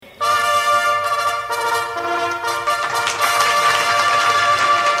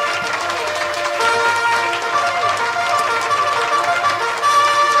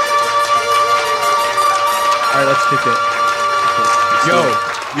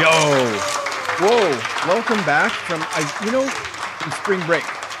Yo, whoa, welcome back from spring break.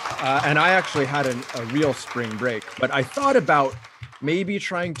 And I actually had a real spring break, but I thought about maybe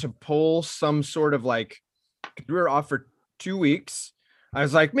trying to pull some sort of we were off for 2 weeks. I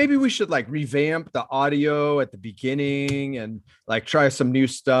was like, maybe we should revamp the audio at the beginning and try some new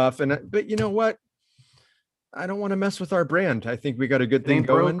stuff. But you know what? I don't want to mess with our brand. I think we got a good thing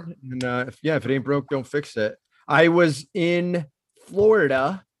going. Broke. And if it ain't broke, don't fix it. I was in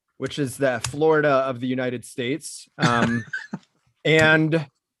Florida, which is the Florida of the United States. And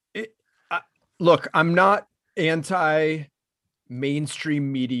look, I'm not anti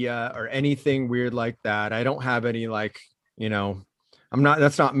mainstream media or anything weird like that. I don't have any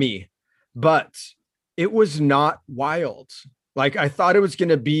that's not me, but it was not wild. I thought it was going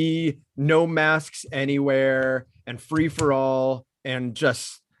to be no masks anywhere and free for all and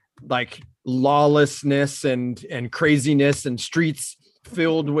just lawlessness and craziness and streets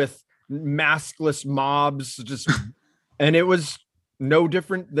filled with maskless mobs and it was no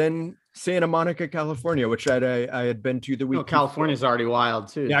different than Santa Monica, California, which I had been to the week. California's already wild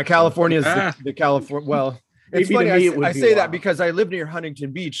too. Yeah, California's the California. Well, it's funny. I say that because I live near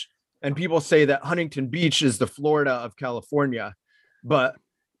Huntington Beach, and people say that Huntington Beach is the Florida of California, but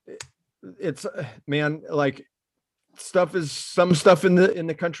it's some stuff in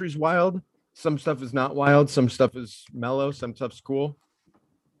the country's wild, some stuff is not wild, some stuff is mellow, some stuff's cool.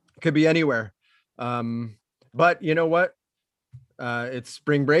 Could be anywhere. But you know what? It's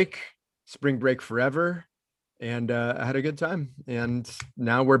spring break forever. And I had a good time. And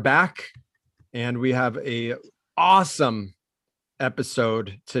now we're back and we have a awesome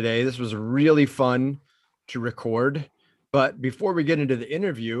episode today. This was really fun to record. But before we get into the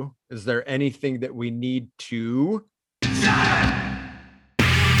interview, is there anything that we need to...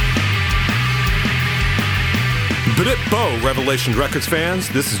 Bidit-bo, Revelation Records fans.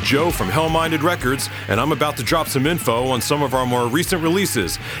 This is Joe from Hell-Minded Records, and I'm about to drop some info on some of our more recent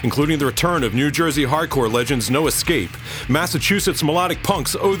releases, including the return of New Jersey hardcore legends No Escape, Massachusetts melodic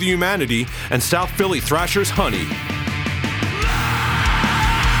punks Oh the Humanity, and South Philly thrashers Honey.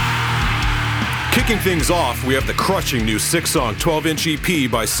 Kicking things off, we have the crushing new 6-song 12-inch EP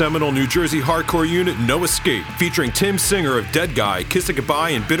by seminal New Jersey hardcore unit No Escape, featuring Tim Singer of Dead Guy, Kiss It Goodbye,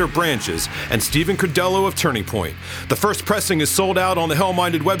 and Bitter Branches, and Stephen Cordello of Turning Point. The first pressing is sold out on the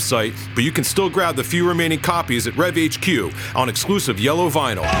Hell-Minded website, but you can still grab the few remaining copies at Rev HQ on exclusive yellow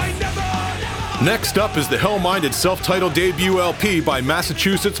vinyl. Next up is the Hell-Minded self-titled debut LP by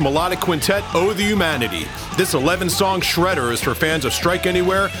Massachusetts melodic quintet Oh the Humanity. This 11-song shredder is for fans of Strike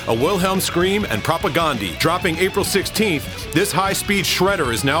Anywhere, A Wilhelm Scream, and Propagandhi. Dropping April 16th, this high-speed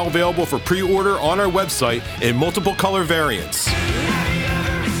shredder is now available for pre-order on our website in multiple color variants.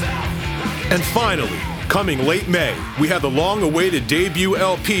 And finally, coming late May, we have the long-awaited debut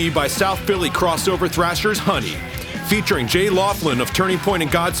LP by South Philly crossover thrashers Honey. Featuring Jay Laughlin of Turning Point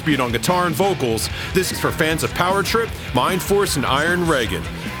and Godspeed on guitar and vocals, this is for fans of Power Trip, Mind Force, and Iron Reagan.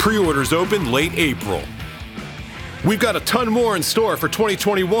 Pre-orders open late April. We've got a ton more in store for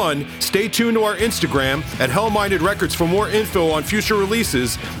 2021. Stay tuned to our Instagram at Hell-Minded Records for more info on future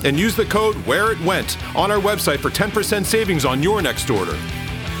releases, and use the code WHEREITWENT on our website for 10% savings on your next order.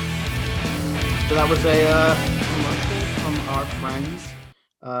 So that was a commercial from our friends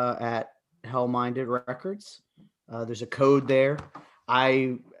at Hell-Minded Records. There's a code there.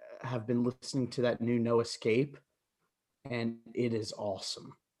 I have been listening to that new No Escape, and it is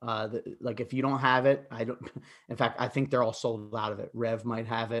awesome. If you don't have it, I don't. In fact, I think they're all sold out of it. Rev might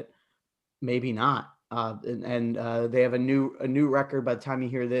have it, maybe not. And they have a new record. By the time you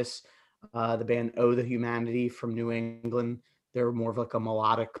hear this, the band Oh the Humanity from New England. They're more of a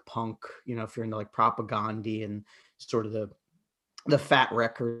melodic punk. If you're into Propagandhi and sort of the Fat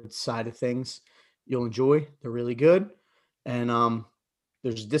Records side of things. You'll enjoy. They're really good. And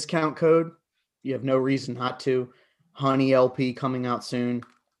there's a discount code. You have no reason not to. Honey LP coming out soon,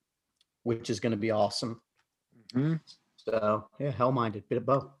 which is going to be awesome. Mm-hmm. So, yeah, Hell-Minded.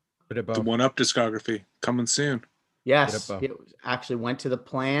 Bidit-bo. The One Up discography coming soon. Yes. It actually went to the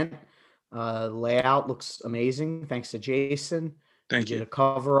plan. Layout looks amazing. Thanks to Jason. Thank you. Did a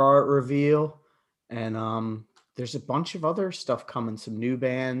cover art reveal. And there's a bunch of other stuff coming. Some new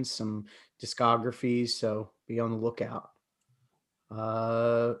bands, some discographies, so be on the lookout.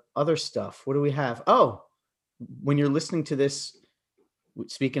 Other stuff. What do we have? Oh, when you're listening to this,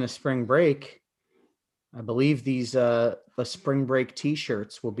 speaking of spring break, I believe these the spring break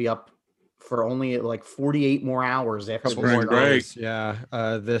t-shirts will be up for only 48 more hours after spring break. Yeah,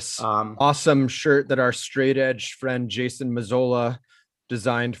 this awesome shirt that our straight edge friend Jason Mazzola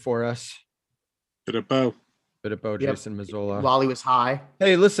designed for us. Bidit-bo. Bidippo, Yep. Jason Mazzola. while he was high.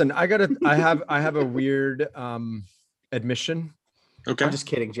 Hey, listen, I have a weird admission. Okay. I'm just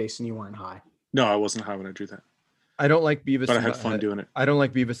kidding, Jason. You weren't high. No, I wasn't high when I drew that, I don't like Beavis but I and had fun Butthead. doing it. I don't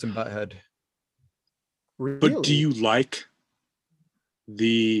like Beavis and Butthead. Really? But do you like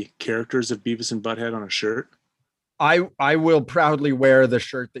the characters of Beavis and Butthead on a shirt? I will proudly wear the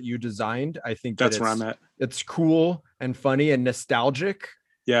shirt that you designed. I think That's where I'm at. It's cool and funny and nostalgic,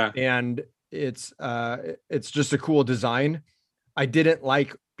 Yeah. and it's just a cool design. I didn't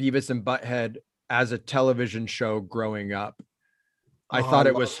like Beavis and Butthead as a television show growing up. I thought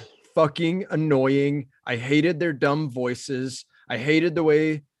it was fucking annoying. I hated their dumb voices. I hated the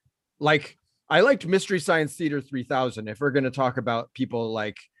way, like, I liked Mystery Science Theater 3000. If we're going to talk about people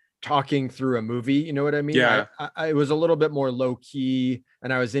like talking through a movie, you know what I mean? Yeah. I was a little bit more low key,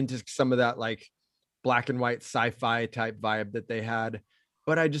 and I was into some of that like black and white sci-fi type vibe that they had,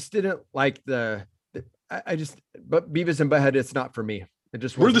 but I just didn't like but Beavis and Butthead, it's not for me. It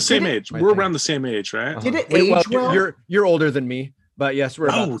just We're the wasn't same my age. thing. We're around the same age, right? Did it Wait, age well? You're older than me, but yes, we're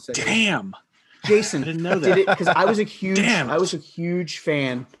about Oh, the same age. damn. Jason, I didn't know did that. it? Because I was a huge, Damn it. I was a huge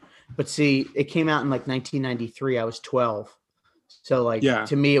fan. But see, it came out in like 1993. I was 12, so like Yeah.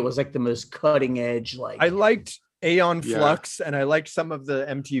 to me, it was like the most cutting edge. Like I liked Aeon Yeah. Flux, and I liked some of the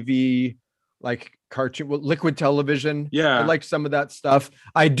MTV like cartoon, Liquid Television. Yeah. I liked some of that stuff.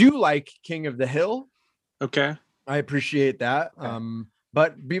 I do like King of the Hill. Okay. I appreciate that.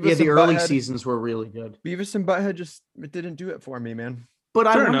 But Beavis yeah, the and early Butthead, seasons were really good. Beavis and Butthead just it didn't do it for me, man. But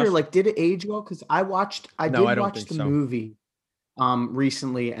I Fair wonder, enough. like, did it age well? Because I No, I did don't watch think the so. movie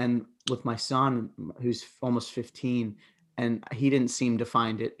recently, and with my son, who's almost 15, and he didn't seem to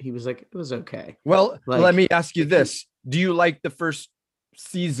find it. He was like, it was okay. Well, Like, let me ask you this. Do you like the first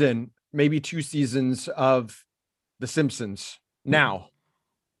season, maybe 2 seasons of The Simpsons now?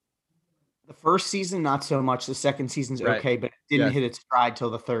 The first season, not so much. The second season's Right. okay, but it didn't Yeah. hit its stride till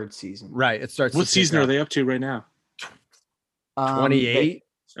the third season. Right. It starts. What season are they up to right now? 28.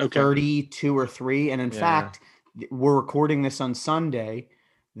 Okay. 32 or 3. And in Yeah. fact, we're recording this on Sunday.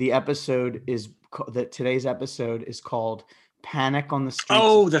 The episode is that today's episode is called Panic on the Streets.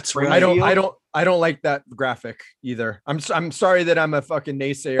 Oh, of that's right. I don't like that graphic either. I'm sorry that I'm a fucking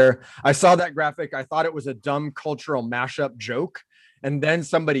naysayer. I saw that graphic. I thought it was a dumb cultural mashup joke. And then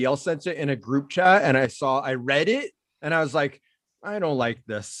somebody else sent it in a group chat, and I read it, and I was like, I don't like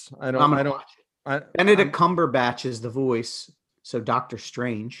this. I'm gonna watch it. Benedict I'm- Cumberbatch is the voice, so Doctor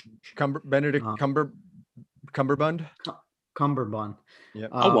Strange. Benedict Uh, Cumberbund. Cumberbund. Yep.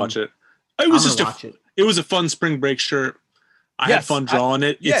 I'll watch it. It was just watch it. it was a fun spring break shirt. I had Yes, fun drawing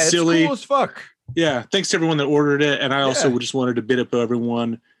it. It's Yeah, silly. cool as fuck. Yeah. Thanks to everyone that ordered it. And I also Yeah. just wanted to bid up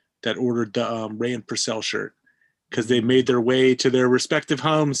everyone that ordered the Ray and Purcell shirt because they made their way to their respective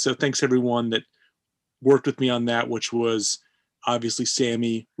homes. So thanks everyone that worked with me on that, which was obviously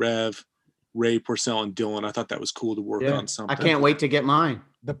Sammy, Rev, Ray, Purcell, and Dylan. I thought that was cool to work Yeah. on something. I can't wait to get mine.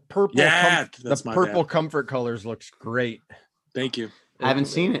 The purple, Yeah, that's the my purple bad. comfort colors looks great. Thank you. I haven't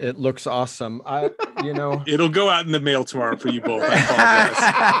seen it. It looks awesome. It'll go out in the mail tomorrow for you both. I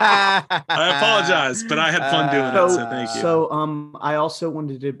apologize. I apologize, but I had fun doing it, so thank you. So I also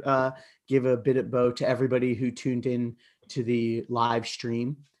wanted to give a bit of bow to everybody who tuned in to the live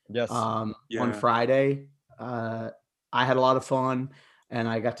stream Yes. on Yeah. Friday. I had a lot of fun, and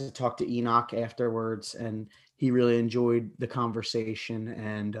I got to talk to Enoch afterwards, and he really enjoyed the conversation.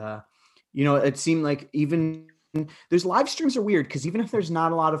 And it seemed like even those live streams are weird because even if there's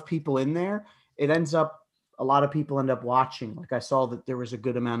not a lot of people in there, a lot of people end up watching. Like I saw that there was a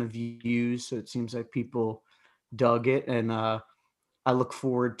good amount of views, so it seems like people dug it. And I look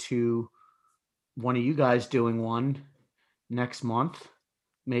forward to one of you guys doing one next month,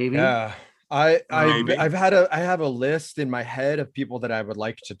 maybe. Yeah. Maybe. I have a list in my head of people that I would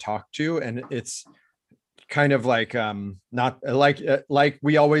like to talk to, and it's kind of like not like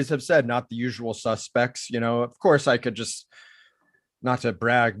we always have said, not the usual suspects. Of course I could just, not to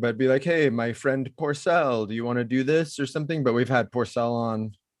brag, but be like, hey, my friend Porcell, do you want to do this or something? But we've had Porcell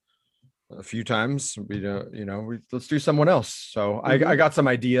on a few times. Let's do someone else. So I got some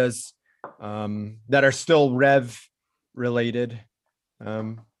ideas that are still Rev related.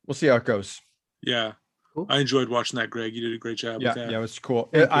 We'll see how it goes. Yeah. Cool. I enjoyed watching that, Greg. You did a great job Yeah, with that. it was cool.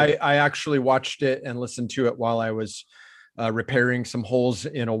 Thank you. I actually watched it and listened to it while I was repairing some holes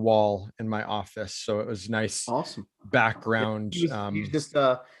in a wall in my office. So it was nice Awesome. background. He was just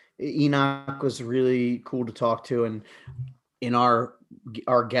Enoch was really cool to talk to, and in our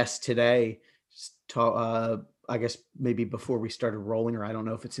guest today, I guess maybe before we started rolling, or I don't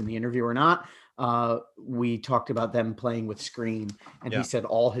know if it's in the interview or not, we talked about them playing with Scream, and Yeah. he said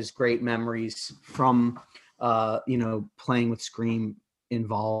all his great memories from playing with Scream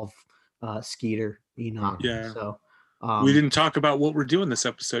involve Skeeter Enoch. Yeah. So We didn't talk about what we're doing this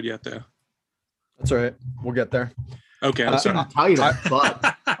episode yet, though. That's all right. We'll get there. Okay, I'm it's in sorry. the title,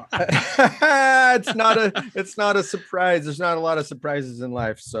 but it's not a surprise. There's not a lot of surprises in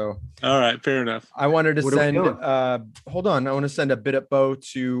life. So All right, fair enough. I wanted to What are we send doing? hold on. I want to send a bit of bow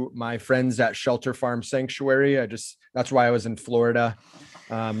to my friends at Shelter Farm Sanctuary. That's why I was in Florida,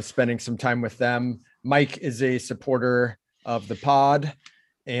 spending some time with them. Mike is a supporter of the pod,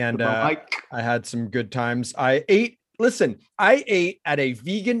 and Mike, I had some good times. I ate at a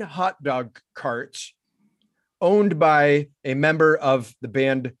vegan hot dog cart owned by a member of the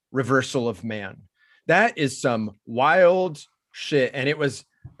band Reversal of Man. That is some wild shit. And it was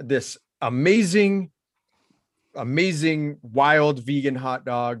this amazing, wild vegan hot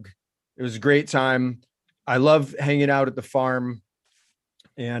dog. It was a great time. I love hanging out at the farm.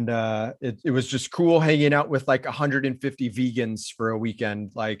 And it was just cool hanging out with like 150 vegans for a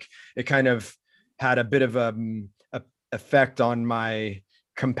weekend. Like it kind of had a bit of a effect on my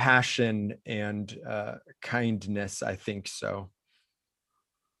compassion and kindness, I think so.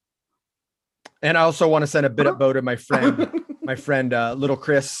 And I also want to send a bit of bow to my friend Little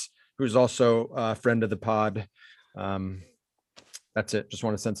Chris, who's also a friend of the pod. That's it. Just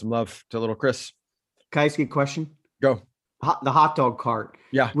want to send some love to Little Chris. can I ask you a question? Go. The hot dog cart.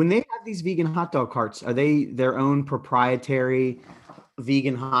 Yeah. When they have these vegan hot dog carts, are they their own proprietary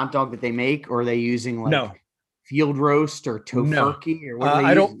vegan hot dog that they make, or are they using like No. field roast or tofurkey or what are they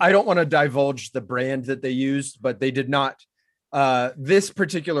I using? don't want to divulge the brand that they used, but they did not. This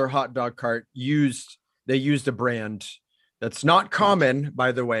particular hot dog cart used a brand that's not common,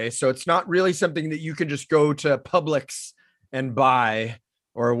 by the way. So it's not really something that you can just go to Publix and buy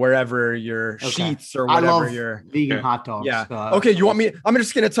or wherever your sheets or I whatever love your vegan hot dogs. yeah. Okay, you want me? I'm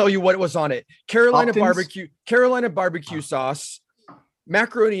just gonna tell you what was on it. Carolina barbecue sauce,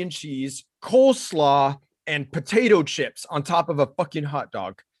 macaroni and cheese, coleslaw, and potato chips on top of a fucking hot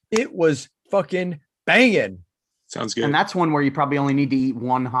dog. It was fucking banging. Sounds good. And that's one where you probably only need to eat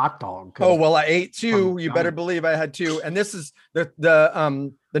one hot dog. Oh, well, I ate two. I'm You better believe I had two. And this is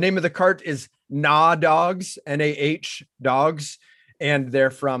the name of the cart is Nah Dogs, NAH Dogs, and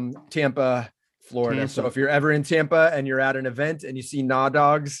they're from Tampa, Florida. So if you're ever in Tampa and you're at an event and you see Nah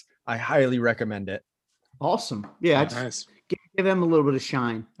Dogs, I highly recommend it. Awesome. Yeah, Nice. give them a little bit of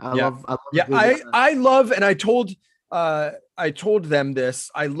shine. I love Yeah, good, I love, and I told them this.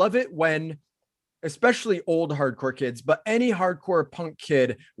 I love it when, especially old hardcore kids, but any hardcore punk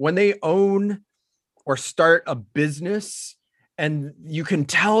kid, when they own or start a business and you can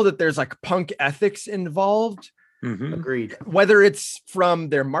tell that there's like punk ethics involved, Mhm. agreed. whether it's from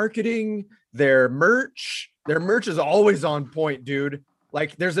their marketing, their merch is always on point, dude.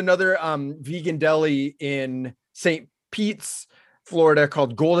 Like there's another vegan deli in St. Pete's, Florida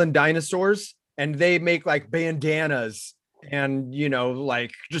called Golden Dinosaurs, and they make like bandanas and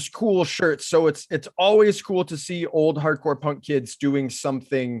like just cool shirts. So it's always cool to see old hardcore punk kids doing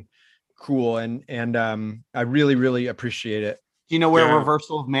something cool, and I really, really appreciate it. Do you know where Yeah.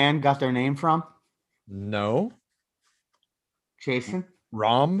 Reversal of Man got their name from? No. Jason?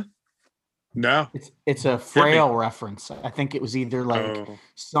 Rom? No. It's a Frail reference. I think it was either like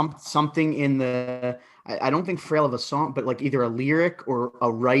something in the I don't think Frail of a song, but like either a lyric or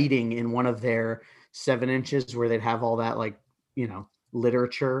a writing in one of their 7 inches where they'd have all that like,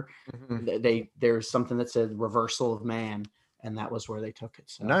 literature. Mhm. There's something that said Reversal of Man, and that was where they took it.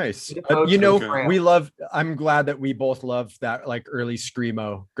 So Nice. Good approach to Frail. I'm glad that we both love that like early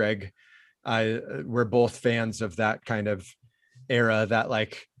screamo, Greg. We're both fans of that kind of era, that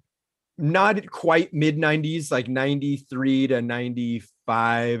like not quite mid 90s, like 93 to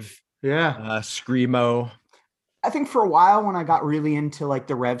 95 Yeah. screamo. I think for a while when I got really into like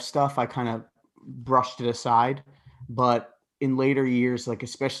the Rev stuff, I kind of brushed it aside. But in later years, like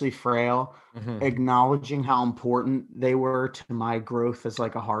especially Frail, Mhm. acknowledging how important they were to my growth as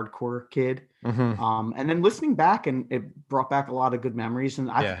like a hardcore kid. Mhm. And then listening back, and it brought back a lot of good memories. And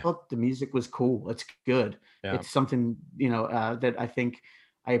I Yeah. thought the music was cool. It's good. Yeah. It's something, that I think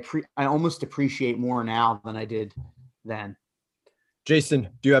I almost appreciate more now than I did then. Jason,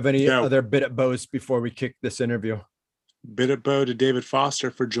 do you have any Yeah. other bit of bows before we kick this interview? Bit of bow to David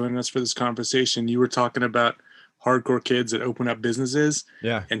Foster for joining us for this conversation. You were talking about hardcore kids that open up businesses,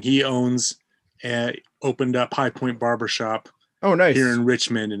 Yeah. and he opened up High Point Barbershop Oh, nice. here in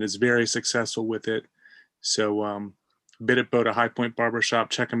Richmond and is very successful with it. So bit of bow to High Point Barbershop.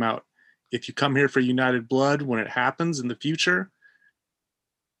 Check them out. If you come here for United Blood when it happens in the future,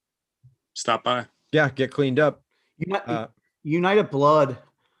 stop by. Yeah, get cleaned up. United Blood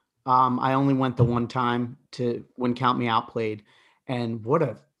I only went the one time to when Count Me Out played, and what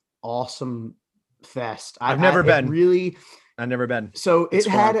a awesome fest! I've never it been. really. I've never been. So It's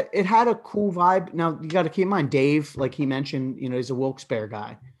fun. it had a cool vibe. Now you got to keep in mind, Dave, like he mentioned, he's a Wilkes-Barre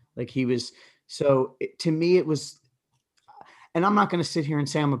guy. Like he was. So to me, it was, and I'm not going to sit here and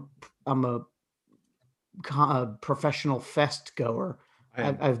say I'm a professional fest goer.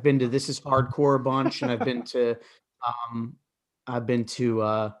 I've been to This Is Hardcore a bunch, and I've been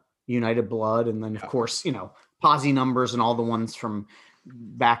to United Blood, and then of course Posse Numbers and all the ones from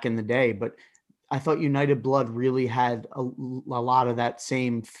back in the day. But I thought United Blood really had a lot of that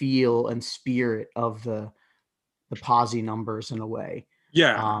same feel and spirit of the Posse Numbers in a way.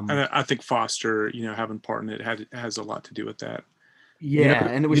 Yeah, and I think Foster, having part in it has a lot to do with that. Yeah,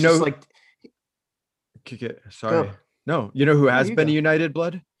 and it was just like. Kick it. Sorry. Go. No, you know who has been go. a United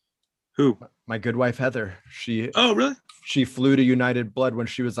Blood? Who? My good wife Heather. Oh, really? She flew to United Blood when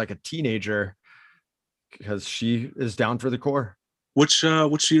she was like a teenager because she is down for the Corps. Which year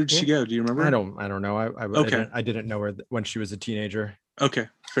did she go? Do you remember? I don't know. Okay. I didn't know her when she was a teenager. Okay,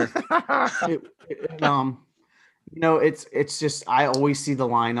 fair. It's just I always see the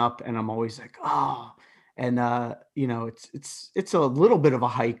lineup and I'm always like, oh, and it's a little bit of a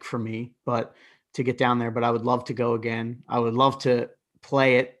hike for me, but to get down there. But I would love to go again. I would love to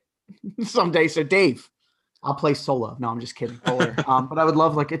play it someday. So Dave, I'll play solo. No, I'm just kidding. But I would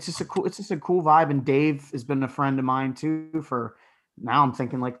love, like, it's just a cool vibe. And Dave has been a friend of mine too for now. I'm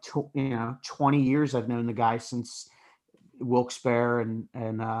thinking like 20 years. I've known the guy since Wilkes-Barre, and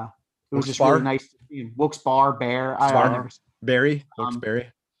it was just really nice to see him. Wilkes-Barre, Bear, Barry,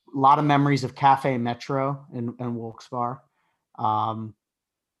 Wilkes-Barre. A lot of memories of Cafe Metro and Wilkes-Barre.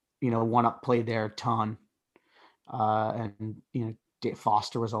 One Up played there a ton, and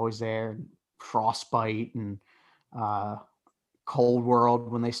Foster was always there, and Frostbite, and Cold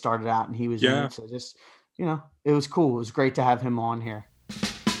World when they started out, and he was in it. So just it was cool. It was great to have him on here.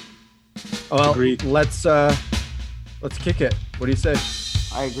 Well, agreed. Let's kick it. What do you say?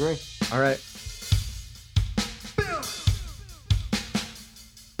 I agree. All right.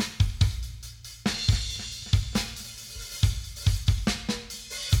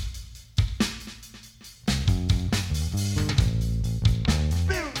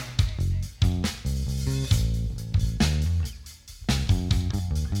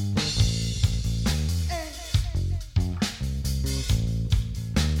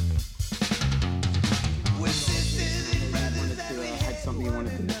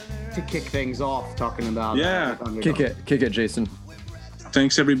 Kick things off talking about kick it, Jason.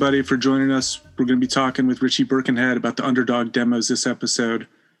 Thanks everybody for joining us. We're going to be talking with Richie Birkenhead about the Underdog demos this episode.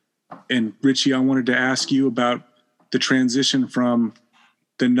 And Richie, I wanted to ask you about the transition from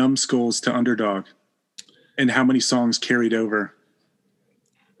the Numbskulls to Underdog and how many songs carried over.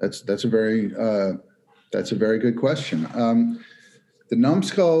 That's a very good question. The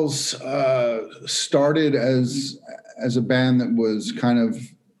Numbskulls started as a band that was kind of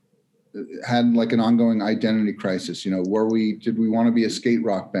had like an ongoing identity crisis. Did we want to be a skate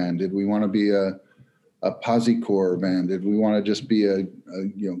rock band? Did we want to be a posse-core band? Did we want to just be a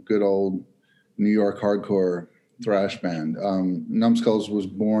good old New York hardcore thrash band? Numbskulls was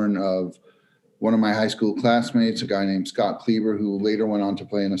born of one of my high school classmates, a guy named Scott Kleber, who later went on to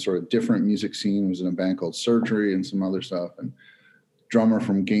play in a sort of different music scene, was in a band called Surgery and some other stuff, and drummer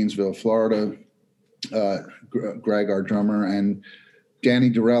from Gainesville, Florida, Greg, our drummer, and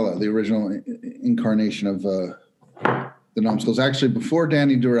Danny Dorella, the original incarnation of the Numbskulls. Actually, before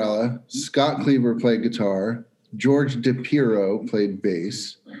Danny Dorella, Scott Kleber played guitar, George DePiro played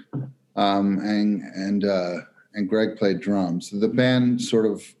bass, and Greg played drums. The band, sort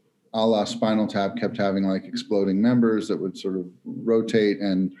of a la Spinal Tap, kept having like exploding members that would sort of rotate,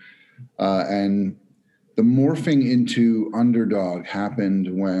 and the morphing into Underdog happened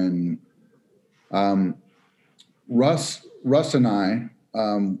when Russ and I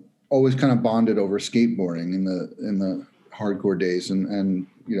always kind of bonded over skateboarding in the hardcore days, and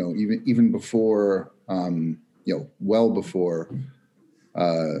even before well before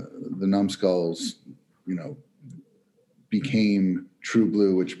the Numbskulls became True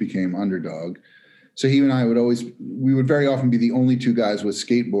Blue, which became Underdog. So he and I we would very often be the only two guys with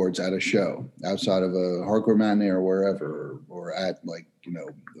skateboards at a show outside of a hardcore matinee or wherever, or at like,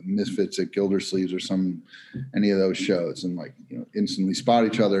 the Misfits at Gildersleeves or any of those shows, and instantly spot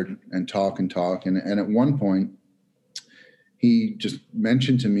each other and talk. And at one point he just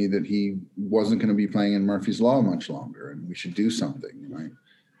mentioned to me that he wasn't going to be playing in Murphy's Law much longer and we should do something. Right.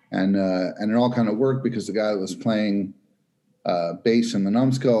 And it all kind of worked because the guy that was playing bass in the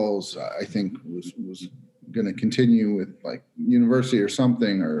Numbskulls, I think was going to continue with like university or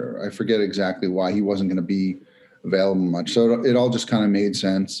something, or I forget exactly why he wasn't going to be available much. So it all just kind of made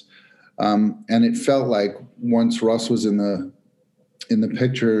sense. And it felt like once Russ was in the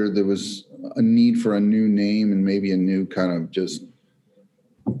picture, there was a need for a new name and maybe a new kind of just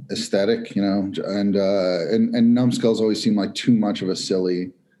aesthetic, and Numbskulls always seemed like too much of a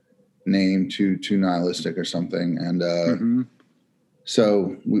silly name, too nihilistic or something. And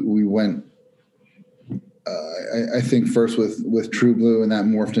so we went, I think first with True Blue, and that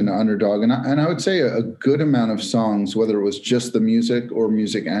morphed into Underdog. And I would say a good amount of songs, whether it was just the music or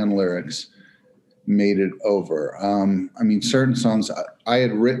music and lyrics, made it over. I mean, certain songs I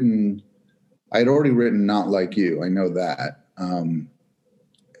had already written Not Like You. I know that.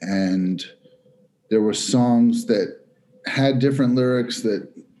 And there were songs that had different lyrics that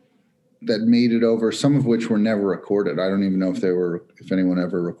made it over, some of which were never recorded. I don't even know if anyone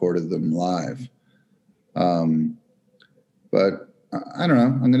ever recorded them live. But I don't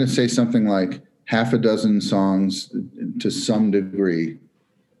know. I'm going to say something like half a dozen songs to some degree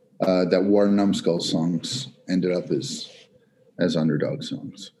that were Numbskull songs ended up as Underdog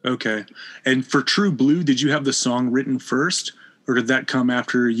songs. Okay. And for True Blue, did you have the song written first, or did that come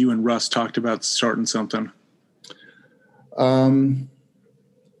after you and Russ talked about starting something?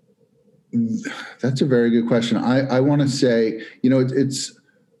 That's a very good question. I want to say, it's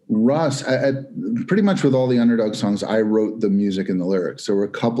Russ. Pretty much with all the Underdog songs, I wrote the music and the lyrics. There were a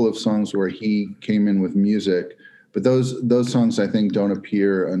couple of songs where he came in with music, but those songs I think don't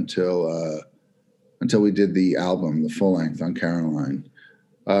appear until we did the album, the full length on Caroline.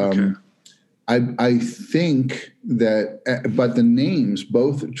 Okay. I think that, but the names,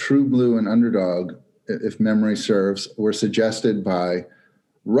 both True Blue and Underdog, if memory serves, were suggested by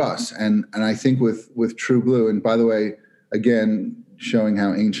Russ. And I think with True Blue, and by the way, again, showing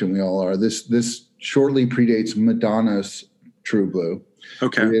how ancient we all are, this shortly predates Madonna's True Blue.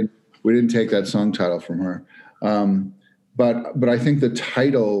 Okay. We didn't take that song title from her. But I think the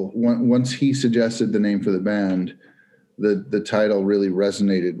title, once he suggested the name for the band, the title really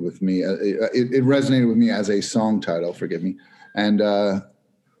resonated with me. It resonated with me as a song title, forgive me. And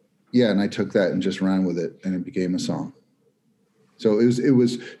and I took that and just ran with it, and it became a song. So it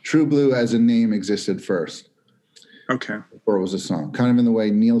was True Blue as a name existed first. Okay. Before it was a song. Kind of in the way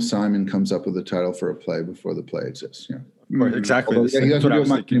Neil Simon comes up with a title for a play before the play exists. Exactly. Although, he doesn't do it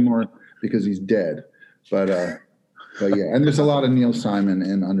much anymore because he's dead. But yeah, and there's a lot of Neil Simon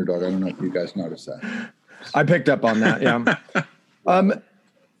in Underdog. I don't know if you guys noticed that. I picked up on that. Yeah.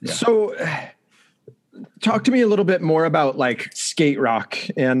 So talk to me a little bit more about like skate rock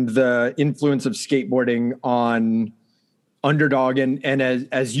and the influence of skateboarding on Underdog and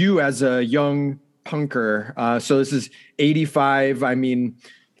as you as a young punker. So this is 85. I mean,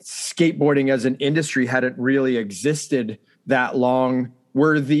 skateboarding as an industry hadn't really existed that long.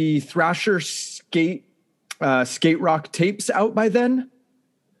 Were the Thrasher skate rock tapes out by then?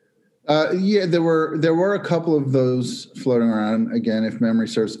 Yeah, there were a couple of those floating around, again, if memory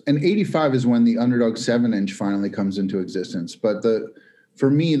serves. And 85 is when the Underdog 7-inch finally comes into existence. But for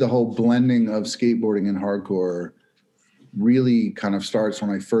me, the whole blending of skateboarding and hardcore really kind of starts when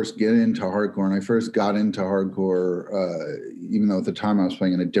I first get into hardcore. And I first got into hardcore, even though at the time I was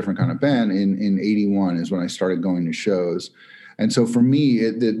playing in a different kind of band, in 81 is when I started going to shows. And so for me,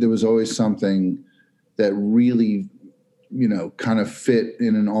 there was always something that really, kind of fit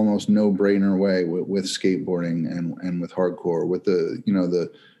in an almost no-brainer way with skateboarding and with hardcore, with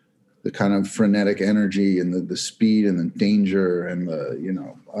the kind of frenetic energy and the speed and the danger and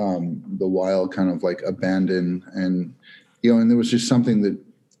the wild kind of like abandon and there was just something that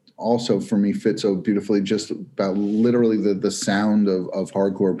also for me fit so beautifully just about literally the sound of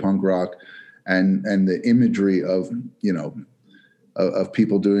hardcore punk rock and the imagery of of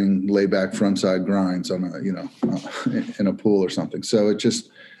people doing layback frontside grinds on in a pool or something. So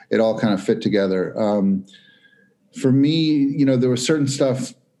it all kind of fit together. For me, there was certain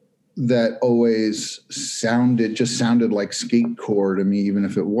stuff that always sounded like skatecore to me, even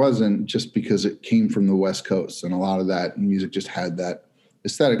if it wasn't, just because it came from the West Coast, and a lot of that music just had that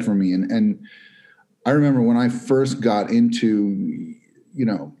aesthetic for me. And I remember when I first got into,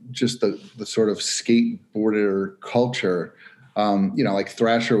 just the sort of skateboarder culture, like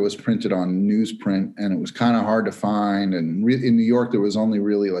Thrasher was printed on newsprint, and it was kind of hard to find. And in New York, there was only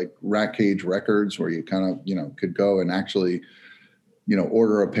really like Rat Cage Records where you kind of, could go and actually,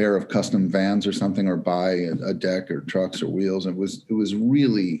 order a pair of custom vans or something, or buy a deck or trucks or wheels. It was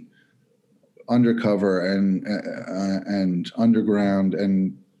really undercover and underground.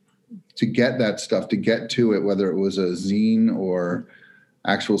 And to get that stuff, to get to it, whether it was a zine or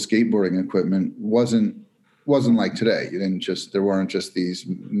actual skateboarding equipment, wasn't wasn't like today. There weren't just these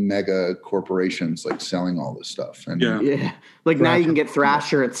mega corporations like selling all this stuff. And Yeah. Like now you can get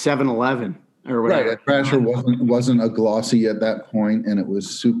Thrasher at 7-Eleven or whatever. Right. Thrasher wasn't a glossy at that point, and it was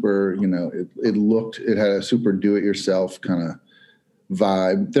super, it had a super do-it-yourself kind of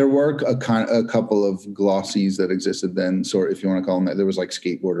vibe. There were a couple of glossies that existed then, sort if you want to call them that. There was like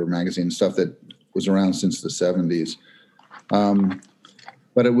Skateboarder magazine stuff that was around since the 70s.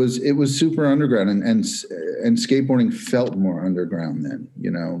 But it was super underground, and skateboarding felt more underground then.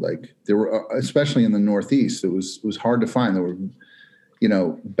 Like there were, especially in the Northeast, it was hard to find. There were,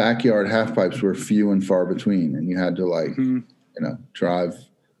 backyard half pipes were few and far between, and you had to drive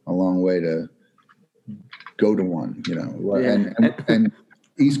a long way to go to one. And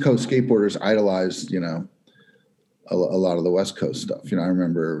East Coast skateboarders idolized, a lot of the West Coast stuff. I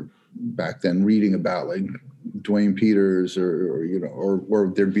remember back then reading about like Dwayne Peters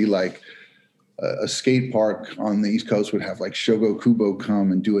or there'd be like a skate park on the East Coast would have like Shogo Kubo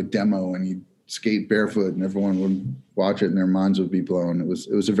come and do a demo, and he'd skate barefoot and everyone would watch it and their minds would be blown. It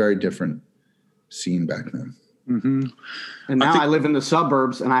was a very different scene back then. Mm-hmm. And now I live in the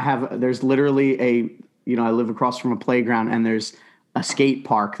suburbs, and there's literally I live across from a playground, and there's a skate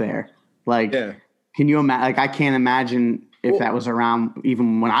park there. Like, can you imagine? Like, I can't imagine if that was around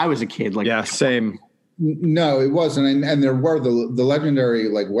even when I was a kid. Like, yeah, same. No, it wasn't. And there were the legendary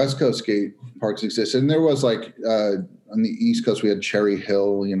like West Coast skate parks existed. And there was like on the East Coast, we had Cherry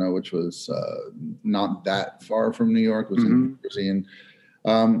Hill, which was not that far from New York, it was in New Jersey. And,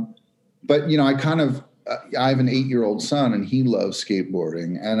 but, I have an 8-year-old son, and he loves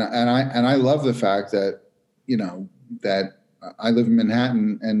skateboarding. And I love the fact that, that I live in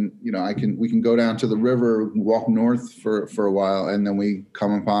Manhattan, and, we can go down to the river, walk north for a while, and then we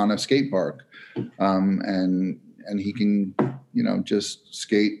come upon a skate park. And he can, just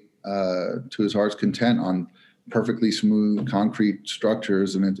skate to his heart's content on perfectly smooth concrete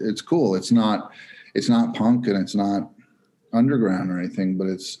structures, and it's cool. It's not punk, and it's not underground or anything, but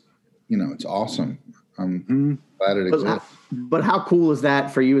it's awesome. I'm glad it exists. But how cool is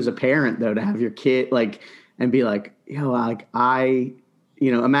that for you as a parent, though, to have your kid like and be like, like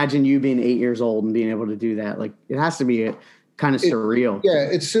imagine you being 8 years old and being able to do that. Like, it has to be kind of surreal. Yeah,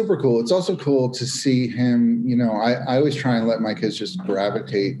 it's super cool. It's also cool to see him, I always try and let my kids just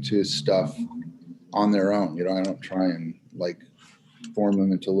gravitate to stuff on their own. I don't try and like form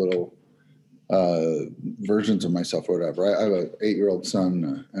them into little versions of myself or whatever. I have an 8-year-old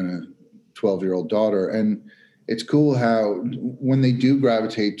son and a 12-year-old daughter, and it's cool how when they do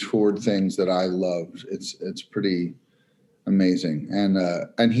gravitate toward things that I love, it's pretty amazing.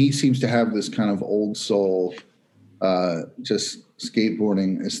 And he seems to have this kind of old soul just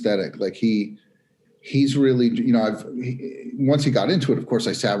skateboarding aesthetic. Like he's really, once he got into it, of course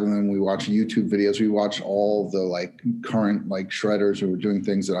I sat with him, we watched YouTube videos, we watched all the like current like shredders who were doing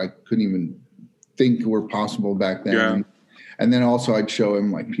things that I couldn't even think were possible back then. Yeah. And then also I'd show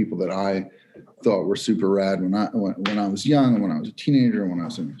him like people that I thought were super rad when I was young, and when I was a teenager, and when I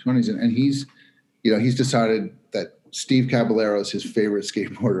was in my 20s. And he's decided that Steve Caballero is his favorite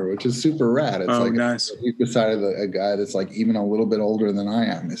skateboarder, which is super rad. It's nice. He's decided that a guy that's like even a little bit older than I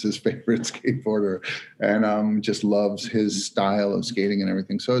am is his favorite skateboarder, and just loves his style of skating and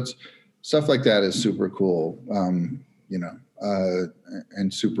everything. So it's stuff like that is super cool, and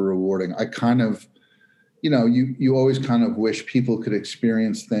super rewarding. I kind of, you always kind of wish people could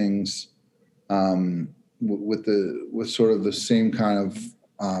experience things with sort of the same kind of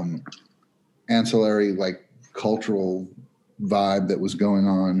ancillary like cultural vibe that was going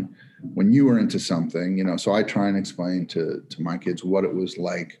on when you were into something, so I try and explain to my kids what it was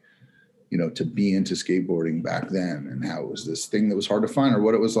like, to be into skateboarding back then, and how it was this thing that was hard to find, or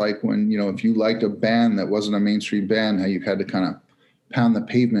what it was like when, if you liked a band that wasn't a mainstream band, how you had to kind of pound the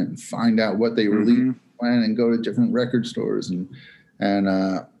pavement and find out what they released when, and go to different record stores. And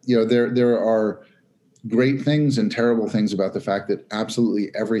there are great things and terrible things about the fact that absolutely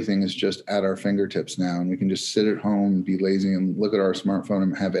everything is just at our fingertips now, and we can just sit at home and be lazy and look at our smartphone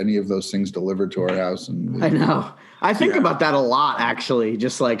and have any of those things delivered to our house. And I know. I think about that a lot, actually,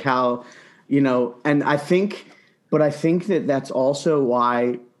 just like how, and I think that that's also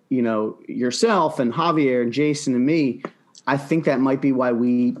why, yourself and Javier and Jason and me, I think that might be why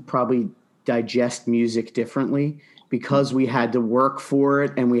we probably digest music differently, because we had to work for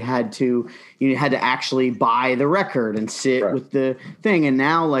it, and we had to, had to actually buy the record and sit with the thing. And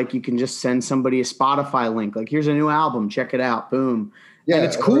now, like, you can just send somebody a Spotify link, like, here's a new album, check it out, boom. Yeah, and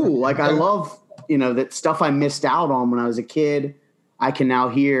it's cool. Like, I love, that stuff I missed out on when I was a kid, I can now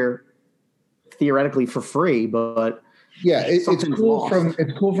hear theoretically for free, but Yeah, it's Something's cool lost.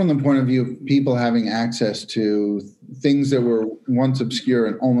 it's cool from the point of view of people having access to things that were once obscure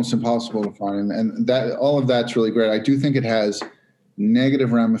and almost impossible to find, and that all of that's really great. I do think it has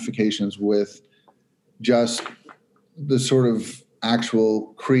negative ramifications with just the sort of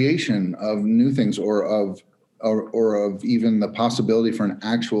actual creation of new things, or of even the possibility for an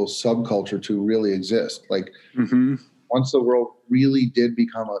actual subculture to really exist. Like Mm-hmm. once the world really did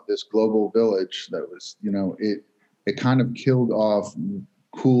become this global village, that was, it kind of killed off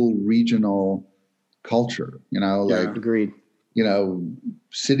cool regional culture, like, Agreed.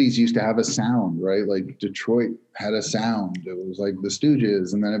 cities used to have a sound, right? Like Detroit had a sound. It was like the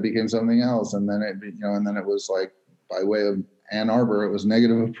Stooges, and then it became something else. And then it was like, by way of Ann Arbor, it was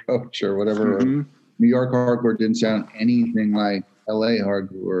Negative Approach or whatever. Mm-hmm. New York hardcore didn't sound anything like LA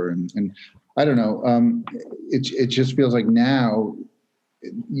hardcore. And I don't know. It just feels like now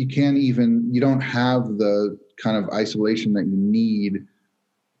you don't have the kind of isolation that you need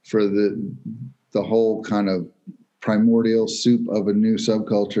for the whole kind of primordial soup of a new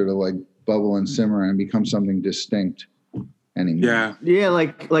subculture to like bubble and simmer and become something distinct anymore. Yeah.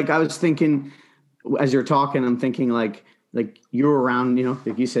 Like I was thinking as you're talking, I'm thinking like you were around,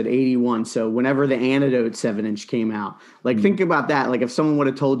 like you said, 81. So whenever the Antidote 7-inch came out, like think about that. Like if someone would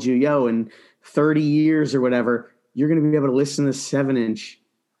have told you, yo, in 30 years or whatever, you're going to be able to listen to 7-inch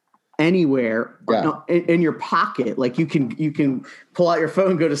anywhere in your pocket. Like you can pull out your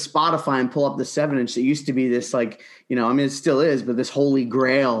phone, go to Spotify and pull up the 7-inch. It used to be this like, it still is, but this holy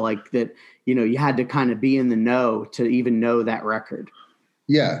grail, like that, you had to kind of be in the know to even know that record.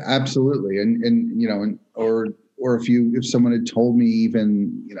 Yeah, absolutely. And or if someone had told me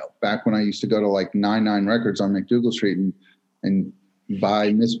even, back when I used to go to like 99 Records on McDougal Street and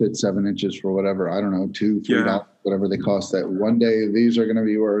buy Misfit 7-inches for whatever, I don't know, $2-3, whatever they cost, that one day these are going to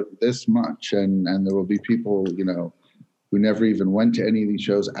be worth this much. And there will be people, who never even went to any of these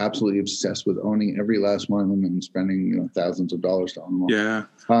shows, absolutely obsessed with owning every last one of them and spending, thousands of dollars to own them all. Yeah.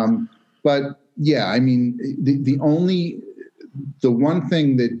 But yeah, I mean, the one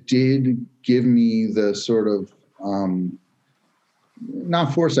thing that did give me the sort of,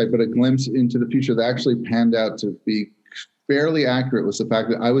 not foresight, but a glimpse into the future that actually panned out to be fairly accurate was the fact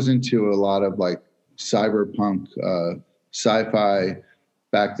that I was into a lot of like cyberpunk, sci-fi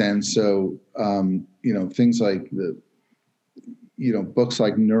back then. So, things like books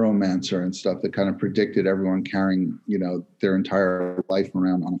like Neuromancer and stuff that kind of predicted everyone carrying, their entire life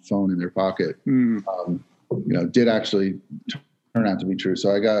around on a phone in their pocket, did actually turn out to be true.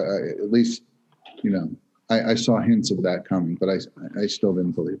 So I got at least, I saw hints of that coming, but I still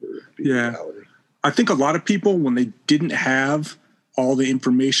didn't believe it would be reality. I think a lot of people, when they didn't have all the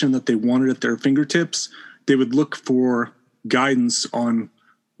information that they wanted at their fingertips, they would look for guidance on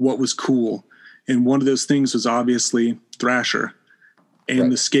what was cool. And one of those things was obviously Thrasher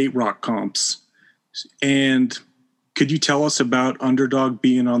and the skate rock comps. And could you tell us about Underdog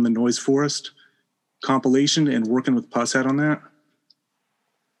being on the Noise Forest compilation and working with Pushead on that?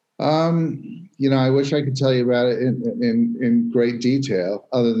 I wish I could tell you about it in great detail,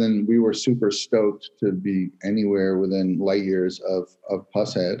 other than we were super stoked to be anywhere within light years of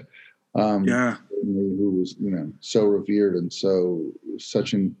Pushead, who was, so revered and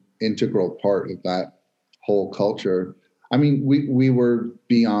such an integral part of that whole culture. I mean, we were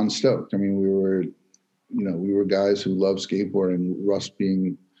beyond stoked. I mean, we were guys who loved skateboarding, Russ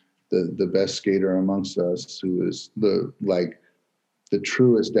being the best skater amongst us, who is the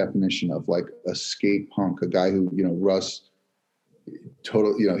truest definition of like a skate punk, a guy who, Russ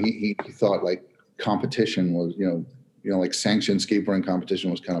he thought like competition was, like sanctioned skateboarding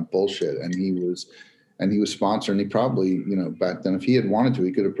competition was kind of bullshit. And he was sponsored, and he probably, back then, if he had wanted to,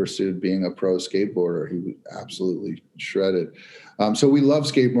 he could have pursued being a pro skateboarder. He was absolutely shredded. So we love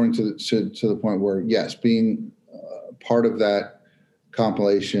skateboarding to the point where, yes, being part of that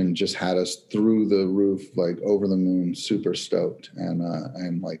compilation just had us through the roof, like over the moon, super stoked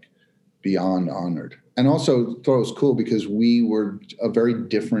and like beyond honored. And also thought it was cool because we were a very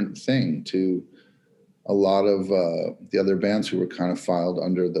different thing to a lot of the other bands who were kind of filed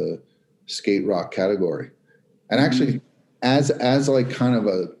under the skate rock category. And actually, as like kind of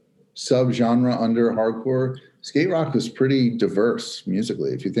a subgenre under hardcore, skate rock was pretty diverse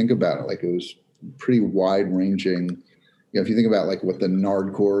musically. If you think about it, like it was pretty wide ranging. If you think about like what the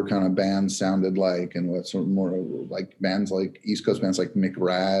nardcore kind of bands sounded like, and what sort of more like bands like East Coast bands like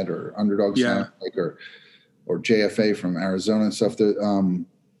McRad or Underdog sound like, or JFA from Arizona and stuff, that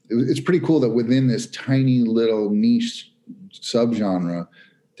it's pretty cool that within this tiny little niche subgenre,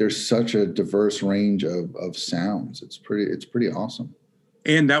 there's such a diverse range of sounds. It's pretty awesome.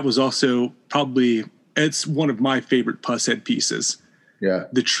 And that was also probably It's one of my favorite Pushead pieces. Yeah.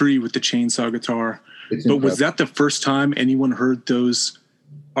 The tree with the chainsaw guitar. It's But was incredible. that the first time anyone heard those?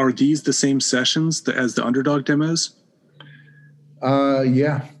 Are these the same sessions as the Underdog demos?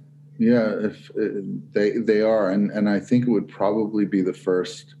 Yeah. If they are, and I think it would probably be the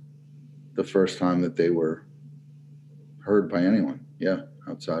first time that they were heard by anyone. Yeah,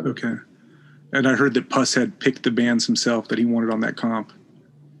 outside of Okay. And I heard that Puss had picked the bands himself that he wanted on that comp.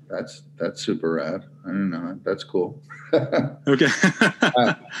 that's super rad. I don't know. That's cool. Okay.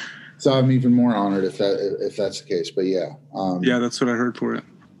 So I'm even more honored if that's the case. But yeah, Yeah, that's what I heard for it.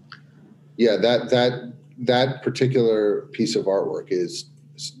 yeah, that particular piece of artwork is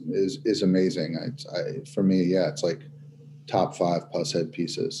amazing. For me, yeah, it's like top 5 Pushead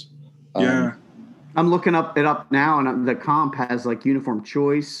pieces. Yeah. I'm looking it up now, and the comp has like Uniform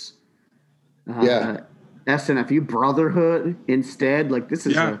Choice, SNFU Brotherhood instead. Like this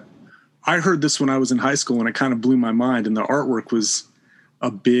is I heard this when I was in high school, and it kind of blew my mind. And the artwork was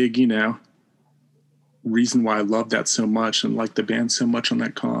a big, reason why I loved that so much and liked the band so much on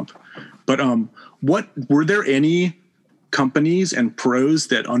that comp. But what were there any companies and pros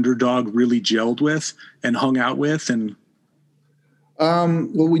that Underdog really gelled with and hung out with? And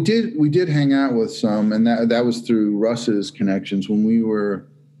well, we did hang out with some, and that was through Russ's connections when we were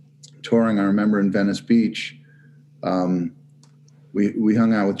touring. I remember in Venice Beach, we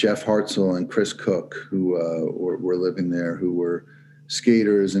hung out with Jeff Hartzell and Chris Cook, who were living there, who were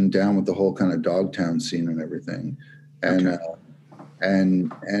skaters and down with the whole kind of Dogtown scene and everything. And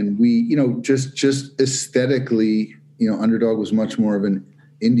and we, just aesthetically, Underdog was much more of an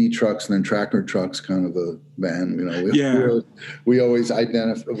indie trucks than tracker trucks kind of a band. We always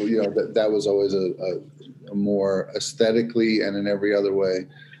identify, that was always a more aesthetically and in every other way,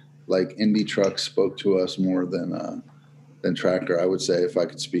 like indie trucks spoke to us more than tracker, I would say, if I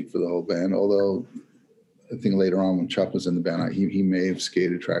could speak for the whole band. Although I think later on when Chuck was in the band, he may have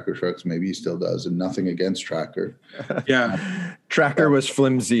skated tracker trucks. Maybe he still does, and nothing against tracker. Yeah. Tracker was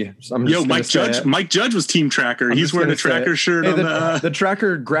flimsy. So Mike Judge was Team Tracker. He's wearing a Tracker shirt on the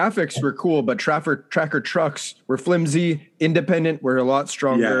Tracker graphics were cool, but tracker trucks were flimsy. Independent were a lot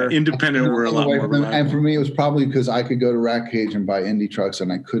stronger. Yeah, independent were a lot more reliable. And for me, it was probably because I could go to Rack Cage and buy indie trucks, and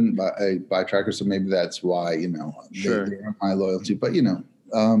I couldn't buy trackers. So maybe that's why, Sure. they weren't my loyalty. But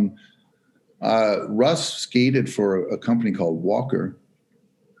Russ skated for a company called Walker.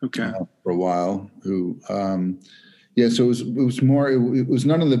 Okay. For a while, who, so it was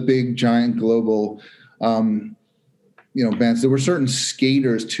none of the big giant global, bands. There were certain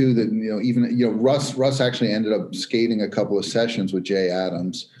skaters too that, Russ actually ended up skating a couple of sessions with Jay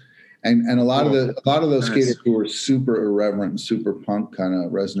Adams, and a lot of those skaters who were super irreverent and super punk kind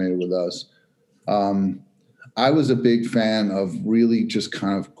of resonated with us. I was a big fan of really just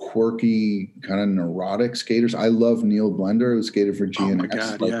kind of quirky, kind of neurotic skaters. I love Neil Blender, who skated for GNS. Oh my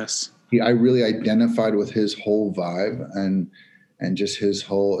God, yes. I really identified with his whole vibe and just his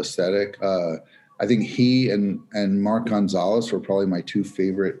whole aesthetic. I think he and Mark Gonzalez were probably my 2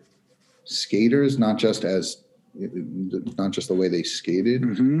 favorite skaters, not just the way they skated,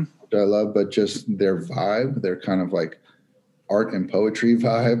 which I love, but just their vibe. They're kind of like art and poetry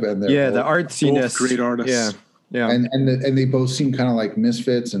vibe, and the artsiness. Great artists. Yeah. And they both seem kind of like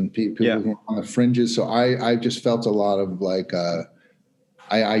misfits and people who are on the fringes. So I just felt a lot of like I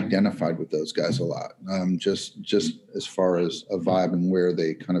identified with those guys a lot. Just as far as a vibe and where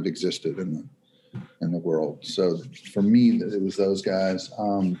they kind of existed in the world. So for me, it was those guys.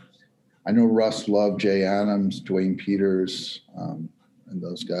 I know Russ loved Jay Adams, Dwayne Peters, and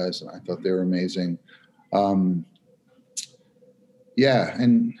those guys. I thought they were amazing. But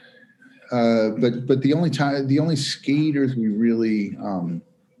the only skaters we really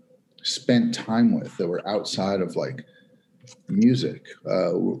spent time with that were outside of like music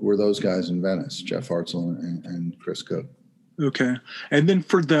were those guys in Venice, Jeff Hartzell and Chris Cook. Okay. And then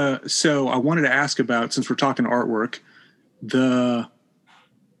so I wanted to ask about, since we're talking artwork, the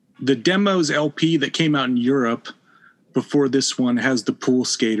demos LP that came out in Europe before this one has the pool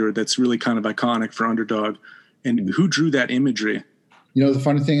skater that's really kind of iconic for Underdog. And who drew that imagery? The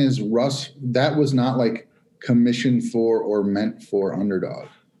funny thing is, Russ, that was not like commissioned for or meant for Underdog.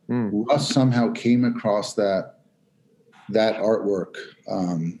 Russ somehow came across that artwork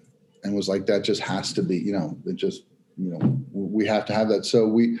and was like, that just has to be, we have to have that. So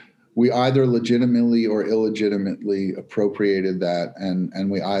we either legitimately or illegitimately appropriated that,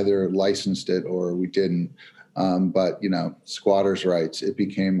 and we either licensed it or we didn't. But squatters' rights, it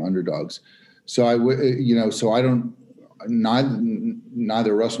became Underdogs. So I don't.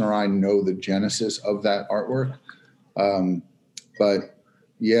 Neither Russ nor I know the genesis of that artwork. But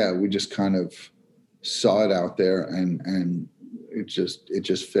yeah, we just kind of saw it out there and it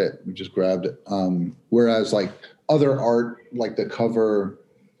just fit. We just grabbed it. Whereas like other art, like the cover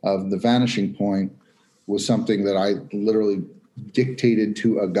of The Vanishing Point was something that I literally dictated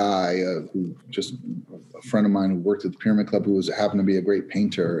to a guy who just a friend of mine who worked at the Pyramid Club, who happened to be a great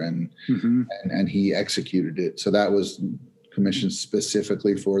painter, and he executed it. So that was commissioned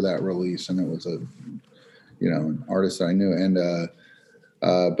specifically for that release, and it was an artist that I knew. And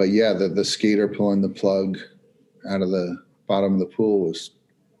but yeah, the skater pulling the plug out of the bottom of the pool was,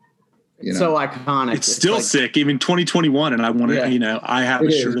 so iconic. It's still like, sick, even 2021. And I want to, I have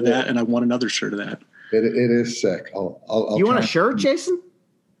a shirt of that, and I want another shirt of that. It is sick. I'll you want a shirt, Jason?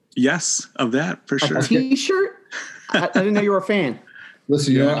 Yes, of that for sure. A T-shirt? I didn't know you were a fan.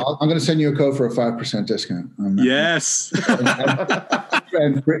 Listen, I'm going to send you a code for a 5% discount. Yes.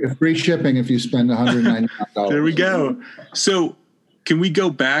 and free shipping if you spend $199. There we go. So can we go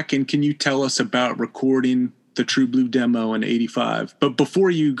back and can you tell us about recording the True Blue demo in 85? But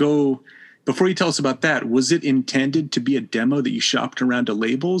before you tell us about that, was it intended to be a demo that you shopped around to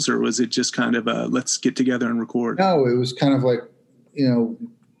labels, or was it just kind of a let's get together and record? No, it was kind of like,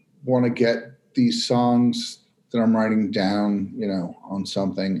 want to get these songs that I'm writing down, on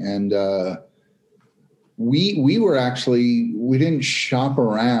something. And we didn't shop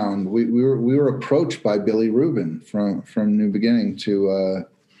around. We were approached by Billy Rubin from New Beginning to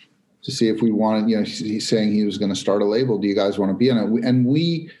see if we wanted, he's saying he was going to start a label. Do you guys want to be in it? And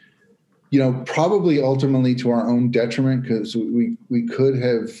we, probably ultimately to our own detriment, because we could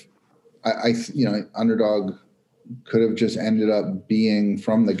have, Underdog could have just ended up being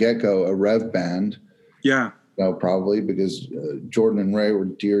from the get-go a Rev band. Yeah. Probably because Jordan and Ray were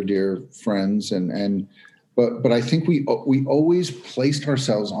dear friends, but I think we always placed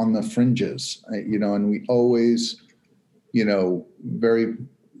ourselves on the fringes, and we always, very,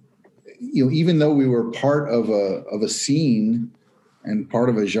 even though we were part of a scene and part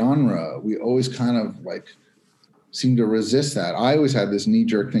of a genre, we always kind of like seemed to resist that. I always had this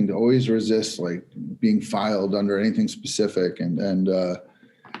knee-jerk thing to always resist like being filed under anything specific, and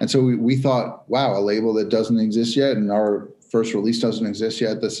so we thought, wow, a label that doesn't exist yet and our first release doesn't exist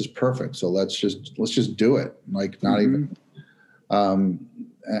yet, this is perfect. So let's just do it. Like not even.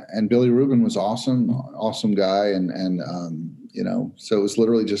 And Billy Rubin was awesome guy, and so it was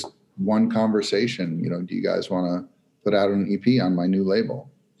literally just one conversation. Do you guys want to put out an EP on my new label,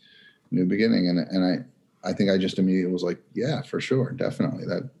 New Beginning? And I think I just immediately was like, yeah, for sure, definitely.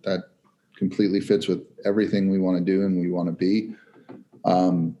 That completely fits with everything we want to do and we want to be.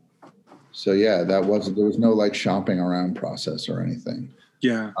 So yeah, there was no like shopping around process or anything.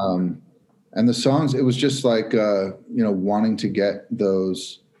 Yeah. And the songs, it was just like, wanting to get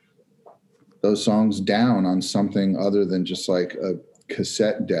those songs down on something other than just like a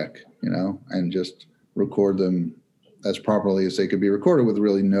cassette deck, and just record them as properly as they could be recorded with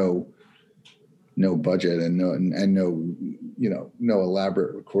really no budget and no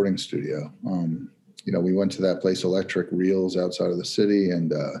elaborate recording studio. We went to that place, Electric Reels, outside of the city,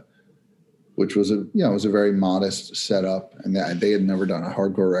 and which was it was a very modest setup, and they had never done a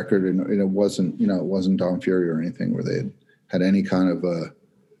hardcore record, and it wasn't Dawn Fury or anything where they had any kind of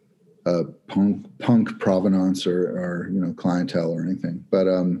a punk provenance or clientele or anything. But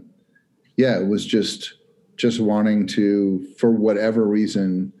it was just wanting to, for whatever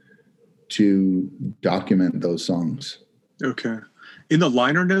reason, to document those songs. Okay. In the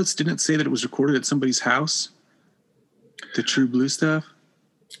liner notes, didn't it say that it was recorded at somebody's house? The True Blue stuff?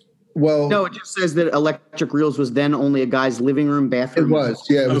 Well, no, it just says that Electric Reels was then only a guy's living room, bathroom. It was,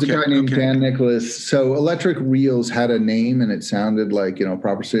 yeah. It was a guy named Dan Nicholas. So Electric Reels had a name, and it sounded like,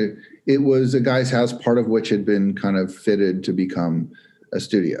 proper studio. It was a guy's house, part of which had been kind of fitted to become a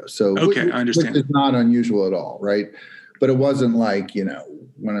studio. So I understand. Which is not unusual at all, right? But it wasn't like, it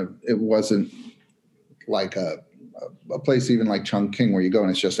wasn't like a place even like Chungking where you go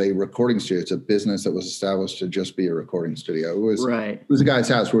and it's just a recording studio. It's a business that was established to just be a recording studio. It was right. It was a guy's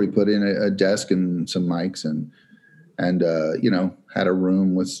house where we put in a desk and some mics and had a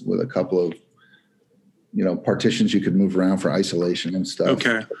room with a couple of partitions you could move around for isolation and stuff.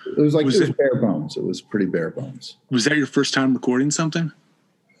 Okay. It was like it was bare bones. It was pretty bare bones. Was that your first time recording something?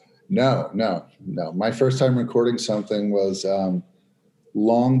 No. My first time recording something was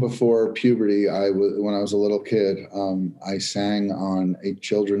long before puberty. When I was a little kid, I sang on a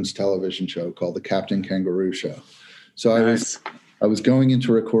children's television show called The Captain Kangaroo Show. So nice. I was going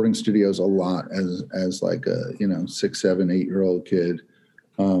into recording studios a lot as like a 6, 7, 8-year-old kid,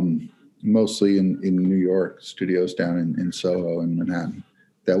 mostly in New York, studios down in Soho and Manhattan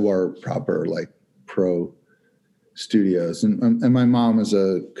that were proper like pro studios. And my mom is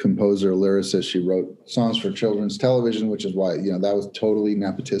a composer, lyricist. She wrote songs for children's television, which is why, that was totally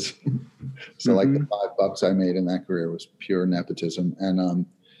nepotism. So like the $5 I made in that career was pure nepotism.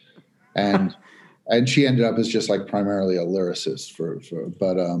 And she ended up as just like primarily a lyricist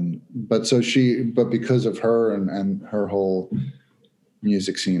but because of her and her whole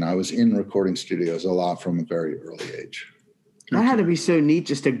music scene, I was in recording studios a lot from a very early age. That had to be so neat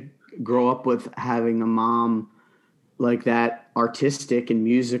just to grow up with having a mom like that, artistic and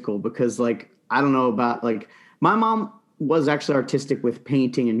musical, because like, I don't know about, like, my mom was actually artistic with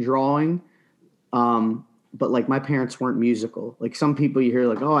painting and drawing. But like my parents weren't musical. Like some people you hear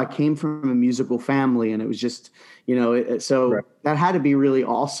like, oh, I came from a musical family, and it was just, so that had to be really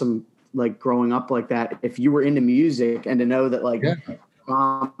awesome. Like growing up like that, if you were into music and to know that like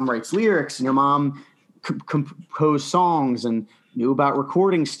mom writes lyrics and your mom composed songs and knew about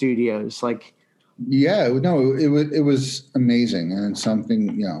recording studios, like. Yeah, no, it was amazing. And it's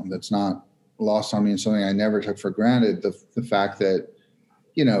something, that's not lost on me and something I never took for granted. The fact that,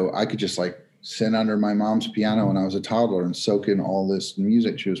 I could just like sit under my mom's piano when I was a toddler and soak in all this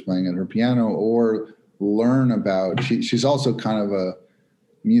music she was playing at her piano, or learn about, she's also kind of a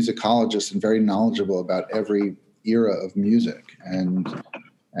musicologist and very knowledgeable about every era of music.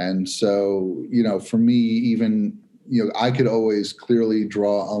 And so, for me, even, I could always clearly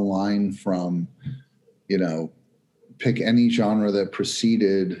draw a line from, pick any genre that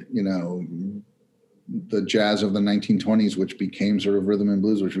preceded, the jazz of the 1920s, which became sort of rhythm and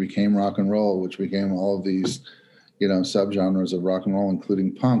blues, which became rock and roll, which became all of these, subgenres of rock and roll,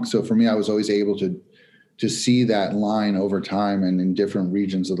 including punk. So for me, I was always able to see that line over time and in different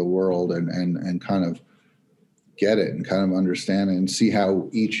regions of the world and kind of get it and kind of understand it and see how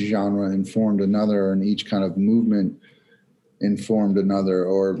each genre informed another and each kind of movement informed another,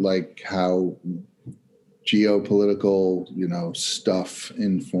 or like how geopolitical, stuff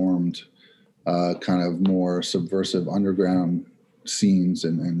informed kind of more subversive underground scenes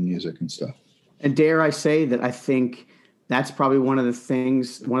and music and stuff. And dare I say that I think that's probably one of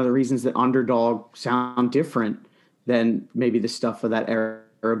the reasons that Underdog sound different than maybe the stuff of that era,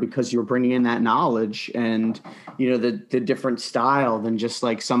 because you're bringing in that knowledge and, the different style than just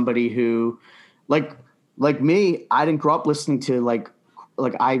like somebody who like me, I didn't grow up listening to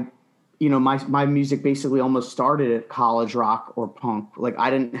my music basically almost started at college rock or punk. Like I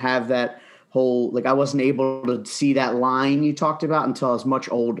didn't have that whole, like I wasn't able to see that line you talked about until I was much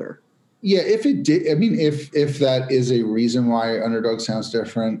older. Yeah, if it did, I mean, if that is a reason why Underdog sounds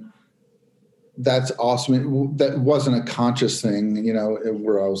different, that's awesome. That wasn't a conscious thing,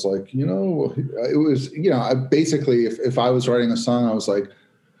 where I was like, it was, I basically, if I was writing a song, I was like,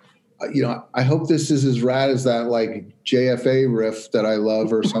 I hope this is as rad as that like JFA riff that I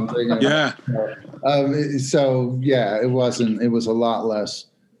love or something. Yeah. So yeah, it was a lot less.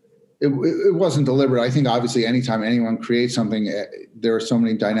 It wasn't deliberate. I think obviously anytime anyone creates something, there are so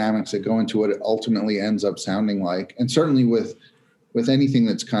many dynamics that go into what it ultimately ends up sounding like. And certainly with anything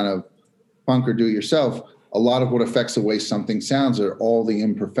that's kind of punk or do it yourself, a lot of what affects the way something sounds are all the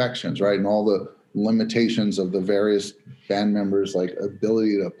imperfections, right? And all the limitations of the various band members' like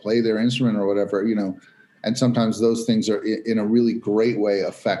ability to play their instrument or whatever, and sometimes those things are in a really great way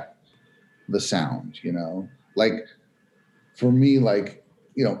affect the sound, like for me, like,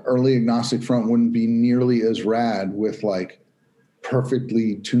 early Agnostic Front wouldn't be nearly as rad with like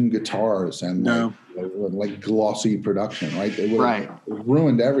perfectly tuned guitars and like glossy production, right? It would have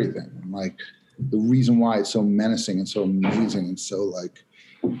ruined everything. And like the reason why it's so menacing and so amazing and so like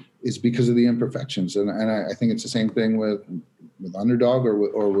is because of the imperfections. And I think it's the same thing with Underdog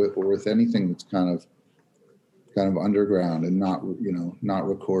or with anything that's kind of underground and not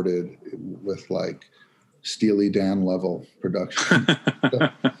recorded with like Steely Dan level production.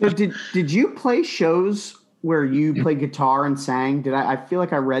 So did you play shows where you played guitar and sang? I feel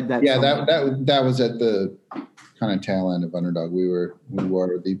like I read that? Yeah, that was at the kind of tail end of Underdog. We were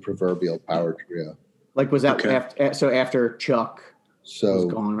the proverbial power trio. Like was that after Chuck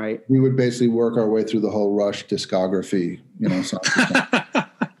was gone, right? We would basically work our way through the whole Rush discography,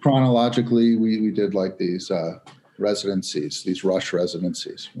 chronologically. We did like these residencies, these Rush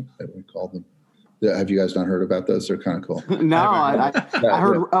residencies, that we called them. Have you guys not heard about those? They're kind of cool. No, I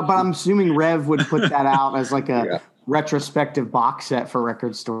heard, but I'm assuming Rev would put that out as like a retrospective box set for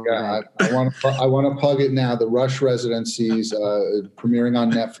Record Store. Yeah, I want to plug it now. The Rush residencies premiering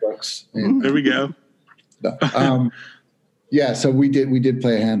on Netflix. There we go. Yeah, so we did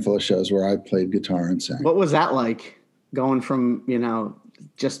play a handful of shows where I played guitar and sang. What was that like, going from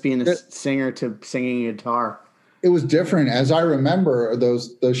just being a singer to singing guitar? It was different. As I remember,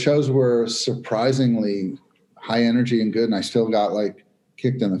 those shows were surprisingly high energy and good, and I still got like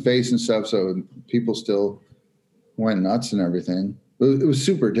kicked in the face and stuff. So people still went nuts and everything. It was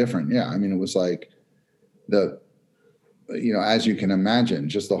super different. Yeah. I mean, it was like as you can imagine,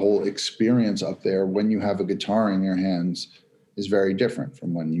 just the whole experience up there when you have a guitar in your hands is very different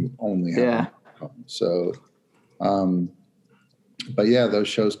from when you only have a microphone. So, but yeah, those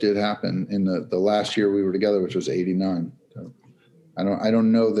shows did happen in the last year we were together, which was 89. So I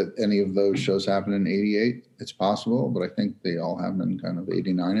don't know that any of those shows happened in 88. It's possible, but I think they all happened kind of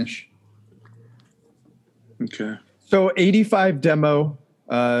 89-ish. Okay. So 85 demo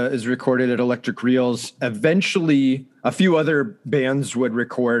is recorded at Electric Reels. Eventually, a few other bands would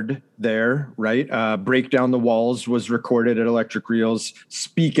record there, right? Break Down the Walls was recorded at Electric Reels.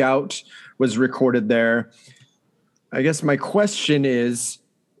 Speak Out was recorded there. I guess my question is,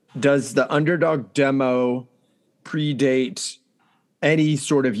 does the Underdog demo predate any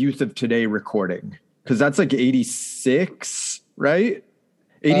sort of Youth of Today recording? Because that's like 86, right?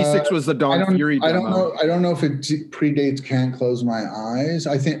 86 was the Dawn Fury demo. I don't know if it predates Can't Close My Eyes.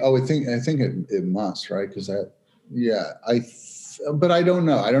 I think it must, right? Because but I don't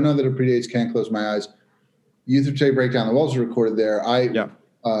know. I don't know that it predates Can't Close My Eyes. Youth of Today, Break Down the Walls was recorded there.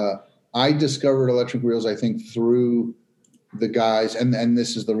 I discovered Electric Reels, I think, through the guys, and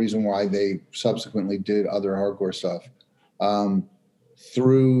this is the reason why they subsequently did other hardcore stuff.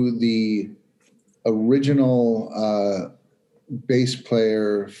 Through the original bass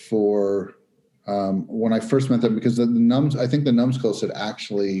player for when I first met them, because I think the Numbskulls had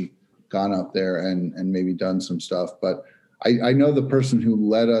actually gone up there and maybe done some stuff. But I know the person who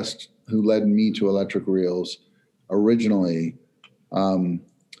led me to Electric Reels originally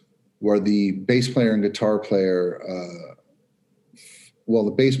were the bass player and guitar player.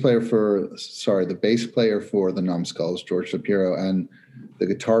 The bass player for the Numbskulls, George Shapiro, and the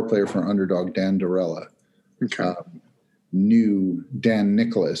guitar player for Underdog, Dan Dorella. Okay. Knew Dan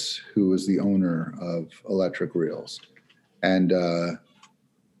Nicholas, who was the owner of Electric Reels, and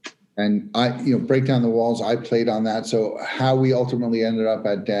I, Break Down the Walls, I played on that. So how we ultimately ended up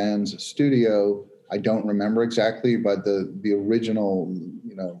at Dan's studio, I don't remember exactly, but the original,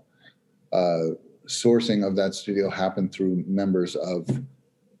 sourcing of that studio happened through members of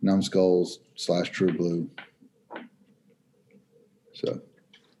Numbskulls / True Blue. So,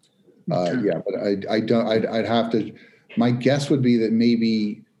 but I don't. I'd have to. My guess would be that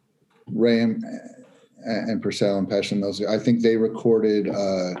maybe Ray and Purcell and Pesh and those. I think they recorded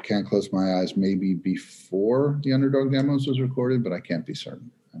 "Can't Close My Eyes" maybe before the Underdog demos was recorded, but I can't be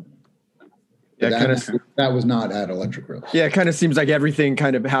certain. That was not at Electric Reels. Yeah, it kind of seems like everything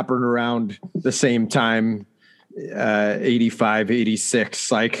kind of happened around the same time, 85,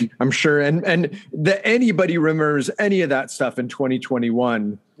 86. Like, I'm sure, and that anybody remembers any of that stuff in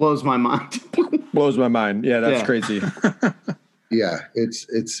 2021 blows my mind. Blows my mind. Yeah, that's crazy. Yeah,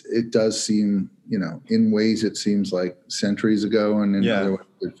 it does seem, in ways it seems like centuries ago, and in other ways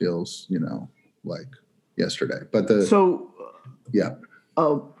it feels, like yesterday. But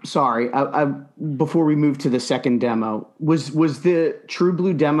Oh, sorry. I before we move to the second demo, was the True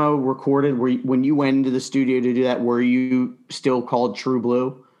Blue demo recorded? When you went into the studio to do that, were you still called True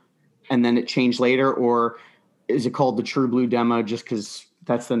Blue, and then it changed later, or is it called the True Blue demo just because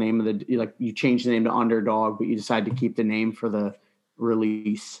that's the name of you changed the name to Underdog, but you decided to keep the name for the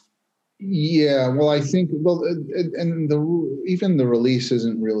release? Yeah, well, I think and even the release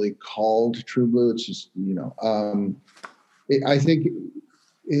isn't really called True Blue. It's just I think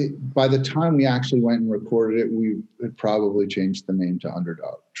by the time we actually went and recorded it, we had probably changed the name to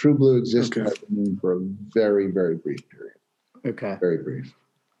Underdog. True Blue existed as a name for a very, very brief period. Okay. Very brief.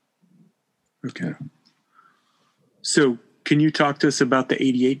 Okay. So can you talk to us about the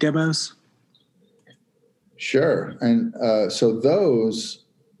 88 demos? Sure. And so those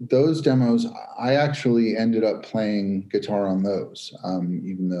demos, I actually ended up playing guitar on those,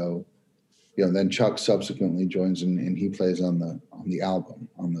 even though then Chuck subsequently joins and he plays on the album,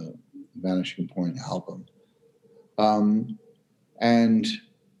 on the Vanishing Point album. And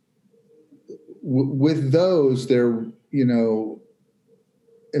with those, there,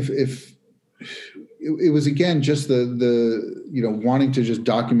 if it was again just the wanting to just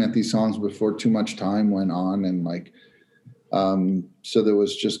document these songs before too much time went on, and so there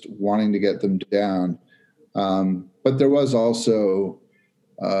was just wanting to get them down. But there was also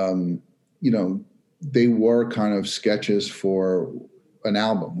they were kind of sketches for an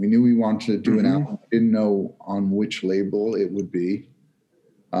album. We knew we wanted to do an album. Didn't know on which label it would be.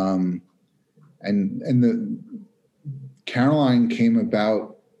 And the Caroline came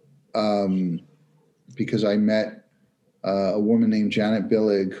about because I met a woman named Janet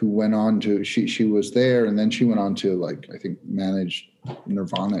Billig, who went on to, she was there, and then she went on to, like, I think manage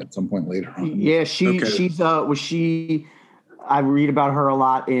Nirvana at some point later on. Yeah, she's was she? I read about her a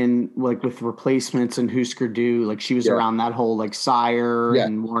lot in, like, with Replacements and Husker Du. Like, she was around that whole, like, Sire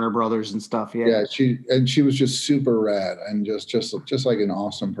and Warner Brothers and stuff. Yeah, she was just super rad and just like an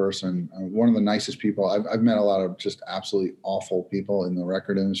awesome person. One of the nicest people. I've met a lot of just absolutely awful people in the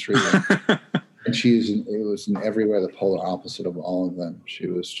record industry. And it was in every way the polar opposite of all of them. She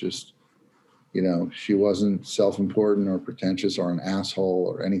was just, she wasn't self-important or pretentious or an asshole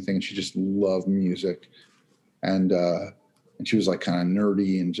or anything. She just loved music, and she was, like, kind of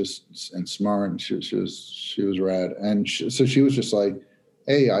nerdy and smart, and she was rad. And so she was just like,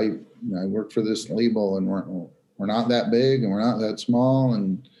 hey, I work for this label, and we're not that big and we're not that small,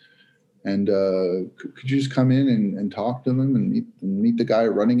 and could you just come in and talk to them and meet the guy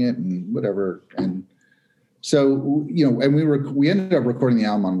running it and whatever. And so, and we ended up recording the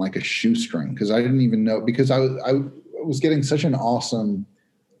album on, like, a shoestring, because I didn't even know, because I was getting such an awesome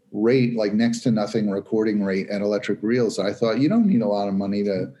rate, like next to nothing recording rate at Electric Reels. I thought, you don't need a lot of money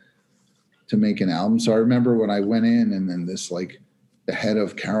to make an album. So I remember when I went in, and then this, like, the head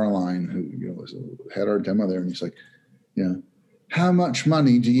of Caroline, who had our demo there, and he's like, how much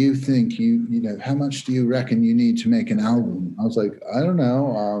money do you think how much do you reckon you need to make an album? I was like, I don't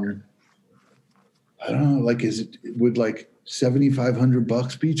know. Like, would like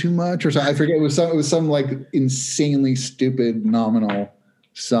 $7,500 be too much or something? I forget. It was some like insanely stupid nominal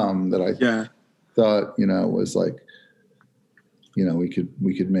sum that I thought, was like, we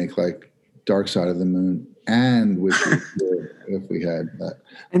could make, like, Dark Side of the Moon and Wish We Could if we had that.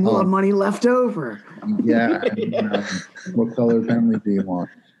 And we'll have money left over. Yeah. And, what color family do you want?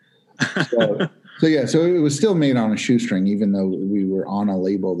 So it was still made on a shoestring, even though we were on a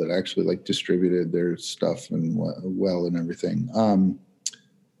label that actually, like, distributed their stuff and well and everything.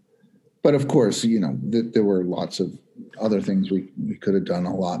 But of course, there were lots of other things we could have done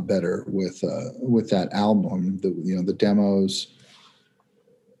a lot better with that album. The demos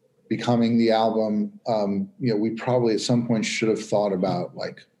becoming the album. We probably at some point should have thought about,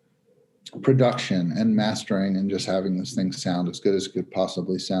 like, production and mastering and just having this thing sound as good as it could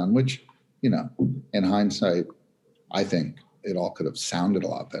possibly sound, which, in hindsight, I think it all could have sounded a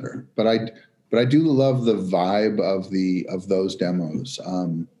lot better. But I do love the vibe of those demos,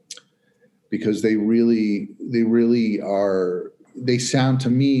 because they really are. They sound to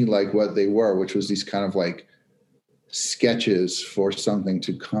me like what they were, which was these kind of, like, sketches for something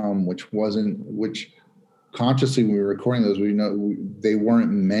to come, which consciously when we were recording those, they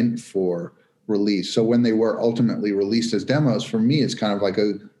weren't meant for release. So when they were ultimately released as demos, for me, it's kind of like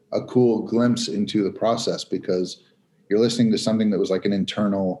a cool glimpse into the process, because you're listening to something that was like an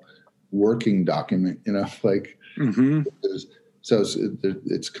internal working document, like, so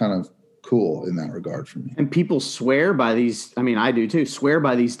it's kind of cool in that regard for me. And people swear by these. I mean, I do too, swear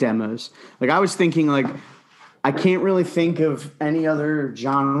by these demos. Like, I was thinking, like, I can't really think of any other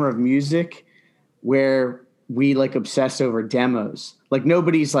genre of music where we, like, obsess over demos. Like,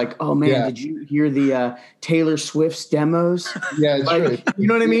 nobody's like, oh man, did you hear the Taylor Swift's demos? Yeah, it's like, true. You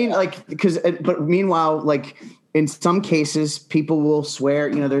know what I mean? Like, but meanwhile, like, in some cases, people will swear,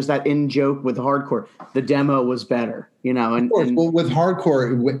 there's that in joke with hardcore, the demo was better, and well, with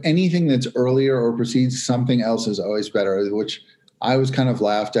hardcore, anything that's earlier or precedes something else is always better, which I was kind of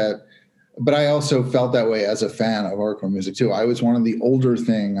laughed at. But I also felt that way as a fan of hardcore music too. I was one of the older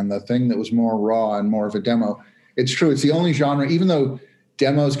thing, and the thing that was more raw and more of a demo. It's true. It's the only genre, even though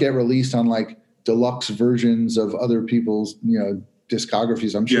demos get released on, like, deluxe versions of other people's,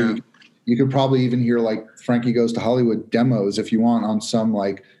 discographies. I'm sure you could probably even hear, like, Frankie Goes to Hollywood demos if you want on some,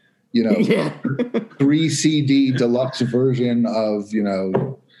 like, 3 CD deluxe version of,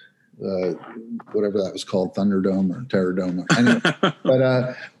 whatever that was called, Thunderdome or Terrordome.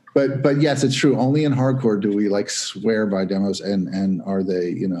 Anyway, but yes, it's true. Only in hardcore do we, like, swear by demos, and are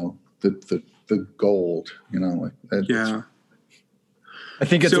they, the gold, like that. I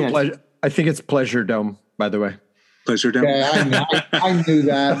think it's I think it's Pleasure Dome, by the way. Pleasure Dome. Yeah, I knew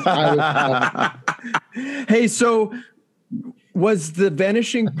that. Hey, so was the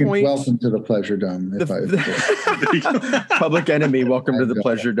Vanishing Point? Welcome to the Pleasure Dome. Public Enemy, welcome to the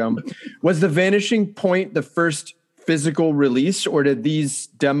Pleasure Dome. Was the Vanishing Point the first physical release, or did these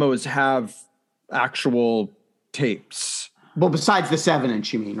demos have actual tapes? Well, besides the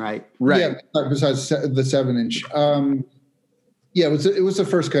 7-inch, you mean, right? Right. Yeah, besides the 7-inch. Yeah, it was the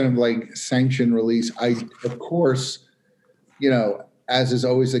first kind of, like, sanctioned release. Of course, as is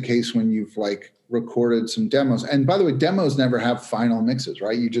always the case when you've, like, recorded some demos. And by the way, demos never have final mixes,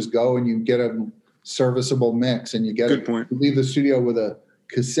 right? You just go and you get a serviceable mix, and you get Good point. You leave the studio with a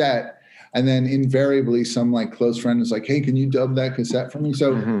cassette, and then invariably some like close friend is like, hey, can you dub that cassette for me?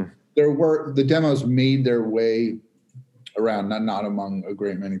 So the demos made their way around, not among a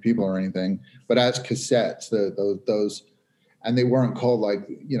great many people or anything, but as cassettes, those, and they weren't called like,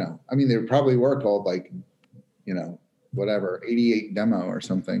 I mean, they probably were called like, whatever, 88 demo or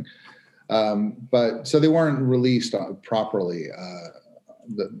something. But so they weren't released properly.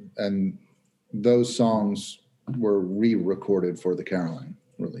 And those songs were re-recorded for the Caroline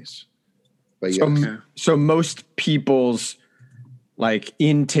release. But so most people's like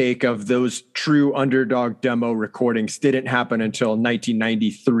intake of those true Underdog demo recordings didn't happen until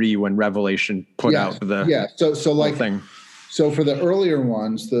 1993 when Revelation put out the so like thing. So for the earlier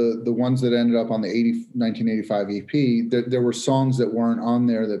ones, the ones that ended up on the 1985 EP, there were songs that weren't on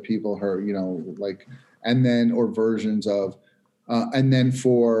there that people heard, or versions of, and then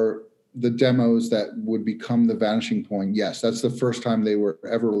for the demos that would become the Vanishing Point, yes, that's the first time they were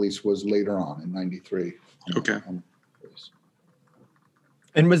ever released, was later on in 93. Okay.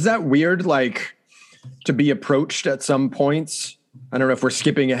 And was that weird, like, to be approached at some points? I don't know if we're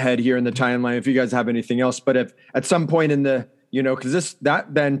skipping ahead here in the timeline, if you guys have anything else, but if at some point in the, because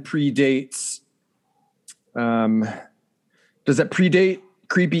that then predates, does it predate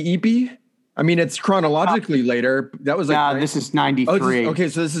Creepy EP? I mean, it's chronologically later. That was like, this is 93. Okay,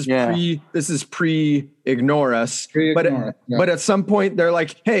 so this is pre-Ignore Us. But at some point they're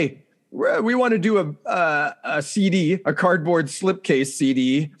like, hey, we want to do a CD, a cardboard slipcase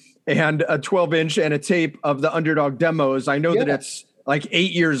CD, and a 12-inch and a tape of the Underdog demos. I know that it's like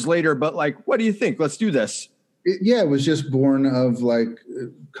 8 years later, but like, what do you think? Let's do this. It was just born of like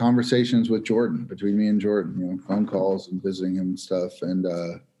conversations with Jordan, between me and Jordan, phone calls and visiting him and stuff. And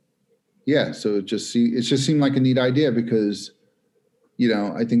so it just seemed like a neat idea because,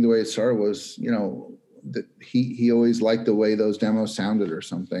 I think the way it started was, that he always liked the way those demos sounded or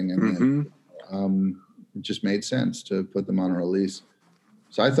something. And it just made sense to put them on a release.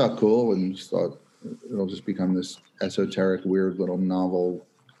 So I thought cool, and just thought it'll just become this esoteric, weird little novel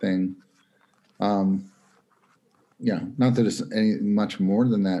thing. Not that it's any much more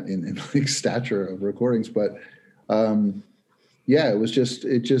than that in like stature of recordings, but it was just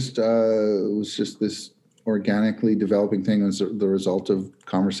this organically developing thing as the result of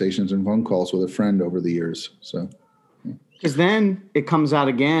conversations and phone calls with a friend over the years. So, because then it comes out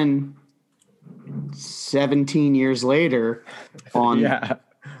again 17 years later on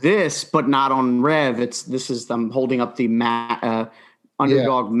this, but not on Rev. I'm holding up the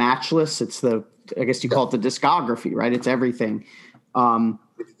Underdog Matchless. It's I guess you call it the discography, right? It's everything.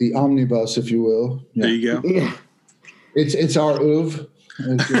 The omnibus, if you will. Yeah. There you go. Yeah. It's our oeuvre.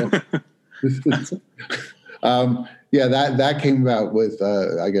 That came about with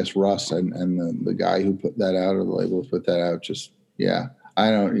I guess Russ and the guy who put that out, or the label put that out.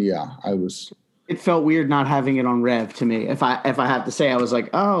 It felt weird not having it on Rev to me. If I have to say, I was like,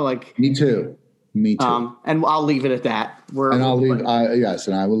 oh, like me too. And I'll leave it at that.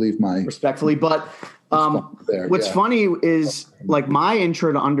 I will leave my respectfully. But what's funny is like my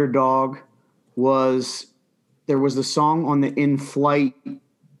intro to Underdog was there was the song on the In Flight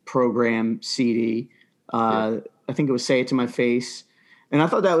program CD. I think it was Say It to My Face. And I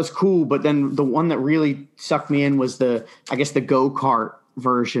thought that was cool. But then the one that really sucked me in was the go-kart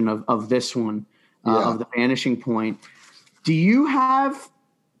version of this one, of the Vanishing Point. Do you have,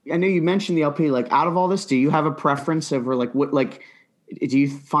 I know you mentioned the LP, like out of all this, do you have a preference over like what, like, do you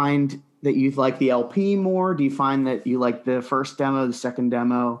find that you like the LP more? Do you find that you like the first demo, the second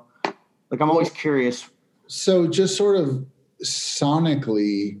demo? Like, I'm always curious. So just sort of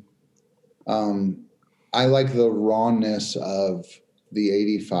sonically, I like the rawness of the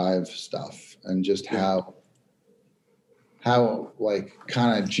 85 stuff and just how like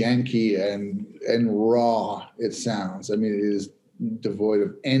kind of janky and raw it sounds. I mean, it is devoid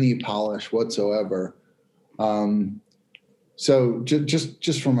of any polish whatsoever. So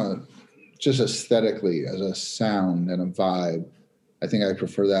just from just aesthetically as a sound and a vibe, I think I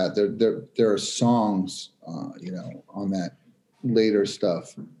prefer that. There are songs, on that later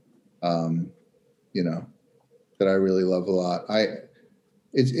stuff, that I really love a lot.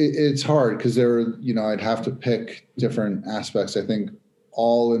 It's hard because I'd have to pick different aspects. I think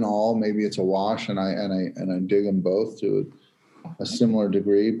all in all, maybe it's a wash, and I dig them both to a similar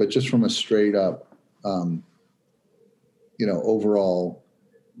degree. But just from a straight up, overall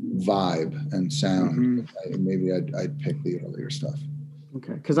vibe and sound, maybe I'd pick the earlier stuff.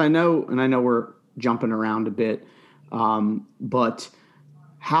 Okay, because I know we're jumping around a bit, but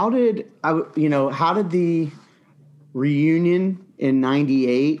how did the reunion in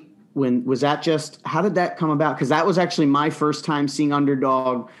 '98 how did that come about? Because that was actually my first time seeing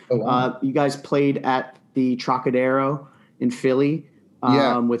Underdog. Oh, wow. You guys played at the Trocadero in Philly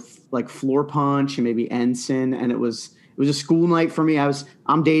with like Floor Punch and maybe Ensign, and it was a school night for me.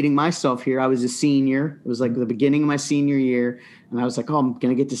 I'm dating myself here. I was a senior. It was like the beginning of my senior year, and I was like, oh, I'm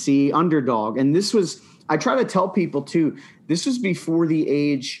gonna get to see Underdog. And I try to tell people too, this was before the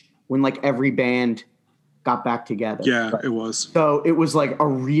age when like every band got back together. Yeah, it was. So it was like a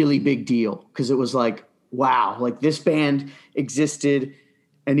really big deal because it was like, wow, like this band existed.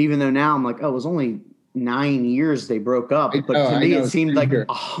 And even though now I'm like, oh, it was only 9 years they broke up, but to me it seemed like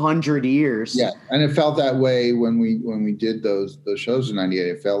 100 years. Yeah, and it felt that way when we did those shows in '98.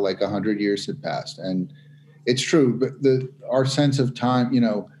 It felt like 100 years had passed, and it's true. But our sense of time,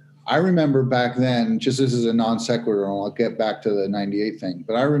 I remember back then. Just this is a non sequitur, and I'll get back to the '98 thing.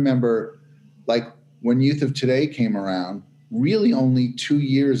 But I remember, like, when Youth of Today came around, really only 2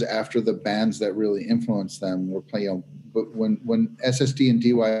 years after the bands that really influenced them were playing. But when SSD and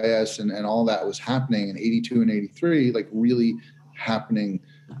DYS and all that was happening in '82 and '83, like really happening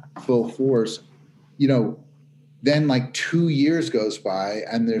full force, then like 2 years goes by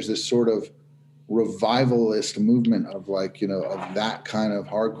and there's this sort of revivalist movement of like, of that kind of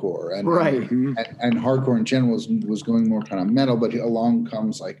hardcore and hardcore in general was going more kind of metal, but along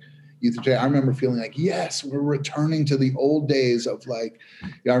comes like Youth of Today. I remember feeling like, yes, we're returning to the old days of like,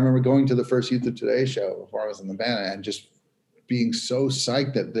 I remember going to the first Youth of Today show before I was in the band and just being so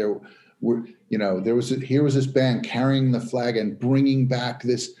psyched that there was this band carrying the flag and bringing back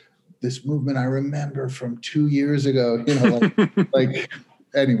this movement I remember from 2 years ago, like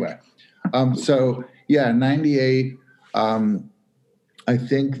anyway. So yeah, 98, I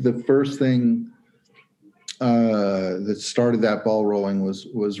think the first thing that started that ball rolling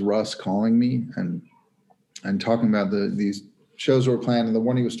was Russ calling me and talking about these shows we were playing. And the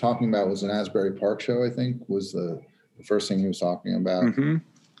one he was talking about was an Asbury Park show, I think, was the first thing he was talking about. Mm-hmm.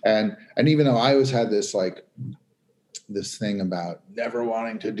 And even though I always had this this thing about never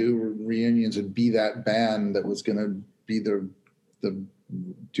wanting to do reunions and be that band that was going to be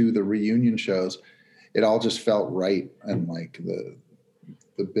do the reunion shows, it all just felt right. And like the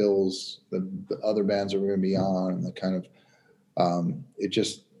bills, the other bands that were going to be on, and the kind of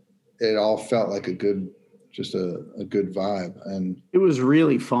it all felt like a good vibe, and it was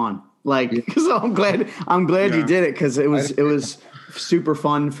really fun. Like, because I'm glad you did it, because it was super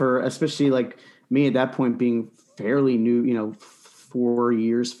fun for especially like me at that point being fairly new, 5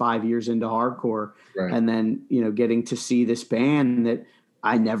 years into hardcore, right. And then getting to see this band that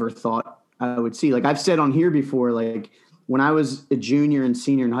I never thought I would see. Like I've said on here before, like when I was a junior and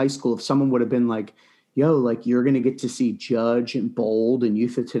senior in high school, if someone would have been like, yo, like you're going to get to see Judge and Bold and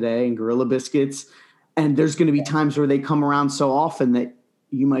Youth of Today and Gorilla Biscuits, and there's going to be times where they come around so often that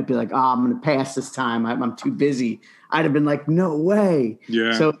you might be like, I'm going to pass this time. I'm too busy. I'd have been like, no way.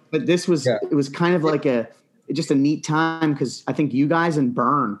 Yeah. So, but this was, it was kind of like just a neat time, because I think you guys and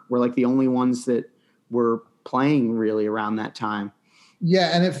Burn were like the only ones that were playing really around that time.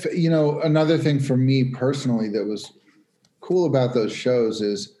 Yeah. And if, another thing for me personally that was cool about those shows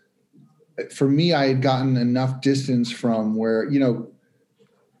is, for me, I had gotten enough distance from where,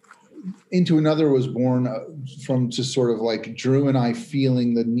 Into Another was born from just sort of like Drew and I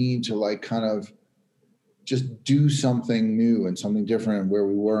feeling the need to like kind of just do something new and something different where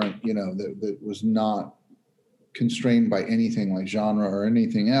we weren't, that was not constrained by anything like genre or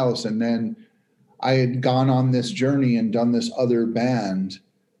anything else. And then I had gone on this journey and done this other band,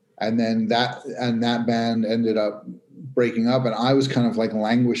 and then that band ended up breaking up, and I was kind of like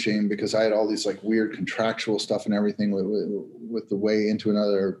languishing because I had all these like weird contractual stuff and everything with the way Into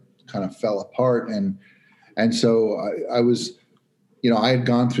Another kind of fell apart. And so I was, I had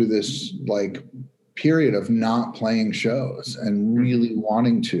gone through this like period of not playing shows and really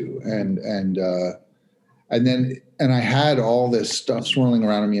wanting to, and I had all this stuff swirling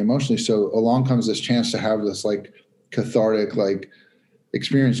around me emotionally. So along comes this chance to have this like cathartic, like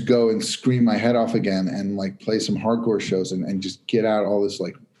experience, go and scream my head off again and like play some hardcore shows and just get out all this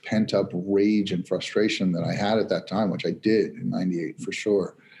like pent up rage and frustration that I had at that time, which I did in '98 for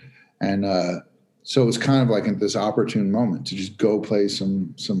sure. And so it was kind of like at this opportune moment to just go play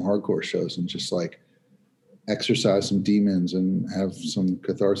some hardcore shows and just like exercise some demons and have some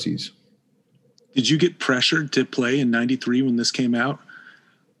catharses. Did you get pressured to play in '93 when this came out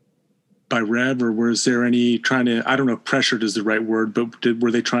by Rev, or was there any I don't know if pressured is the right word, but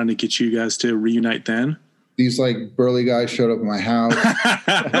were they trying to get you guys to reunite then? These like burly guys showed up at my house.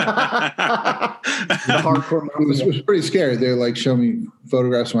 Hardcore. It was pretty scary. They like show me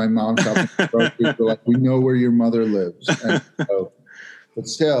photographs of my mom shopping. They're like, we know where your mother lives. And so but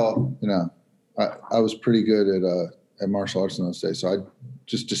still, I was pretty good at martial arts in those days, so I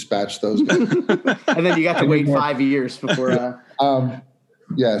just dispatched those guys. And then you got to wait 5 years before.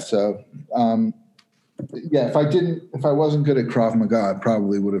 If I wasn't good at Krav Maga, it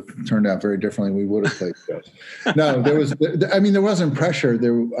probably would have turned out very differently. We would have played shows. No, there wasn't pressure.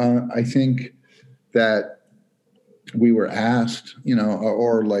 I think that we were asked,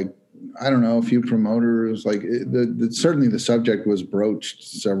 or like, I don't know, a few promoters, like certainly the subject was broached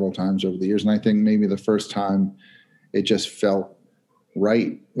several times over the years. And I think maybe the first time it just felt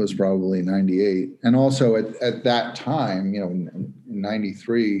right was probably 98. And also at that time, in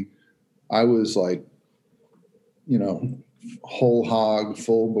 93, I was like, whole hog,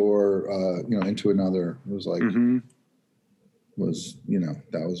 full bore, into another. It was like,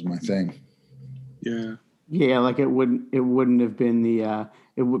 that was my thing. Yeah. Yeah. Like it wouldn't have been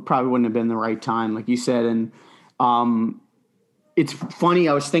probably wouldn't have been the right time, like you said. And it's funny.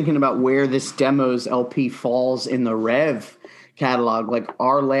 I was thinking about where this Demos LP falls in the Rev catalog. Like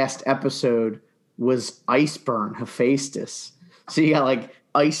our last episode was Iceburn, Hephaestus. So you got like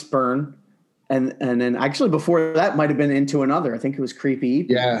Iceburn. And then actually before that might have been Into Another. I think it was Creepy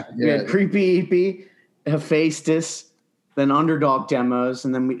Eepy. Yeah. We had Creepy Eepy, Hephaestus, then Underdog Demos,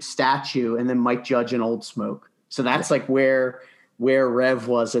 and then Statue, and then Mike Judge and Old Smoke. So that's like where Rev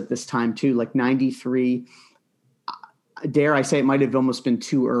was at this time too, like 93. Dare I say it might have almost been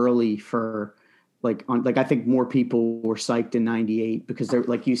too early for I think more people were psyched in 98 because there,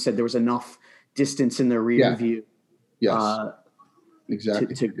 like you said, there was enough distance in the rear view. Yes.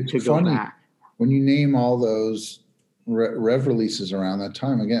 Exactly. To go back. When you name all those Rev releases around that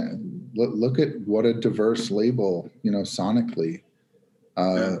time, again, look at what a diverse label, sonically.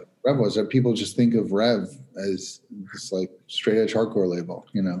 Rev was. People just think of Rev as this like straight edge hardcore label,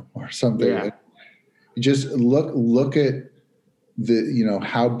 or something. Yeah. You just look at the,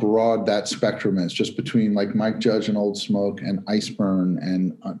 how broad that spectrum is, just between like Mike Judge and Old Smoke and Iceburn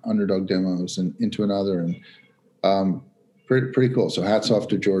and Underdog Demos and Into Another, and pretty cool. So hats off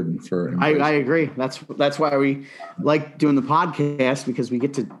to Jordan for. I agree. That's why we like doing the podcast, because we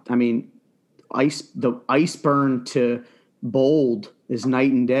get to. I mean, the Iceburn to Bold is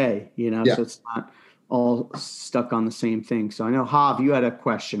night and day. So it's not all stuck on the same thing. So I know Hav, you had a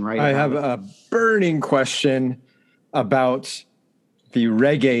question, right? I have a burning question about the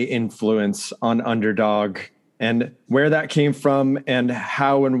reggae influence on Underdog and where that came from and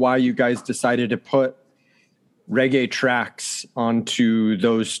how and why you guys decided to put reggae tracks onto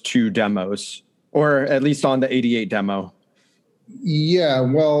those two demos, or at least on the 88 demo. Yeah,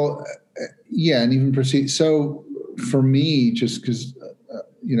 well, and even proceed. So for me, just because,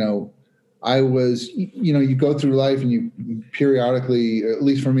 I was, you go through life and you periodically, at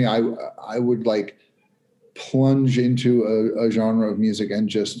least for me, I would like plunge into a genre of music and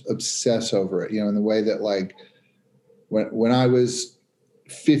just obsess over it, in the way that like when I was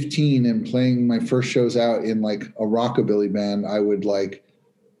 15 and playing my first shows out in like a rockabilly band, I would like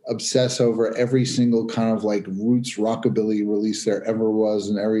obsess over every single kind of like roots rockabilly release there ever was,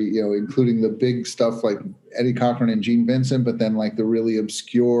 and every, including the big stuff like Eddie Cochran and Gene Vincent, but then like the really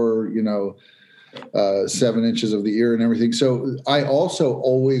obscure, 7 inches of the ear and everything. So I also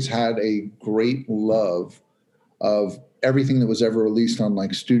always had a great love of everything that was ever released on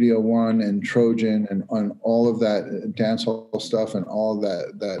like Studio One and Trojan and on all of that dancehall stuff and all of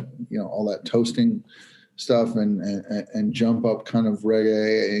that all that toasting stuff and jump up kind of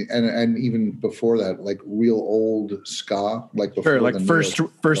reggae and even before that, like real old ska, like before like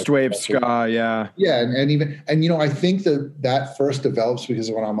first wave ska. Yeah. And even, I think that first develops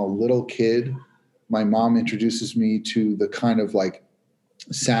because when I'm a little kid, my mom introduces me to the kind of like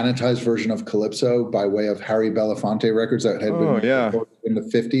sanitized version of Calypso by way of Harry Belafonte records that had been in the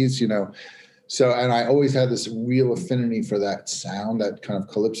 50s, So, and I always had this real affinity for that sound, that kind of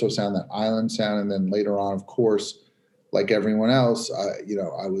Calypso sound, that island sound. And then later on, of course, like everyone else, I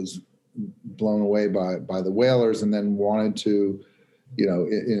was blown away by the Wailers, and then wanted to,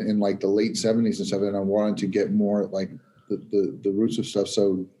 in like the late 70s and stuff, and I wanted to get more like the roots of stuff.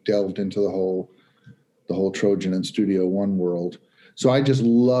 So delved into the whole Trojan and Studio One world. So I just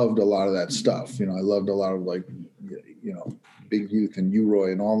loved a lot of that stuff. I loved a lot of like, Big Youth and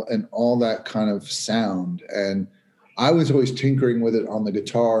U-Roy and all that kind of sound. And I was always tinkering with it on the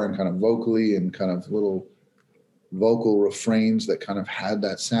guitar and kind of vocally and kind of little vocal refrains that kind of had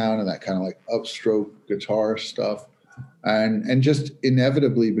that sound and that kind of like upstroke guitar stuff. And just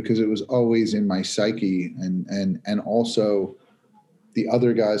inevitably, because it was always in my psyche, and also the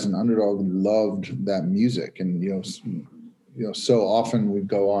other guys in Underdog loved that music. And, so often we'd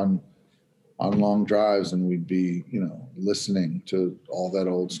go on on long drives, and we'd be, listening to all that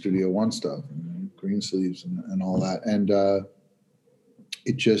old Studio One stuff, and Greensleeves and all that. And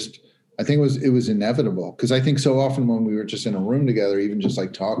I think it was inevitable, because I think so often when we were just in a room together, even just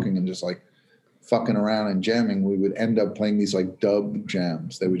like talking and just like fucking around and jamming, we would end up playing these like dub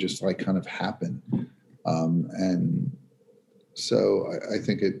jams that would just like kind of happen. And so I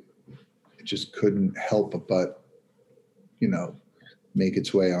think it just couldn't help but, make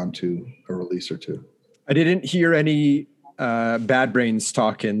its way onto a release or two. I didn't hear any Bad Brains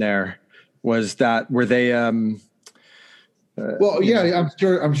talk in there. Were they? Well, yeah,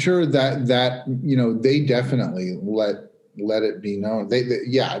 I'm sure that they definitely let it be known.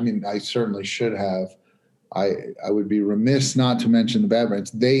 I mean, I certainly should have. I would be remiss not to mention the Bad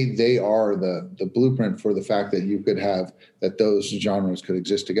Brains. They are the blueprint for the fact that you could have that those genres could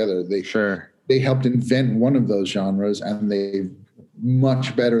exist together. They helped invent one of those genres, and they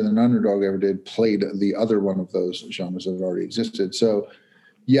much better than Underdog ever did played the other one of those genres that already existed. So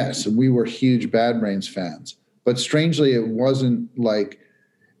yes, we were huge Bad Brains fans, but strangely it wasn't like,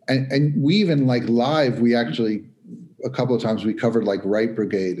 and we even like live, we actually a couple of times we covered like Right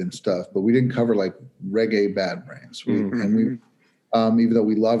Brigade and stuff, but we didn't cover like reggae Bad Brains. And even though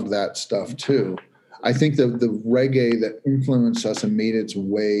we loved that stuff too, I think the reggae that influenced us and made its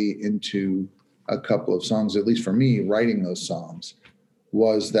way into a couple of songs, at least for me, writing those songs,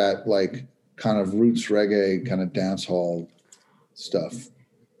 was that like kind of roots reggae, kind of dance hall stuff.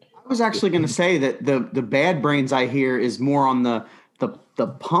 I was actually going to say that the Bad Brains I hear is more on the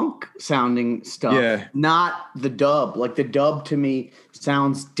punk sounding stuff, not the dub. Like the dub to me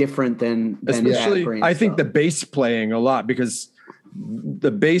sounds different than especially Bad Brains I think stuff. the bass playing a lot, because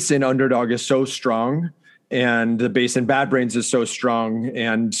the bass in Underdog is so strong and the bass in Bad Brains is so strong.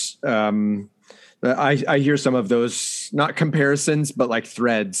 And I hear some of those, not comparisons, but like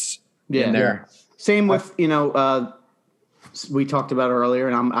threads in there. Yeah. Same with, we talked about earlier,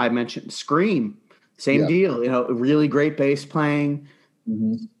 and I mentioned Scream. Same deal, really great bass playing,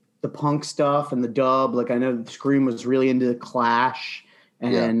 the punk stuff and the dub. Like I know Scream was really into the Clash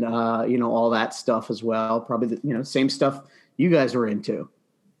and, all that stuff as well. Probably, same stuff you guys were into.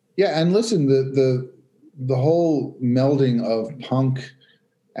 Yeah. And listen, the whole melding of punk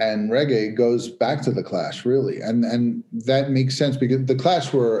and reggae goes back to the Clash, really. And that makes sense, because the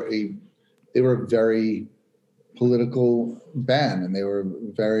Clash were a very political band, and they were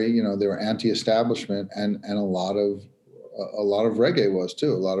very, they were anti-establishment, and a lot of reggae was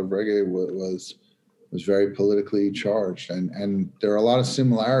too. A lot of reggae was very politically charged, and there are a lot of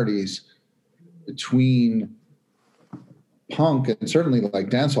similarities between punk and certainly like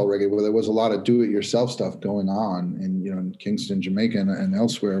dancehall reggae, where there was a lot of do-it-yourself stuff going on in Kingston, Jamaica, and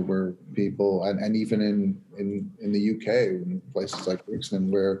elsewhere, where people and even in the UK, in places like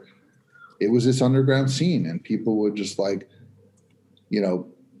Brixton, where it was this underground scene, and people would just like,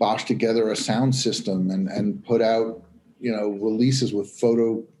 bosh together a sound system and put out, releases with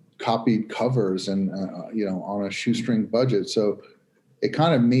photocopied covers and, on a shoestring budget. So it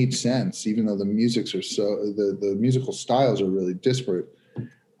kind of made sense, even though the the musical styles are really disparate.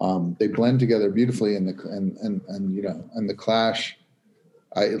 They blend together beautifully, and the Clash,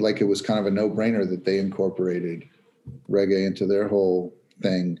 it was kind of a no-brainer that they incorporated reggae into their whole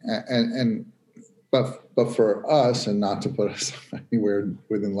thing. But for us, and not to put us anywhere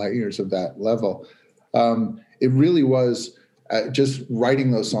within light years of that level, it really was just writing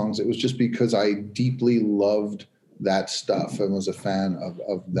those songs. It was just because I deeply loved that stuff and was a fan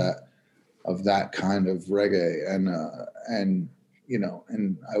of that kind of reggae, and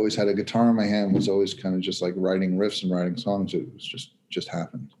I always had a guitar in my hand, was always kind of just like writing riffs and writing songs. It was just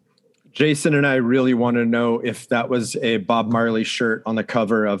happened. Jason and I really want to know if that was a Bob Marley shirt on the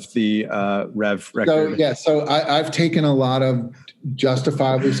cover of the Rev record. So I've taken a lot of,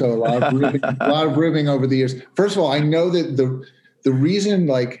 justifiably so, a lot of ribbing over the years. First of all, I know that the reason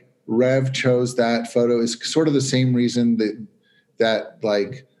like Rev chose that photo is sort of the same reason that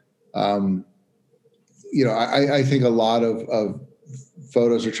like, I think a lot of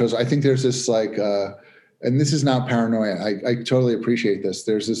photos are chosen. I think there's this like, and this is not paranoia. I totally appreciate this.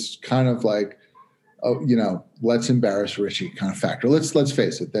 There's this kind of like, let's embarrass Richie kind of factor. Let's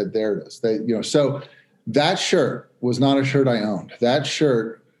face it, that there it is. So that shirt was not a shirt I owned. That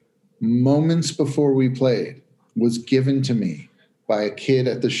shirt, moments before we played, was given to me by a kid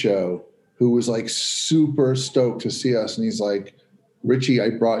at the show who was like super stoked to see us. And he's like, Richie,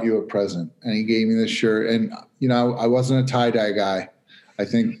 I brought you a present. And he gave me this shirt. And, I wasn't a tie-dye guy. I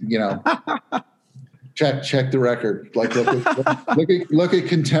think, check the record. Like look at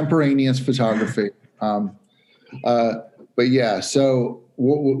contemporaneous photography. But yeah, so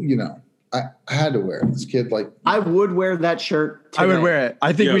I had to wear it. This kid, like, I would wear that shirt today. I would wear it.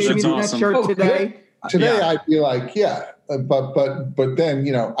 I think Yeah, we Maybe should that's do awesome. that shirt Oh, today. today Yeah. I'd be like, yeah, but then,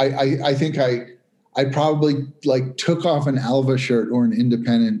 you know, I think I probably like took off an Alva shirt or an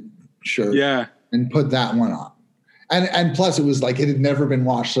Independent shirt Yeah. and put that one on. And plus it was like, it had never been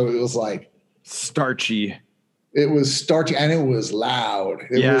washed. So it was like, starchy. it was starchy and it was loud.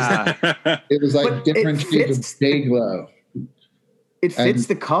 It was like But different it shades fits- of day glow. It fits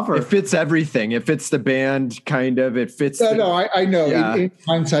the cover. It fits everything. It fits the band, kind of. It fits. No, I know. Yeah. In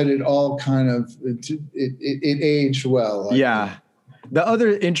hindsight, it all kind of it aged well. Like, Yeah. The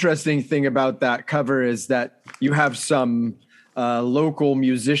other interesting thing about that cover is that you have some local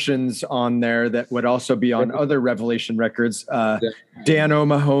musicians on there that would also be on other Revelation records. Dan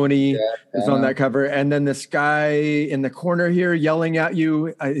O'Mahony is on that cover. And then this guy in the corner here yelling at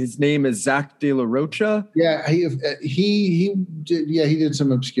you, his name is Zach De La Rocha. Yeah, he did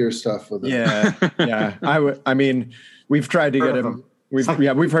some obscure stuff with it. Yeah. I mean, we've tried to get him. We've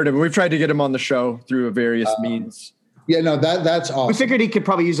heard him. We've tried to get him on the show through various means. Yeah, no, that's awesome. We figured he could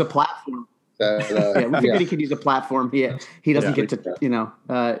probably use a platform. We figured he could use a platform. He doesn't get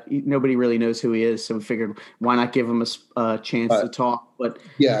to, nobody really knows who he is. So we figured why not give him a chance to talk. But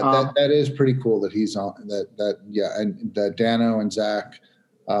that is pretty cool that he's on that. And that Dano and Zach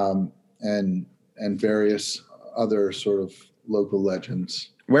and various other sort of local legends.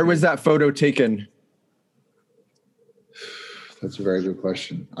 Where was that photo taken? That's a very good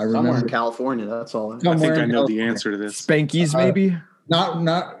question. I somewhere remember in California. That's all. I think somewhere I in know the California. answer to this. Spankies, maybe?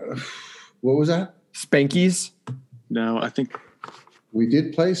 Not. What was that? Spankies? No, I think We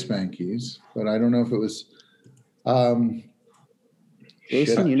did play Spankies, but I don't know if it was.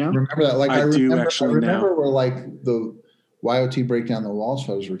 Jason, you know? Remember that? Like I do remember, actually I remember now. where like the YOT Breakdown the Walls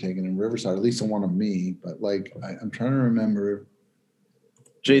photos were taken in Riverside, at least the one of me. But like I'm trying to remember.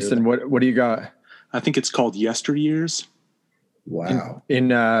 Jason, what do you got? I think it's called Yesteryears. Wow. In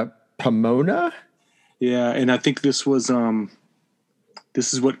Pomona? Yeah, and I think this was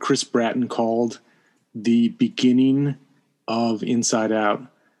this is what Chris Bratton called the beginning of Inside Out,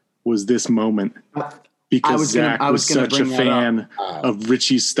 was this moment, because Zach was such a fan of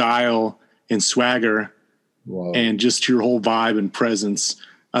Richie's style and swagger. Whoa. And just your whole vibe and presence.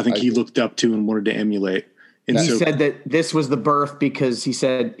 I think he looked up to and wanted to emulate. And He so said that this was the birth because he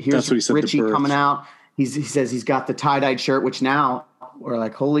said, That's here's what he said, the Richie birth. coming out. He says he's got the tie-dyed shirt, which now we're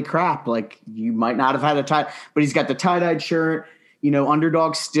like, holy crap, like you might not have had a tie, but he's got the tie-dyed shirt. You know,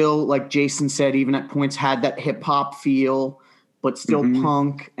 Underdog still, like Jason said, even at points had that hip hop feel, but still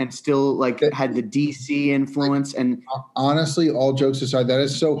punk and still like had the DC influence. And Honestly, all jokes aside, that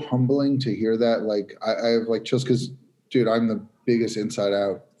is so humbling to hear that. Like I have like chills because, dude, I'm the biggest Inside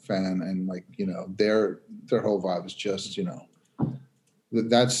Out fan, and like, you know, their whole vibe is just, you know,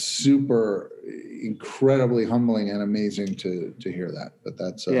 that's super incredibly humbling and amazing to hear that. But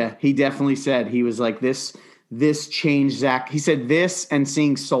that's he definitely said, he was like, this changed Zach. He said this and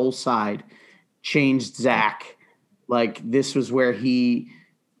seeing Soul Side changed Zach. Like this was where he,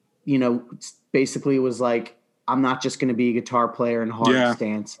 you know, basically was like, I'm not just going to be a guitar player and hard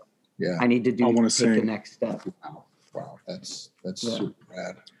stance. Yeah. I need to take the sing. next step. Wow. That's super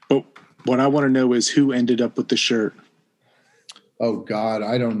rad. But what I want to know is who ended up with the shirt. Oh God,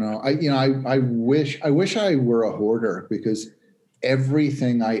 I don't know. I wish I were a hoarder, because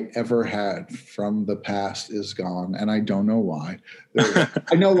everything I ever had from the past is gone, and I don't know why.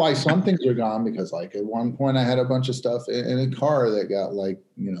 I know why some things are gone, because like at one point I had a bunch of stuff in a car that got like,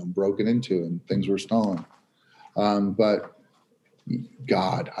 you know, broken into and things were stolen. But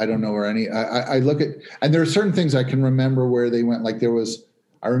God, I don't know where any. I look at, and there are certain things I can remember where they went. Like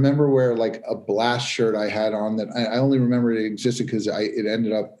I remember where like a Blast shirt I had on that I only remember it existed because it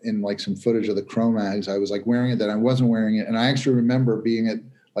ended up in like some footage of the Cro-Mags. I was like wearing it, then I wasn't wearing it. And I actually remember being at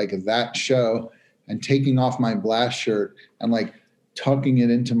like that show and taking off my Blast shirt and like tucking it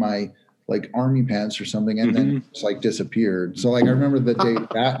into my like army pants or something, and then it's like disappeared. So like I remember the day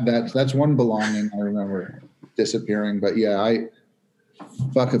that's one belonging I remember disappearing. But yeah,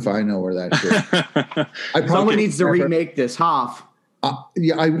 fuck if I know where that shirt. Someone needs to remake this, Hoff.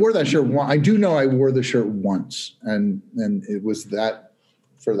 Yeah, I wore that shirt once. I do know I wore the shirt once, and it was that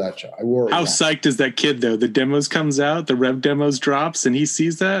for that show. I wore it. How once. psyched is that kid though? The demos comes out, the Rev demos drops, and he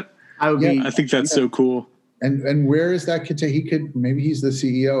sees that. I think that's so cool. And where is that kid? Maybe he's the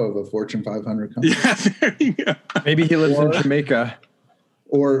CEO of a Fortune 500 company. Yeah, there you go. Maybe he lives in Jamaica.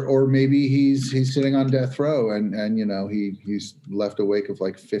 Or maybe he's sitting on death row and you know he's left a wake of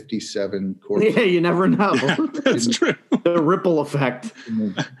like 57 corpses. Yeah, you never know. That's true. The ripple effect.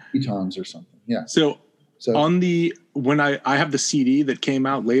 In the Tetons or something. Yeah. So So when I have the CD that came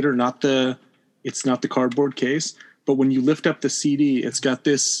out later, it's not the cardboard case, but when you lift up the CD, it's got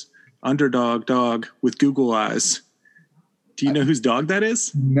this underdog dog with Google eyes. Do you know whose dog that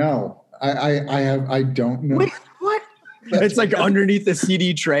is? no, I don't know. Wait, what? It's like underneath the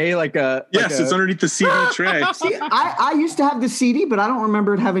CD tray, It's underneath the CD tray. See, I used to have the CD, but I don't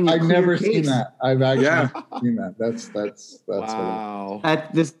remember it having a I've clear never case. seen that. I've actually seen that. That's wow.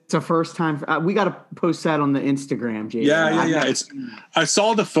 It's a first time. We got to post that on the Instagram, Jay. Yeah. I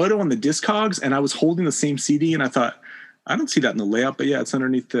saw the photo on the Discogs, and I was holding the same CD, and I thought, I don't see that in the layout, but yeah, it's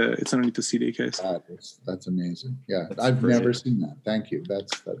underneath the CD case. That's amazing. Yeah, I've never seen that. Thank you.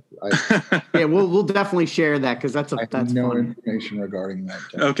 Yeah, we'll definitely share that because that's no funny. information regarding that.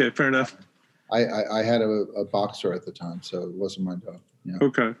 Okay, fair enough. I had a boxer at the time, so it wasn't my dog. Yeah.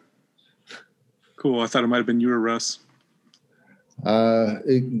 Okay. Cool. I thought it might have been you or Russ.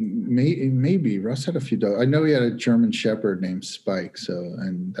 Maybe Russ had a few dogs. I know he had a German Shepherd named Spike,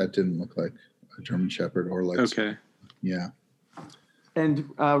 and that didn't look like a German Shepherd or like. Okay. Yeah. And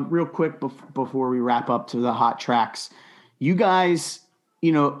real quick before we wrap up to the hot tracks, you guys,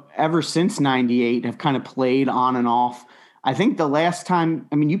 ever since '98 have kind of played on and off. I think the last time,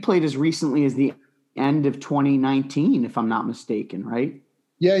 you played as recently as the end of 2019, if I'm not mistaken, right?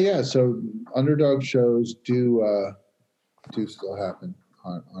 Yeah. So underdog shows do still happen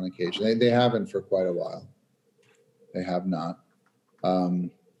on occasion. They haven't for quite a while. They have not.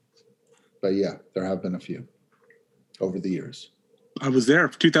 But yeah, there have been a few over the years. I was there.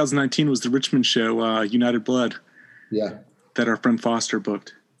 2019 was the Richmond show, United Blood. Yeah. That our friend Foster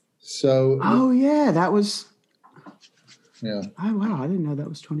booked. So. Oh yeah, that was. Yeah. Oh wow, I didn't know that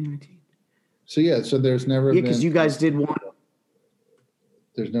was 2019. So yeah, there's never been. Because you guys did one.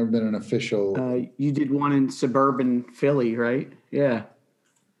 There's never been an official. You did one in suburban Philly, right? Yeah.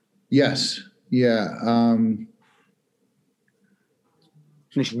 Yes. Yeah.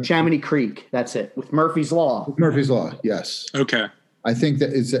 Chamonix Creek. That's it. With Murphy's Law. Murphy's Law. Yes. Okay. I think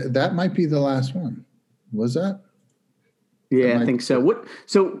that might be the last one. Was that? Yeah, I think so.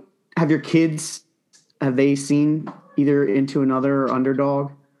 So have your kids, have they seen either Into Another or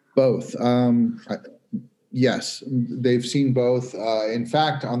Underdog? Both. Yes, they've seen both. In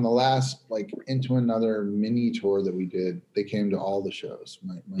fact, on the last Into Another mini tour that we did, they came to all the shows.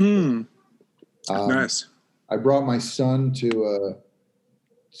 Nice. I brought my son to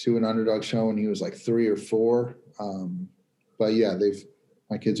an Underdog show when he was 3 or 4. But yeah,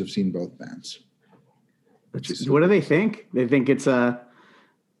 my kids have seen both bands. What do they think? They think it's They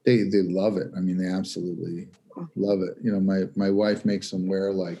love it. They absolutely love it. My wife makes them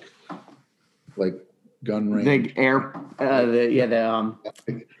wear like gun range. Big air. But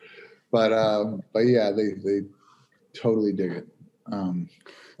yeah, they totally dig it. And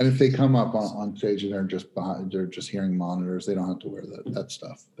if they come up on stage and they're just hearing monitors, they don't have to wear that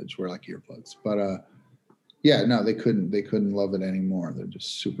stuff. They just wear earplugs. But yeah, no, they couldn't love it anymore. They're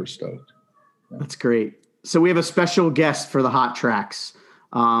just super stoked. Yeah. That's great. So we have a special guest for the hot tracks.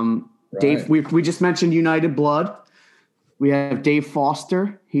 Right. Dave, we just mentioned United Blood. We have Dave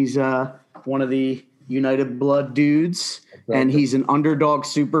Foster. He's one of the United Blood dudes, and he's an Underdog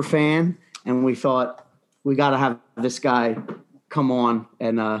super fan. And we thought we got to have this guy come on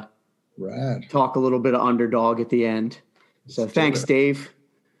and talk a little bit of Underdog at the end. So thanks, Dave.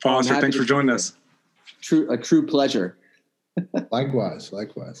 Foster, thanks for joining us. A true pleasure. Likewise.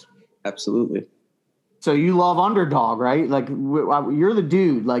 Absolutely. So you love Underdog, right? You're the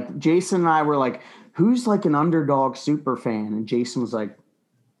dude. Jason and I were like, who's an Underdog super fan? And Jason was like,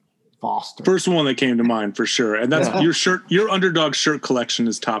 Foster. First one that came to mind for sure. And that's your Underdog shirt collection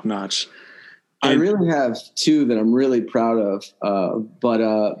is top notch. I really have 2 that I'm really proud of.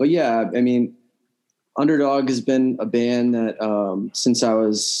 But yeah, Underdog has been a band that since I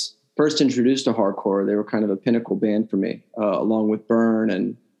was first introduced to hardcore, they were kind of a pinnacle band for me, along with Burn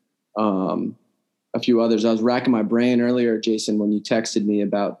and a few others. I was racking my brain earlier, Jason, when you texted me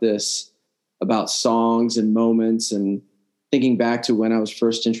about songs and moments, and thinking back to when I was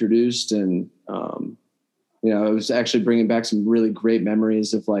first introduced, and it was actually bringing back some really great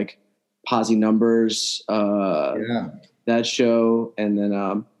memories of Posse Numbers, that show, and then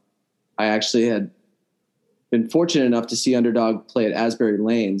I actually had been fortunate enough to see Underdog play at Asbury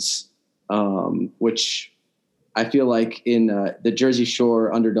Lanes, which I feel like in the Jersey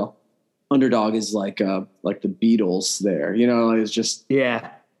Shore Underdog is like the Beatles there, it's just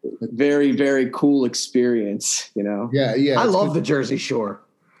very, very cool experience, Yeah. I love the Jersey Shore.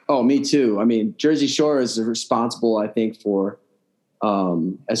 Oh, me too. Jersey Shore is responsible, I think, for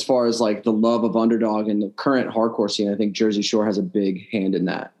as far as the love of Underdog and the current hardcore scene. I think Jersey Shore has a big hand in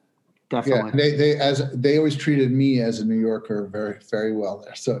that. definitely. They always treated me as a New Yorker very, very well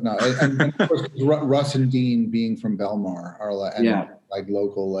there. So no, and of course Russ and Dean being from Belmar are like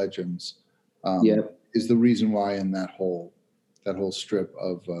local legends. Is the reason why in that whole strip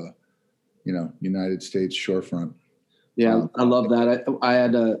of United States shorefront. Yeah, I love that. I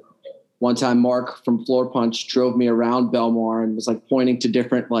had one time Mark from Floor Punch drove me around Belmar and was like pointing to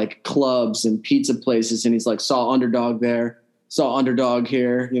different like clubs and pizza places, and he's like, saw Underdog there, saw Underdog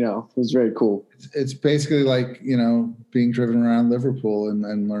here. It was very cool. It's basically like being driven around Liverpool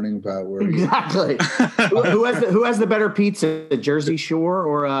and learning about where exactly. who has the better pizza, Jersey Shore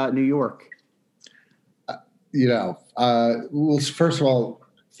or New York? Well, first of all,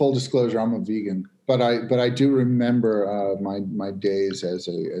 full disclosure, I'm a vegan. But I do remember my days as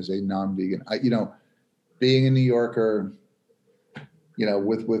a non-vegan. Being a New Yorker,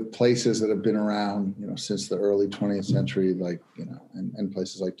 with places that have been around, since the early 20th century, and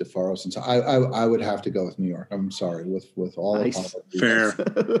places like DeFaros. And so I would have to go with New York. I'm sorry, with all nice. Fair.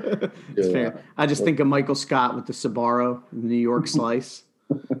 Fair. I just think of Michael Scott with the Sbarro, the New York slice.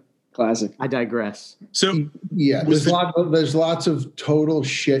 Classic. I digress. So there's lots of total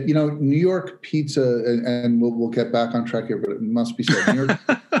shit. New York pizza, and we'll get back on track here, but it must be said. New York,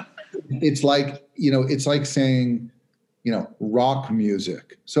 it's like saying, rock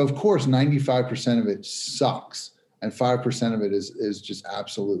music. So of course, 95% of it sucks, and 5% of it is just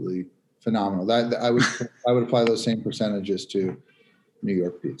absolutely phenomenal. That I would apply those same percentages to New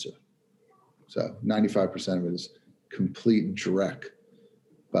York pizza. So 95% of it is complete dreck.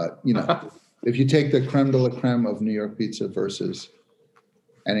 But, if you take the creme de la creme of New York pizza versus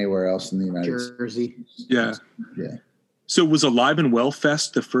anywhere else in the United Jersey. States. Yeah. Yeah. So was Alive and Well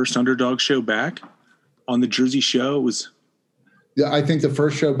Fest the first Underdog show back on the Jersey show? Yeah, I think the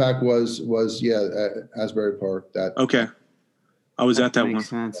first show back was at Asbury Park. Okay. I was at that one. Makes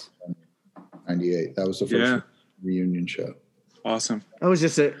sense. 98. That was the first reunion show. Awesome. It was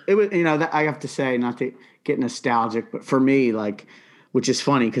I have to say, not to get nostalgic, but for me, which is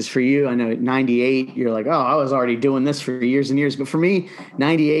funny because for you, I know 98, you're like, oh, I was already doing this for years and years. But for me,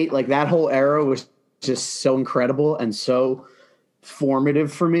 98, that whole era was just so incredible and so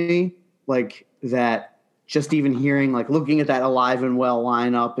formative for me. That just even hearing, looking at that Alive and Well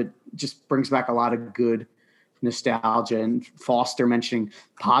lineup, it just brings back a lot of good nostalgia. And Foster mentioning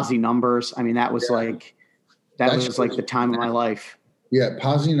Posse Numbers. I mean, that was that was the time of my life. Yeah,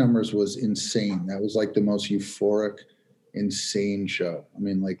 Posse Numbers was insane. That was the most euphoric, insane show. I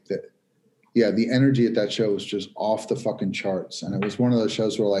mean, the energy at that show was just off the fucking charts. And it was one of those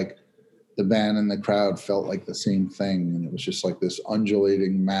shows where the band and the crowd felt like the same thing. And it was just this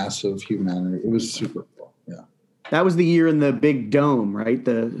undulating mass of humanity. It was super cool. Yeah. That was the year in the big dome, right?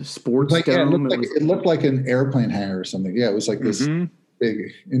 The sports dome. It looked like an airplane hangar or something. Yeah. It was this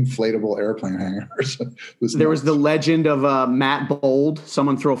big inflatable airplane hangar. There was the legend of Matt Bold.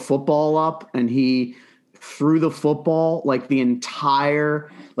 Someone threw a football up and he threw the football the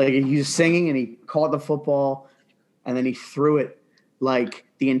entire, he was singing and he caught the football and then he threw it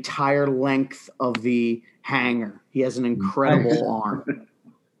the entire length of the hangar. He has an incredible arm.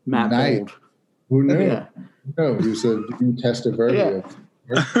 Matt Bold. Who knew? Yeah. No, he was a testaverdi.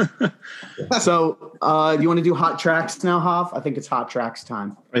 Yeah. So you want to do hot tracks now, Hav? I think it's hot tracks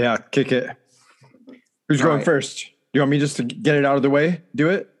time. Yeah, kick it. Who's going first? You want me just to get it out of the way? Do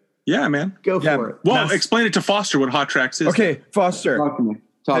it? Yeah, man. Go for it. Well, explain it to Foster what Hot Tracks is. Okay, Foster. Talk to me.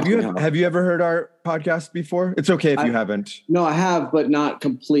 Have you ever heard our podcast before? It's okay if you haven't. No, I have, but not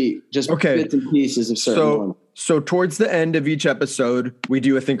complete. Just bits and pieces of certain ones. So towards the end of each episode, we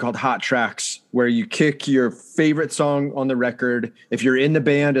do a thing called Hot Tracks, where you kick your favorite song on the record. If you're in the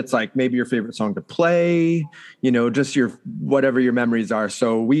band, it's maybe your favorite song to play, just your whatever your memories are.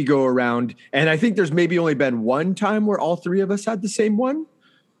 So we go around, and I think there's maybe only been one time where all three of us had the same one.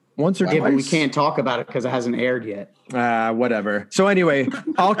 Once or twice. But we can't talk about it because it hasn't aired yet. Whatever. So anyway,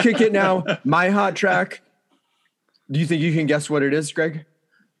 I'll kick it now. My hot track. Do you think you can guess what it is, Greg?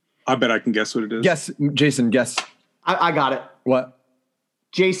 I bet I can guess what it is. Guess, Jason, guess. I got it. What?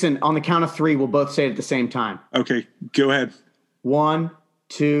 Jason, on the count of three, we'll both say it at the same time. Okay, go ahead. 1,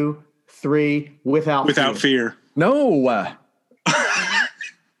 2, 3, without fear. No.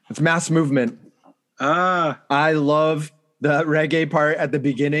 It's Mass Movement. I love the reggae part at the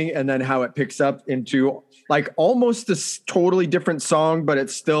beginning and then how it picks up into almost this totally different song, but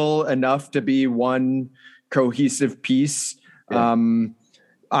it's still enough to be one cohesive piece. Yeah.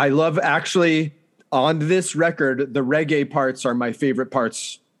 I love actually on this record, the reggae parts are my favorite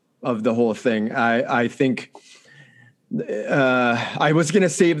parts of the whole thing. I think I was going to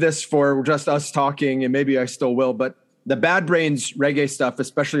save this for just us talking and maybe I still will, but the Bad Brains reggae stuff,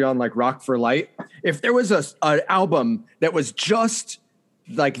 especially on like Rock for Light. If there was an album that was just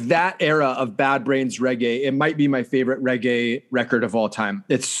like that era of Bad Brains reggae, it might be my favorite reggae record of all time.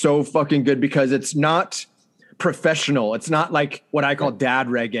 It's so fucking good because it's not professional. It's not like what I call dad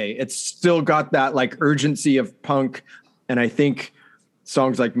reggae. It's still got that like urgency of punk. And I think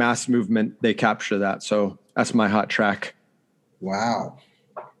songs like Mass Movement, they capture that. So that's my hot track. Wow.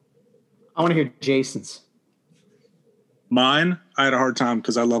 I want to hear Jason's. Mine, I had a hard time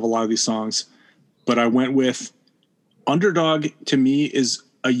because I love a lot of these songs, but I went with Underdog. To me is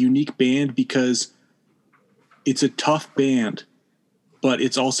a unique band because it's a tough band, but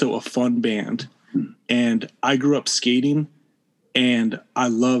it's also a fun band. And I grew up skating and I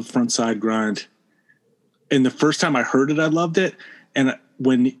love Frontside Grind. And the first time I heard it, I loved it. And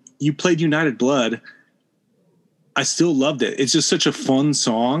when you played United Blood, I still loved it. It's just such a fun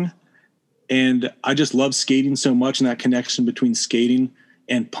song. And I just love skating so much and that connection between skating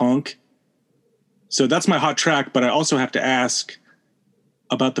and punk. So that's my hot track. But I also have to ask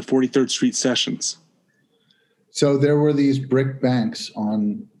about the 43rd Street Sessions. So there were these brick banks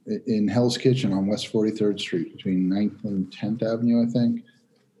in Hell's Kitchen on West 43rd Street between 9th and 10th Avenue, I think,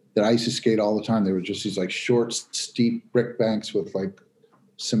 that I used to skate all the time. They were just these like short, steep brick banks with like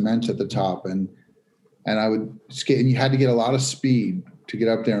cement at the top. And I would skate, and you had to get a lot of speed to get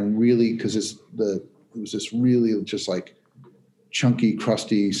up there and really, because it was this really just like chunky,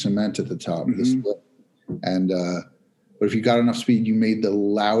 crusty cement at the top. And but if you got enough speed, you made the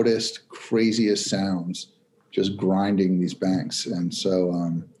loudest, craziest sounds just grinding these banks. And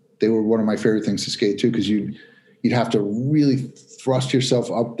so they were one of my favorite things to skate too, because you'd have to really thrust yourself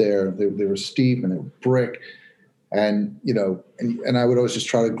up there. They were steep and they were brick. And, you know, and I would always just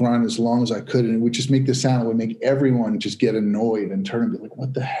try to grind as long as I could. And it would just make the sound that would make everyone just get annoyed and turn and be like,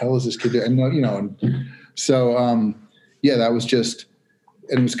 what the hell is this kid doing? And, you know, and so, yeah, that was just,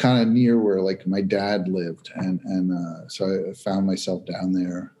 and it was kind of near where like my dad lived. And so I found myself down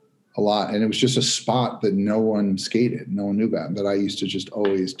there a lot. And it was just a spot that no one skated, no one knew about, that I used to just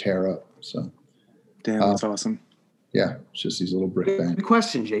always tear up. So. Damn, that's awesome. Yeah, it's just these little brick banks. Good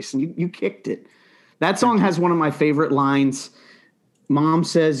question, Jason. You kicked it. That song has one of my favorite lines. Mom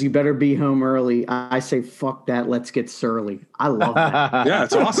says, "You better be home early." I say, "Fuck that. Let's get surly." I love that. Yeah,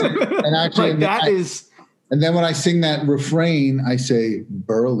 it's awesome. And actually, like and then when I sing that refrain, I say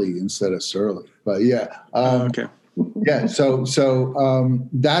burly instead of surly. But yeah. Okay. Yeah. So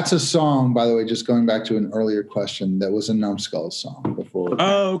that's a song, by the way, just going back to an earlier question, that was a Numbskulls song before.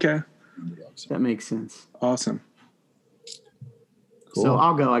 Oh, okay. That makes sense. Awesome. Cool. So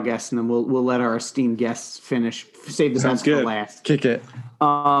I'll go, I guess, and then we'll let our esteemed guests finish. Save the best for last. Kick it.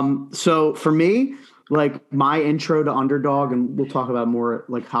 So for me, like my intro to Underdog, and we'll talk about more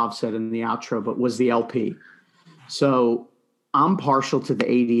like Hav said in the outro, but was the LP. So I'm partial to the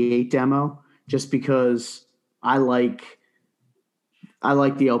 88 demo just because I like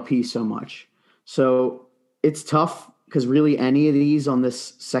the LP so much. So it's tough because really any of these on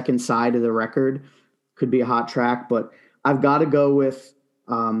this second side of the record could be a hot track, but I've got to go with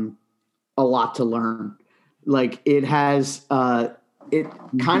A Lot to Learn. Like it has, it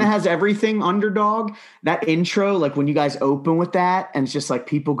kind of has everything Underdog. That intro, like when you guys open with that and it's just like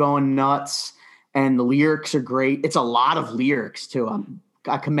people going nuts and the lyrics are great. It's a lot of lyrics too.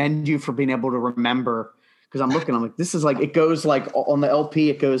 I commend you for being able to remember, because I'm like, this is like, it goes like on the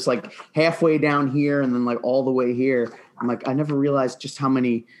LP, it goes like halfway down here and then like all the way here. I'm like, I never realized just how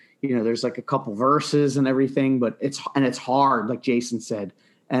many, you know, there's like a couple verses and everything, but it's hard, like Jason said,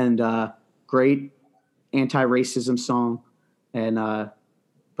 and great anti-racism song, and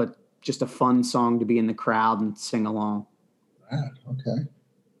but just a fun song to be in the crowd and sing along. Okay,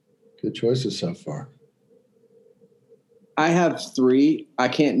 good choices so far. I have three. I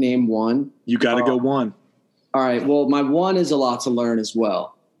can't name one. You got to go one. All right. Well, my one is A Lot to Learn as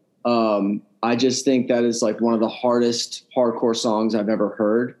well. I just think that is like one of the hardest hardcore songs I've ever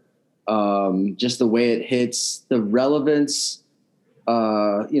heard. Just the way it hits, the relevance,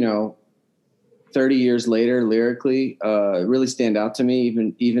 30 years later lyrically, really stand out to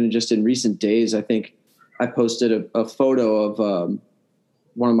me. Even just in recent days, I think I posted a photo of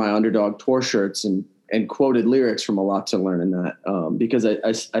one of my Underdog tour shirts and quoted lyrics from A Lot to Learn in that, because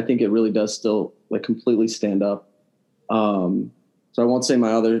I think it really does still like completely stand up. So I won't say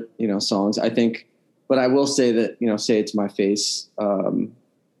my other, songs, I think, but I will say that, Say It to My Face,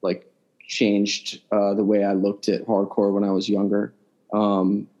 like changed the way I looked at hardcore when I was younger.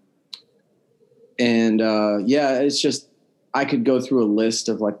 It's just, I could go through a list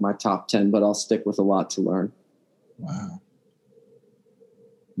of like my top 10, but I'll stick with A Lot to Learn. Wow.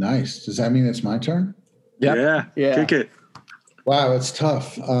 Nice. Does that mean it's my turn? Yep. Yeah. Kick it. Wow, it's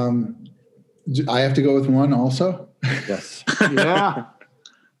tough. I have to go with one also. Yes. Yeah.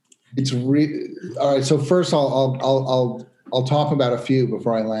 All right. So first, I'll talk about a few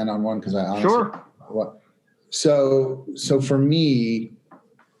before I land on one because I honestly. Sure. So for me,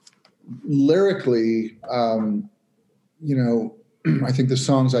 lyrically, I think the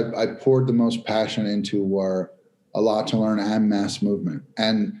songs I poured the most passion into were A Lot to Learn and Mass Movement.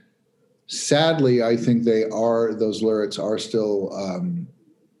 And sadly, I think those lyrics are still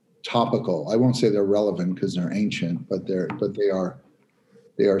topical. I won't say they're relevant because they're ancient, but they are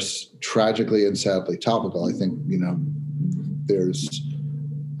tragically and sadly topical. I think, there's,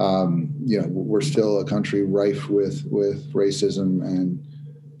 we're still a country rife with racism and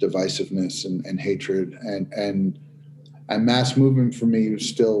divisiveness and hatred and mass movement for me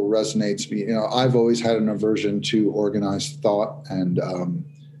still resonates. I've always had an aversion to organized thought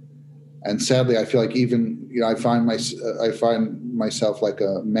and sadly, I feel like even I find myself like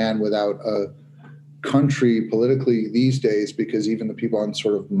a man without a country politically these days, because even the people on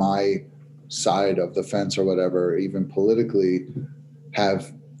sort of my side of the fence or whatever, even politically,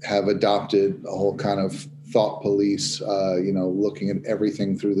 have adopted a whole kind of thought police. Looking at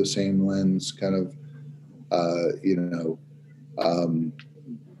everything through the same lens, kind of,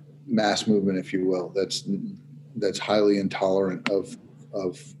 mass movement, if you will. That's highly intolerant of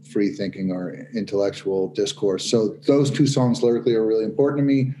free thinking or intellectual discourse. So those two songs lyrically are really important to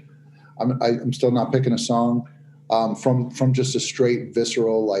me. I'm still not picking a song from just a straight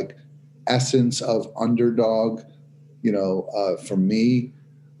visceral like essence of underdog. For me,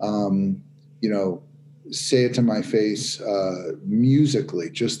 Say It to My Face musically,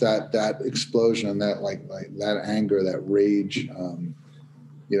 just that explosion and that like that anger, that rage.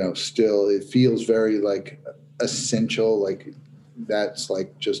 Still it feels very like essential, like. That's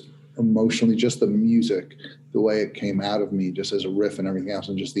like just emotionally, just the music, the way it came out of me, just as a riff and everything else,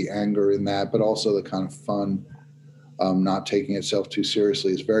 and just the anger in that, but also the kind of fun, not taking itself too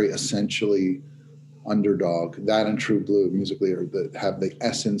seriously, is very essentially underdog. That and True Blue musically have the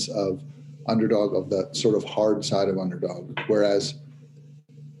essence of underdog, of the sort of hard side of underdog. Whereas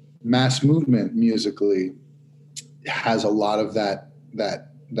Mass Movement musically has a lot of that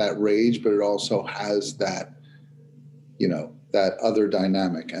rage, but it also has that, that other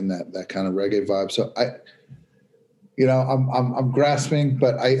dynamic and that kind of reggae vibe. So I'm grasping,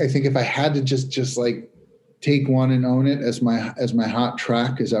 but I think if I had to just like take one and own it as my hot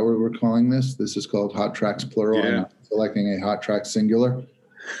track, is that what we're calling this? This is called Hot Tracks plural. Yeah. I'm not selecting a hot track singular.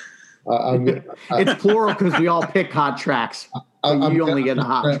 It's plural because we all pick hot tracks. You only get a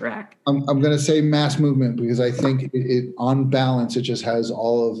hot track. I'm going to say Mass Movement because I think it on balance, it just has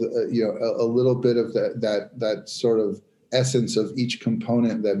all of a little bit of that sort of essence of each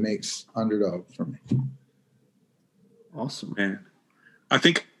component that makes underdog for me. Awesome. Man, I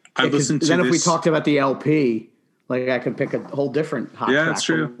think I listened to then this. If we talked about the LP, like I could pick a whole different hot track. That's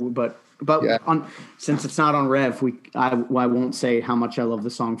true. But Yeah. Since it's not on Rev, I won't say how much I love the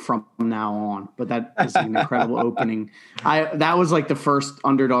song From Now On, but that is an incredible opening. That was like the first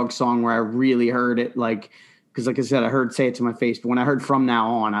underdog song where I really heard it, because like I said, I heard Say It to My Face, but when I heard From Now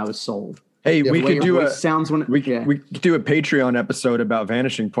On, I was sold. Hey, we could do we could do a Patreon episode about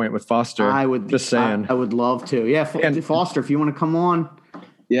Vanishing Point with Foster. I would just saying. I would love to. Yeah, Foster, if you want to come on.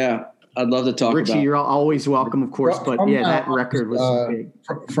 Yeah, I'd love to talk Richie, about. you're always welcome, of course. But that record was big.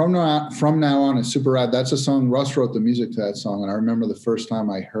 From Now On is super rad. That's a song. Russ wrote the music to that song, and I remember the first time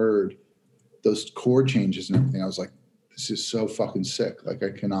I heard those chord changes and everything, I was like, "This is so fucking sick! Like,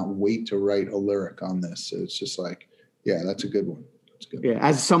 I cannot wait to write a lyric on this." It's just like, yeah, that's a good one. Yeah,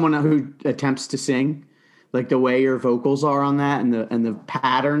 as someone who attempts to sing, like the way your vocals are on that and the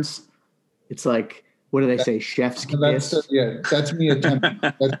patterns, it's like, what do they say? Chef's kiss. That's me attempting.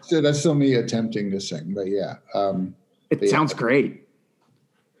 that's still me attempting to sing, but yeah, it sounds great.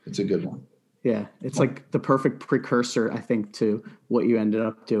 It's a good one. Yeah, it's like the perfect precursor, I think, to what you ended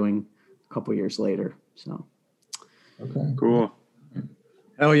up doing a couple years later. So, okay, cool.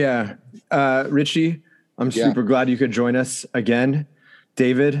 Oh yeah, Richie, I'm super glad you could join us again.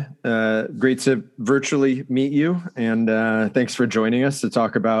 David, great to virtually meet you, and thanks for joining us to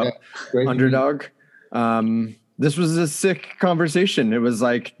talk about Underdog. This was a sick conversation. It was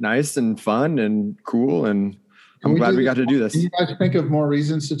like nice and fun and cool, and I'm glad we got to do this. Can you guys think of more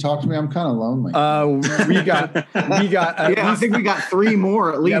reasons to talk to me? I'm kind of lonely. We got. I think we got 3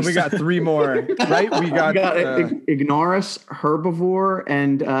 more at least. Yeah, we got 3 more. Right? We got Ignorus, Herbivore,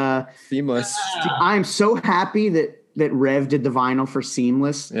 and Seamless. I'm so happy that Rev did the vinyl for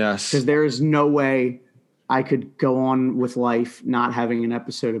Seamless. Yes, because there is no way I could go on with life not having an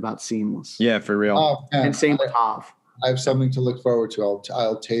episode about Seamless. Yeah, for real. Oh, man. And same with Hav. I have something to look forward to.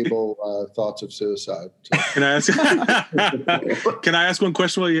 I'll table thoughts of suicide. So, Can I ask? Can I ask one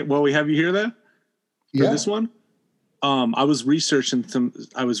question while we have you here, though? For this one, I was researching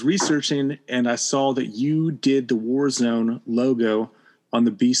and I saw that you did the Warzone logo on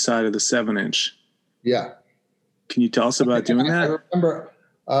the B side of the 7-inch. Yeah. Can you tell us about doing that? I remember.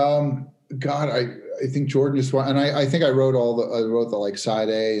 God, I think Jordan just and I think I wrote the like side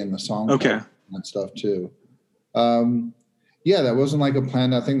A and the song. Okay. And stuff too. Yeah, that wasn't like a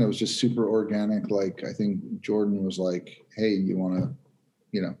planned out thing. That was just super organic. Like I think Jordan was like, "Hey, you want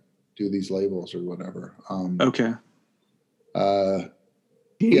to, do these labels or whatever." Okay.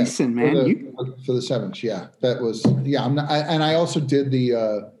 Jason, yeah, man, for the 7-inch, yeah, that was I'm not, and I also did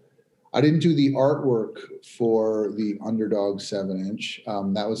the. I didn't do the artwork for the Underdog 7-inch.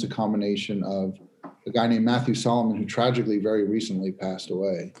 That was a combination of a guy named Matthew Solomon, who tragically very recently passed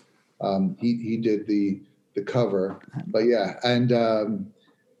away. He did the cover, but yeah, and the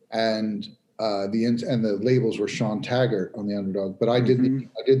labels were Sean Taggart on the Underdog, but I did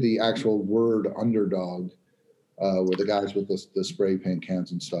the actual word Underdog with the guys with the spray paint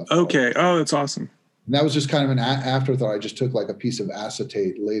cans and stuff. Okay. Oh, that's awesome. And that was just kind of an afterthought. I just took like a piece of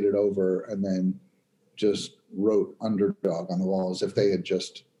acetate, laid it over, and then just wrote Underdog on the wall as if they had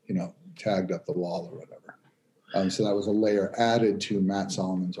just tagged up the wall or whatever. So that was a layer added to Matt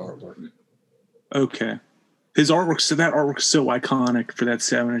Solomon's artwork. Okay. His artwork, that artwork's so iconic for that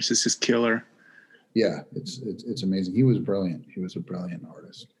 7-inch. It's just killer. Yeah, it's amazing. He was brilliant. He was a brilliant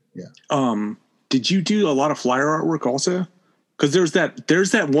artist. Yeah. Did you do a lot of flyer artwork also? Because there's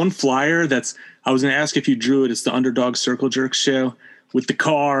that one flyer I was going to ask if you drew it. It's the Underdog Circle Jerk show with the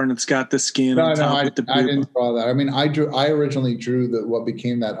car and it's got the skin on top. I didn't draw that. I mean, I originally drew what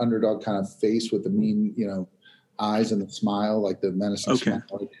became that Underdog kind of face with the mean, eyes and the smile, like the menacing smile.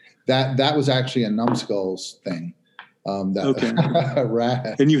 That was actually a Numbskulls thing.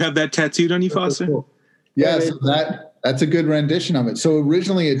 Rat. And you have that tattooed on you, Foster? Cool. Yeah, so that's a good rendition of it. So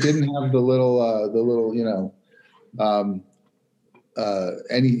originally it didn't have the little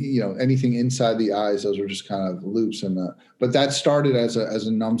anything inside the eyes. Those were just kind of loops, but that started as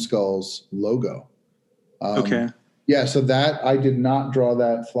a Numbskulls logo. Okay. Yeah, so that I did not draw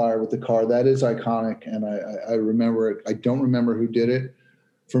that flyer with the car. That is iconic, and I remember it. I don't remember who did it.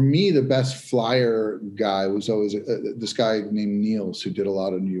 For me, the best flyer guy was always this guy named Niels, who did a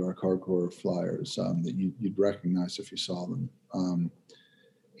lot of New York hardcore flyers that you'd recognize if you saw them.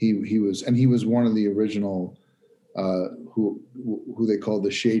 He was one of the original who they called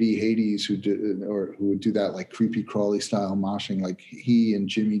the Shady Hades, who would do that like creepy crawly style moshing, like he and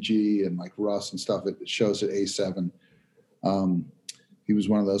Jimmy G and like Russ and stuff. It shows at A7. He was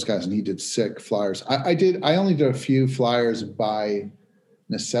one of those guys, and he did sick flyers. I only did a few flyers by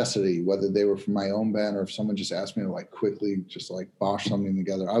necessity, whether they were from my own band or if someone just asked me to like quickly just like bosh something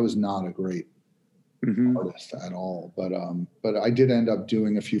together. I was not a great artist at all, but I did end up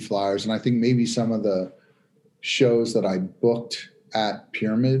doing a few flyers, and I think maybe some of the shows that I booked at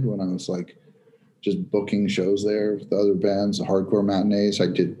Pyramid when I was like just booking shows there with the other bands, the hardcore matinees, I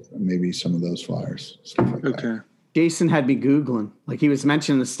did maybe some of those flyers, stuff like that. Jason had me Googling, like he was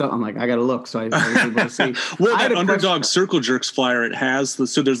mentioning the stuff. I'm like, I got to look. So I was able to see. Well, that Underdog Circle Jerks flyer, it has,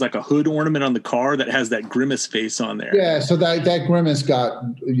 so there's like a hood ornament on the car that has that Grimace face on there. Yeah. So that Grimace got,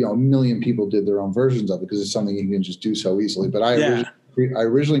 a million people did their own versions of it because it's something you can just do so easily. But I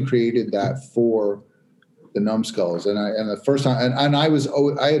originally created that for the Numbskulls. And the first time, and I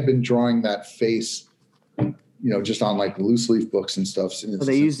had been drawing that face, just on like loose leaf books and stuff. So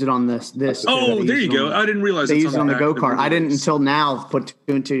they used it on this. Oh, there you go. I didn't realize they used it on the go kart. I didn't release. until now put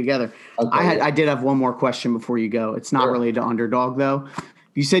two and two together. Okay. I did have one more question before you go. It's not related to Underdog though.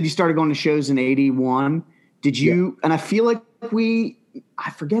 You said you started going to shows in 81. Did you? Yeah. And I feel like I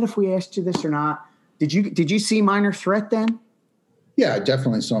forget if we asked you this or not. Did you see Minor Threat then? Yeah, I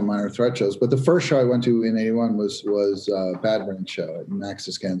definitely saw Minor Threat shows. But the first show I went to in 81 was Bad Brain show at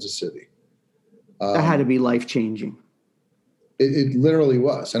Max's Kansas City. That had to be life-changing. It literally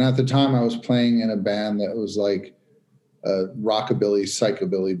was. And at the time I was playing in a band that was like a rockabilly,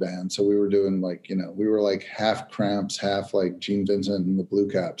 psychobilly band. So we were doing like, we were like half Cramps, half like Gene Vincent and the Blue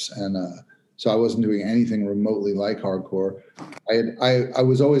Caps. And so I wasn't doing anything remotely like hardcore. I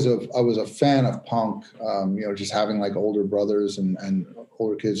was a fan of punk, just having like older brothers and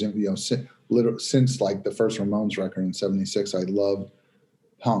older kids, since like the first Ramones record in 76, I loved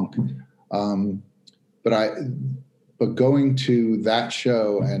punk. But going to that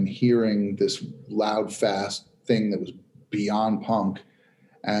show and hearing this loud, fast thing that was beyond punk,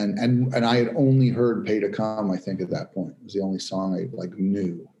 and I had only heard "Pay to Come." I think at that point it was the only song I like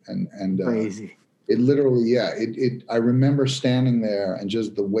knew, and Crazy. it literally, yeah. I remember standing there and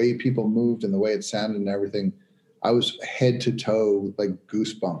just the way people moved and the way it sounded and everything. I was head to toe, like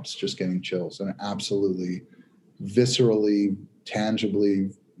goosebumps, just getting chills, and absolutely, viscerally,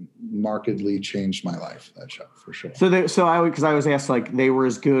 tangibly, markedly changed my life. That show for sure. So I was asked, like, they were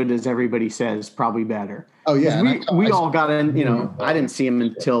as good as everybody says, probably better. Oh yeah, we all got in. I didn't see him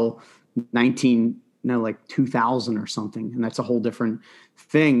until 2000 or something, and that's a whole different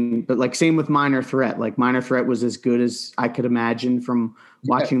thing. But like, same with Minor Threat. Like, Minor Threat was as good as I could imagine from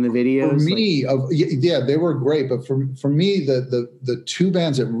watching the videos. For me, they were great. But for me, the two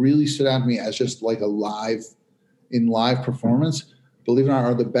bands that really stood out to me as just like a live performance, believe it or not,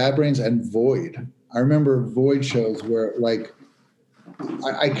 are the Bad Brains and Void. I remember Void shows where like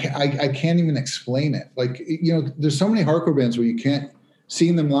I can't even explain it. Like, there's so many hardcore bands where you can't.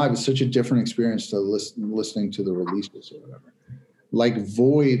 Seeing them live is such a different experience to listening to the releases or whatever. Like,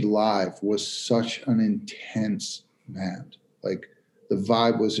 Void live was such an intense band. Like, the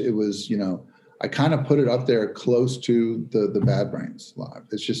vibe was, I kind of put it up there close to the Bad Brains live.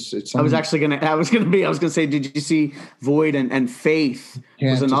 It's something. I was gonna say, did you see Void and Faith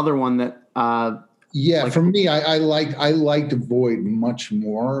was another one that, for me, I liked Void much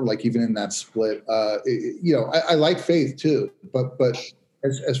more. Like, even in that split, I like Faith too, but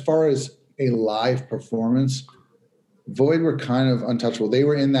as far as a live performance, Void were kind of untouchable. They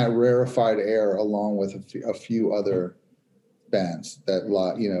were in that rarefied air along with a few other bands that,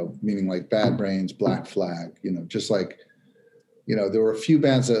 meaning like Bad Brains, Black Flag, just like, there were a few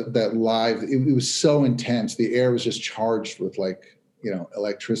bands that live, it was so intense. The air was just charged with like,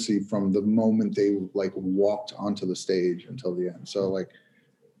 electricity from the moment they like walked onto the stage until the end. So like,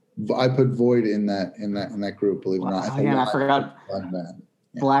 I put Void in that group, believe it or not. I forgot. Band.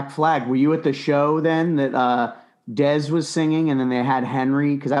 Yeah. Black Flag. Were you at the show then that Dez was singing, and then they had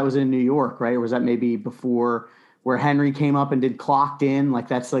Henry, because that was in New York, right? Or was that maybe before, where Henry came up and did Clocked In? Like,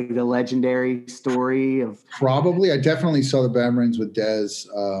 that's like the legendary story of. Probably. I definitely saw the Bad Brains with Dez.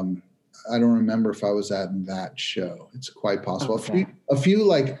 I don't remember if I was at that show. It's quite possible. Okay. A few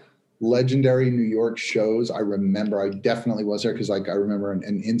like legendary New York shows I remember. I definitely was there because like I remember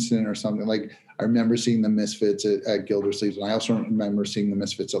an incident or something. Like, I remember seeing the Misfits at Gildersleeves, and I also remember seeing the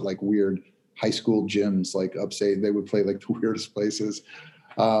Misfits at like weird high school gyms, like upstate. They would play like the weirdest places.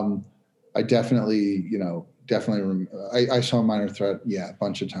 I definitely, I saw Minor Threat, a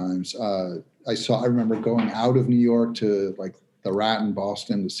bunch of times. I remember going out of New York to like the Rat in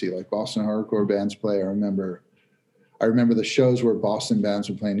Boston to see like Boston hardcore bands play. I remember the shows where Boston bands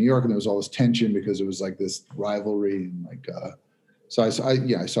would play in New York, and there was all this tension because it was like this rivalry and like. So I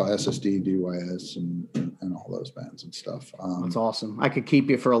saw SSD, DYS, and all those bands and stuff. That's awesome. I could keep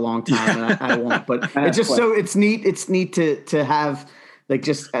you for a long time, and I won't. But it's just it's neat. It's neat to have, like,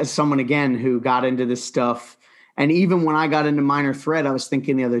 just as someone again who got into this stuff. And even when I got into Minor Threat, I was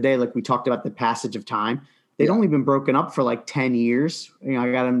thinking the other day, like we talked about the passage of time. They'd only been broken up for like 10 years.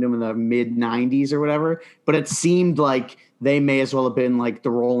 I got them in the mid 90s or whatever. But it seemed like they may as well have been like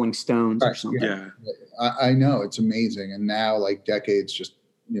the Rolling Stones or something. Yeah. I know, it's amazing. And now like decades just,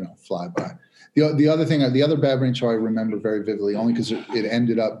 fly by. The other Bad Brains show I remember very vividly, only because it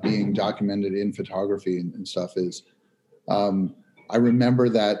ended up being documented in photography and stuff, is I remember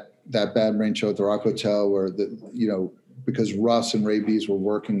that Bad Brains show at the Rock Hotel where because Russ and Ray Bees were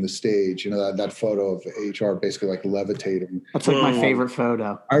working the stage, that photo of HR basically like levitating. That's like my favorite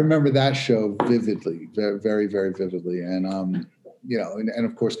photo. I remember that show vividly, very, very, very vividly. And, and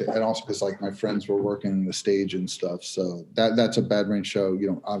of course, and also because like my friends were working the stage and stuff. So that's a Bad Brains show,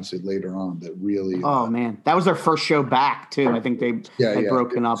 obviously later on that really. Oh man, that was their first show back too. I think they had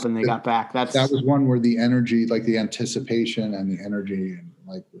broken up and they got back. That was one where the energy, like the anticipation and the energy and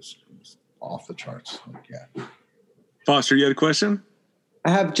like was off the charts. Like, yeah. Foster, you had a question? I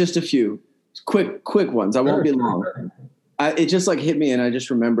have just a few quick ones. I won't be long. It just like hit me, and I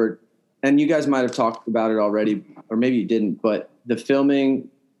just remembered, and you guys might have talked about it already, or maybe you didn't, but the filming,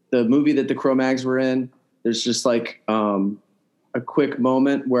 the movie that the Cro-Mags were in, there's just like a quick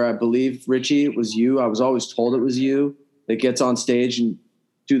moment where I believe, Richie, it was you. I was always told it was you that gets on stage and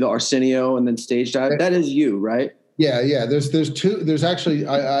do the Arsenio and then stage dive. That is you, right? Yeah. There's actually,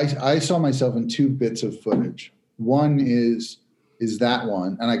 I saw myself in two bits of footage. One is that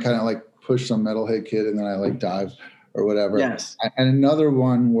one, and I kind of like push some metalhead kid, and then I like dive or whatever. Yes. And another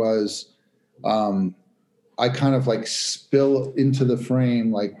one was, I kind of like spill into the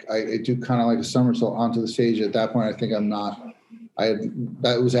frame, like I do kind of like a somersault onto the stage. At that point, I think I'm not.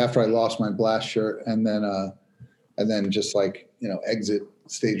 That was after I lost my blast shirt, and then just like exit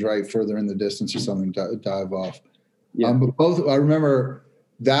stage right further in the distance or something, dive off. Yeah. But both, I remember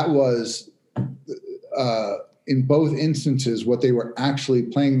that was in both instances what they were actually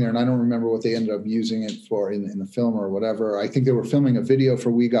playing there, and I don't remember what they ended up using it for in the film or whatever. I think they were filming a video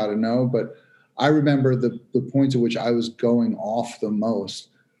for We Gotta Know, but I remember the points at which I was going off the most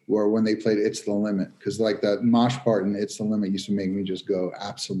were when they played It's the Limit, because like that mosh part in It's the Limit used to make me just go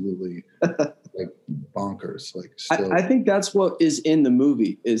absolutely like bonkers. Like still. I think that's what is in the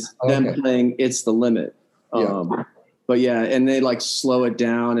movie is them playing It's the Limit. But yeah, and they like slow it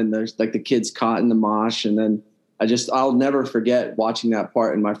down, and there's like the kids caught in the mosh, and then I'll never forget watching that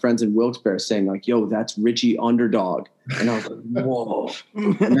part and my friends in Wilkes-Barre saying like, "Yo, that's Richie Underdog," and I was like, "Whoa."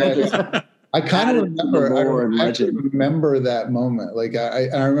 I kind of remember. I actually remember that moment. Like I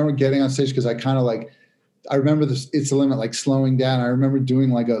remember getting on stage because I kind of like. I remember this. It's the Limit, like slowing down. I remember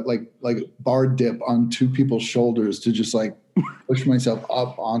doing like a bar dip on two people's shoulders to just like push myself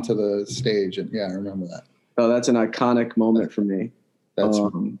up onto the stage. And yeah, I remember that. Oh, that's an iconic moment for me. That's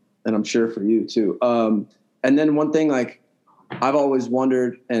and I'm sure for you too. And then one thing, like I've always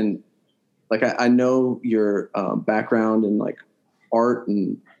wondered, and like I know your background in like art,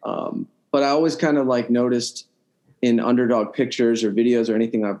 and but I always kind of like noticed in Underdog pictures or videos or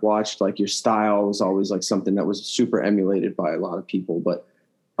anything I've watched, like your style was always like something that was super emulated by a lot of people. But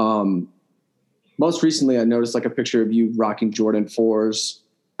most recently, I noticed like a picture of you rocking Jordan 4s.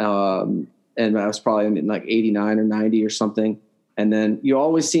 And I was probably in like 89 or 90 or something. And then you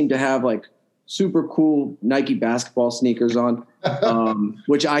always seem to have like super cool Nike basketball sneakers on,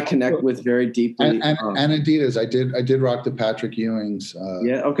 which I connect with very deeply. And Adidas. I did rock the Patrick Ewings.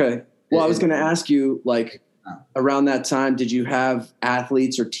 Yeah. Okay. Well, I was going to ask you, like, around that time, did you have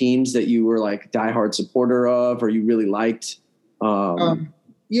athletes or teams that you were like diehard supporter of, or you really liked?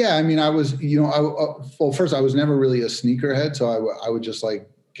 Yeah. I mean, I was, well, first I was never really a sneakerhead. So I would just like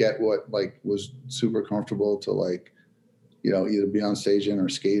get what like was super comfortable to like, either be on stage in or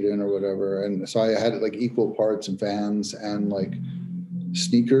skate in or whatever. And so I had like equal parts of Vans and like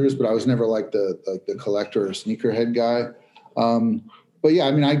sneakers, but I was never like the collector or sneakerhead guy. But yeah,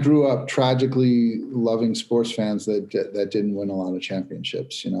 I mean, I grew up tragically loving sports fans that didn't win a lot of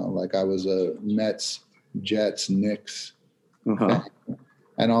championships. Like I was a Mets, Jets, Knicks, fan.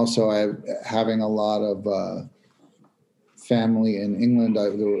 And also having a lot of family in England. I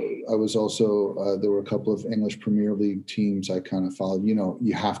was also there were a couple of English Premier League teams I kind of followed.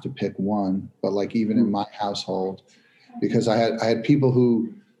 You have to pick one, but like even in my household, because I had people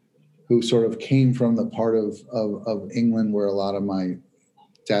who sort of came from the part of England where a lot of my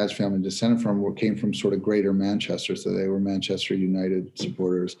dad's family descended from came from sort of greater Manchester, so they were Manchester United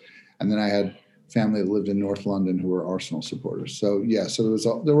supporters, and then I had family that lived in North London who were Arsenal supporters. So yeah, so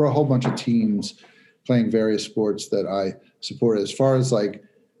there were a whole bunch of teams playing various sports that I supported. As far as like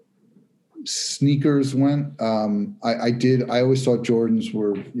sneakers went, I always thought Jordans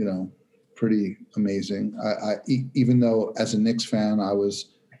were pretty amazing. I even though as a Knicks fan I was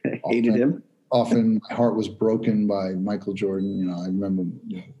hated him. Often my heart was broken by Michael Jordan. I remember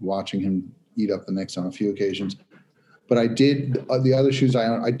watching him eat up the Knicks on a few occasions. But I did the other shoes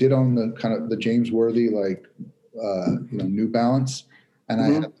I did own the kind of the James Worthy New Balance, and I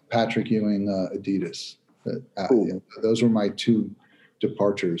had Patrick Ewing Adidas. Cool. Those were my two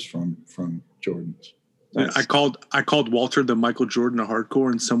departures from Jordans. Nice. I called Walter the Michael Jordan of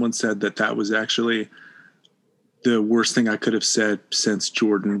hardcore, and someone said that was actually the worst thing I could have said since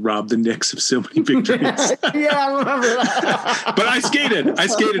Jordan robbed the Knicks of so many victories. Yeah, I remember that. But I skated. I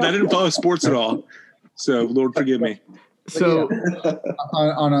didn't follow sports at all. So Lord forgive me. So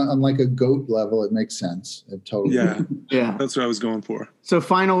on like a GOAT level, it makes sense. It totally. Yeah. That's what I was going for. So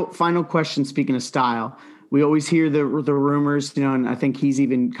final question. Speaking of style, we always hear the rumors, and I think he's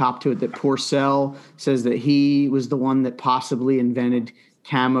even copped to it that Porcel says that he was the one that possibly invented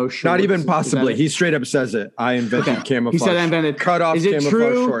camo shorts. Not even possibly. He straight up says it. I invented camouflage. He said I invented cut off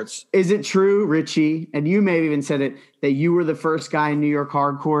camouflage shorts. Is it true, Richie? And you may have even said it that you were the first guy in New York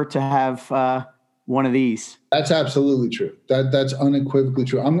hardcore to have one of these. That's absolutely true. That's unequivocally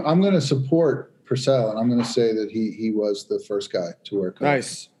true. I'm going to support Purcell, and I'm going to say that he was the first guy to wear camo.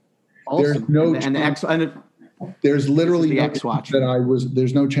 Nice. There's no there's literally no chance that I was.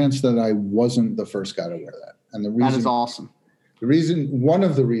 There's no chance that I wasn't the first guy to wear that. And the reason that is awesome. One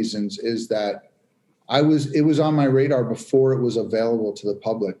of the reasons is that it was on my radar before it was available to the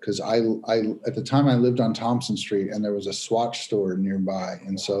public, because I at the time I lived on Thompson Street, and there was a Swatch store nearby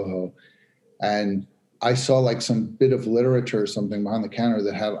in Soho, and I saw like some bit of literature or something behind the counter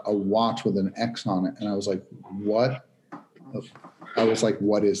that had a watch with an X on it, and I was like, what? I was like,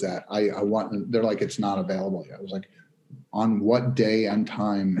 what is that? I want. They're like, it's not available yet. I was like, on what day and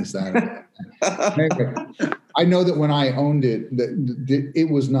time is that? Anyway, I know that when I owned it, that it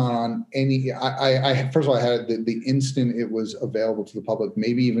was not on any. I first of all, I had it the instant it was available to the public,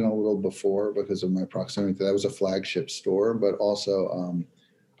 maybe even a little before because of my proximity to that. Was a flagship store, but also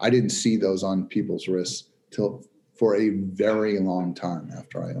I didn't see those on people's wrists till for a very long time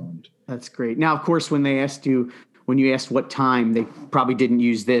after I owned. That's great. Now, of course, when you asked what time, they probably didn't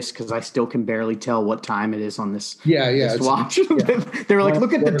use this because I still can barely tell what time it is on this. This watch. They were like,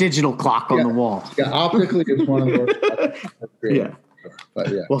 look at the digital clock on the wall. Yeah, optically, it's one of those. Yeah. But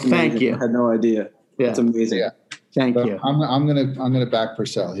yeah. Well, thank you. I had no idea. Yeah. That's amazing. Yeah. Thank But you. I'm gonna back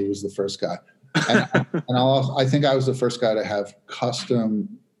Purcell. He was the first guy, and I think I was the first guy to have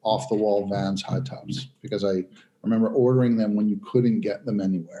custom off the wall Vans high tops because I remember ordering them when you couldn't get them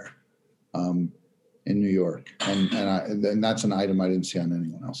anywhere. In New York, and that's an item I didn't see on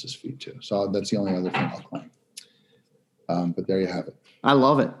anyone else's feet too. So that's the only other thing I'll claim. But there you have it. I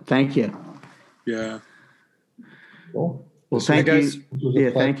love it. Thank you. Yeah. Cool. Well, thank you. This was a Yeah,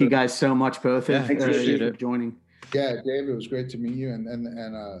 thank you pleasure. guys so much, both. Yeah, of appreciate you for it. joining. Yeah, Dave, it was great to meet you, and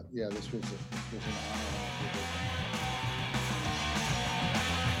yeah, this was an honor.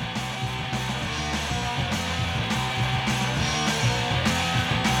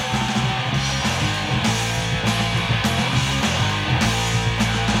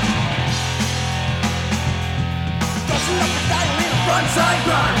 Frontside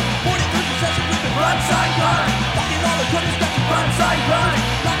grind, 43 possessions with the frontside grind. Fucking all the corners, got the frontside grind.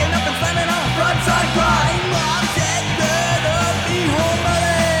 Locking up and slamming on a frontside grind. Mom said, better be home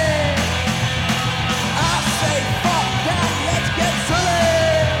early. I say, fuck that, let's get silly.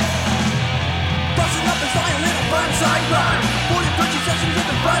 Busting up and flying in a frontside grind. 43 possessions with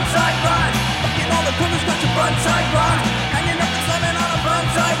the frontside grind. Fucking all the corners, got the frontside grind. Hanging up and slamming on a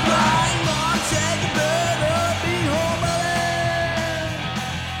frontside grind. Mom said, you better be home early.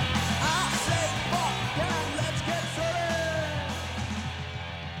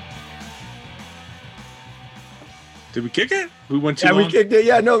 Did we kick it? We went too Yeah, long? we kicked it.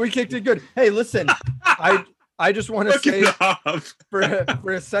 Yeah, no, we kicked it good. Hey, listen, I just want to Look say it up.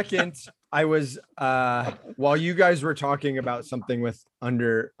 for a second, I was while you guys were talking about something with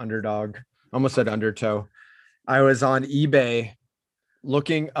underdog, almost said undertow. I was on eBay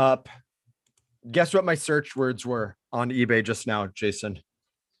looking up. Guess what my search words were on eBay just now, Jason?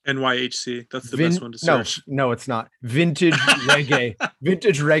 NYHC. That's the best one to search. No, it's not. Vintage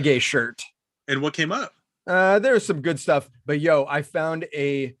reggae shirt. And what came up? There's some good stuff, but I found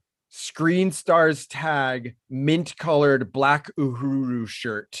a Screen Stars tag mint colored black Uhuru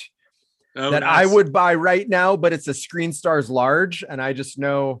shirt that I would buy right now, but it's a Screen Stars large, and I just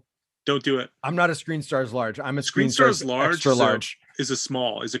know don't do it. I'm not a Screen Stars large. I'm a Screen Stars large, extra large. Is a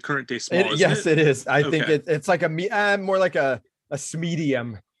small. Is a current day small? Yes, it is. I think Okay. it's like more like a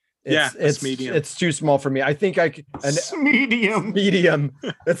medium. It's medium. It's too small for me. I think Medium. medium.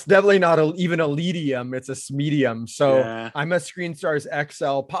 It's definitely not even a medium. It's a medium. So Yeah. I'm a Screen Stars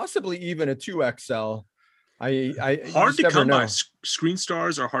XL, possibly even a 2XL. I Hard just to never come by. know. Screen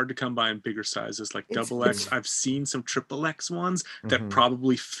Stars are hard to come by in bigger sizes, like double X. I've seen some triple X ones that Mhm.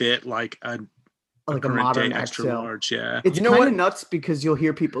 probably fit like a Like a current modern day extra XL. large. Yeah. It's You know kind what? of nuts because you'll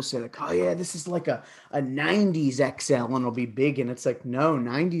hear people say like, "Oh yeah, this is like a 90s XL and it'll be big," and it's like, no,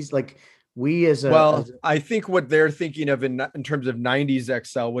 90s. Like we as a I think what they're thinking of in terms of 90s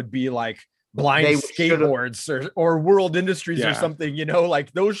XL would be like Blind They should've- Skateboards or World Industries or Yeah. something.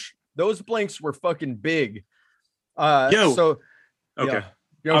 Like those blanks were fucking big. Yo. So Okay. yeah.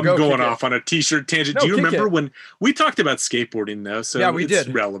 Yo, I'm go going kick it. off on a t-shirt tangent. No, Do you kick remember it. when we talked about skateboarding though? So Yeah, we it's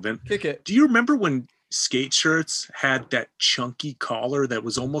did. relevant. Kick it. Do you remember when skate shirts had that chunky collar that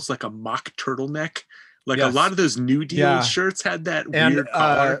was almost like a mock turtleneck? Like Yes. a lot of those New Deal Yeah. shirts had that And weird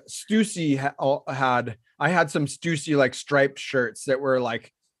collar. Stussy I had some Stussy like striped shirts that were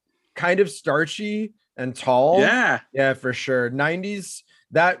like kind of starchy and tall. Yeah. For sure. 90s.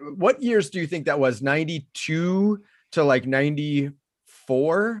 What years do you think that was? 92 to like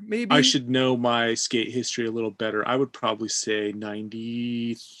 94 maybe? I should know my skate history a little better. I would probably say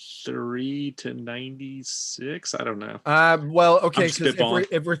 93 to 96. I don't know. Well, okay, I'm because spitballing.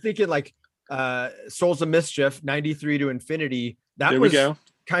 if we're thinking like Souls of Mischief 93 to Infinity, that There was we go.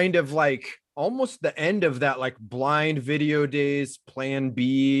 kind of like almost the end of that like Blind Video Days Plan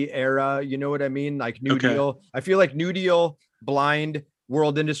B era, you know what I mean? Like New Okay. Deal. I feel like New Deal, Blind,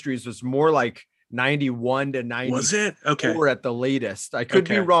 World Industries was more like 91 to 94 Was it? Okay. at the latest. I could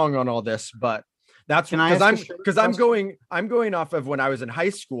be Okay. wrong on all this, but that's Can I because ask a shirt I'm question? going off of when I was in high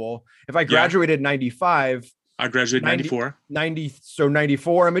school. If I Yeah. graduated in 95, I graduated 90 94.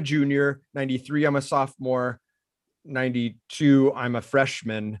 94 I'm a junior, 93 I'm a sophomore, 92, I'm a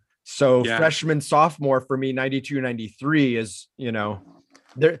freshman. So Yeah. freshman, sophomore for me, 92, 93 is, you know,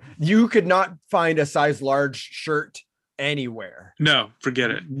 there you could not find a size large shirt anywhere. No,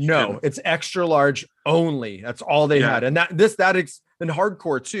 forget it. You No, couldn't. it's extra large only. That's all they Yeah. had. And in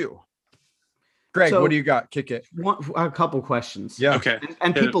hardcore too. Greg, So- what do you got? Kick it. A couple questions. Yeah. Okay.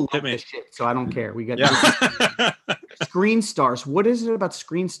 And Hit- people hit love me. this shit, so I don't care. We got Yeah. Screen Stars. What is it about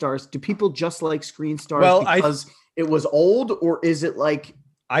Screen Stars? Do people just like Screen Stars Well, because it was old, or is it like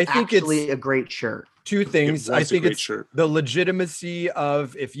I think actually it's a great shirt? two things. It I was a think great it's shirt. the legitimacy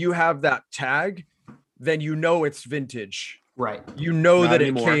of if you have that tag, then you know it's vintage. Right. You know Not that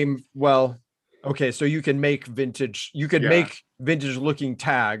anymore. it came well. Okay, so you can make vintage. You could Yeah. make vintage looking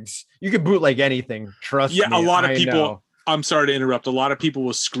tags. You could bootleg anything. Trust Yeah, me. a lot of I people. know. I'm sorry to interrupt. A lot of people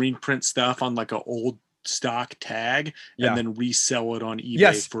will screen print stuff on like an old stock tag Yeah. and then resell it on eBay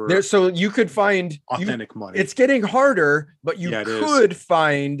Yes, for there. So you could find authentic money. It's getting harder, but you Yeah, it is. could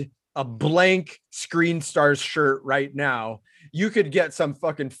find a blank Screen Stars shirt right now. You could get some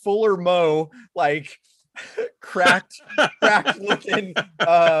fucking Fuller Mo, like cracked looking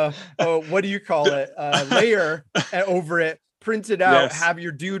what do you call it? Layer over it, print it out, Yes. have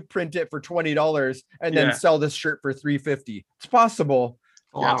your dude print it for $20 and then Yeah. sell this shirt for $350. It's possible.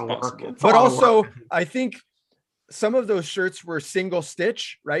 A Yeah, lot it's of work. possible. It's a But lot of also work. I think some of those shirts were single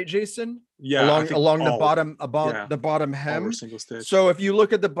stitch, right, Jason? yeah, I along think along the all- bottom yeah. the bottom all hem. were single stitch. So if you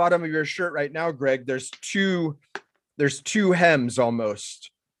look at the bottom of your shirt right now, Greg, there's two hems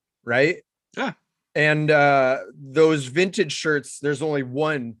almost, right? Yeah. And those vintage shirts, there's only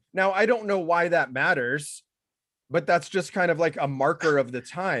one. Now I don't know why that matters, but that's just kind of like a marker of the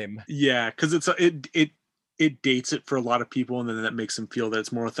time. Yeah, because it dates it for a lot of people, and then that makes them feel that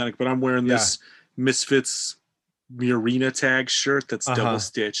it's more authentic. But I'm wearing this Misfits Murena tag shirt that's Uh-huh. double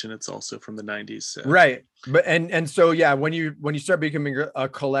stitch, and it's also from the 90s. So. Right. But and so yeah, when you start becoming a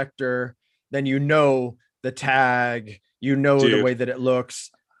collector, then you know the tag, you know the Dude. way that it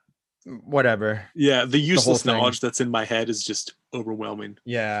looks, whatever. Yeah, the useless thing. knowledge that's in my head is just overwhelming.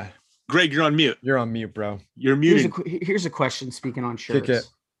 Yeah. Greg, you're on mute. You're on mute, bro. You're Here's muting. here's a question. Speaking on shirts, Kick it.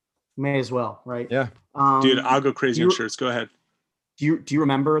 may as well, right? Yeah. Dude, I'll go crazy on you- shirts. Go ahead. Do you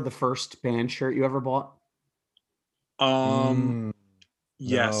remember the first band shirt you ever bought?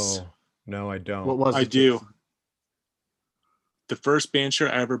 Yes, No, I don't. What was it? I do. Jason? The first band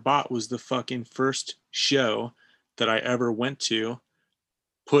shirt I ever bought was the fucking first show that I ever went to,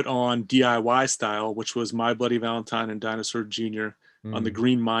 put on DIY style, which was My Bloody Valentine and Dinosaur Jr. on the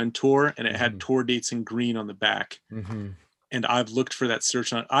Green Mine tour, and it had tour dates in green on the back. Mhm. And I've looked for that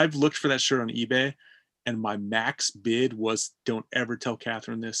shirt on eBay, and my max bid was, don't ever tell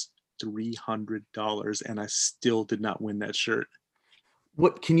Catherine this, $300, and I still did not win that shirt.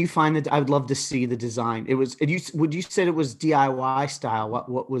 What can you find that? I would love to see the design. It was. Would you said it was DIY style?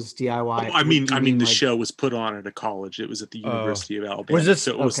 What was DIY? I What mean, do you the like- show was put on at a college. It was at the University of Alabama. Was this-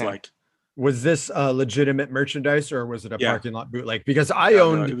 so it was okay. like, Was this legitimate merchandise or was it a Yeah. parking lot bootleg? Because I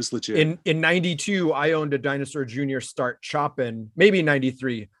no, owned it was legit. in 92, I owned a Dinosaur Jr. Start Choppin', maybe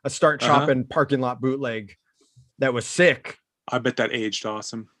 93, a Start Uh-huh. Choppin' parking lot bootleg that was sick. I bet that aged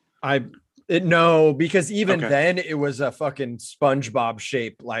awesome. No, because even Okay. then it was a fucking SpongeBob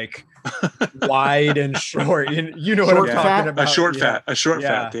shape, like wide and short. You know what Short I'm fat? talking A about. short Yeah. fat, a short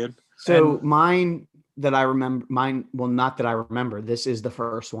Yeah. fat, dude. So mine that I remember, not that I remember. This is the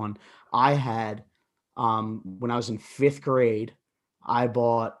first one I had when I was in 5th grade. I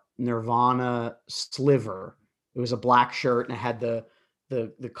bought Nirvana Sliver. It was a black shirt and it had the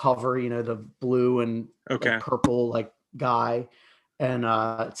cover, the blue and Okay. like, purple like guy, and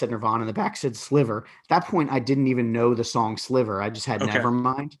it said Nirvana, and the back said Sliver. At that point, I didn't even know the song Sliver. I just had Okay.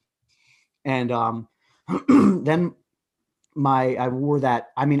 Nevermind, and then I wore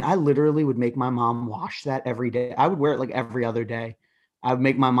that. I mean, I literally would make my mom wash that every day. I would wear it like every other day. I would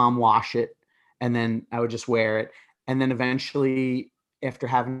make my mom wash it, and then I would just wear it. And then eventually, after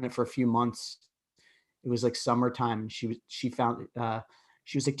having it for a few months, it was like summertime. She found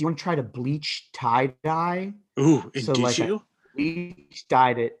she was like, "Do you want to try to bleach tie dye?" Ooh, and So, did like, you? Bleach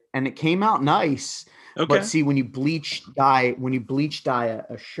dyed it, and it came out nice. Okay. But see, when you bleach dye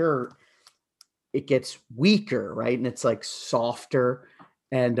a shirt, it gets weaker, right? And it's like softer.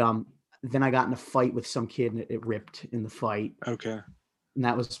 And then I got in a fight with some kid, and it ripped in the fight. Okay. And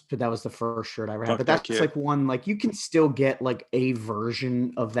that was the first shirt I ever Fuck had. But that that's kid. like one, like you can still get like a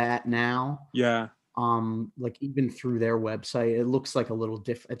version of that now. Yeah. Like even through their website, it looks like a little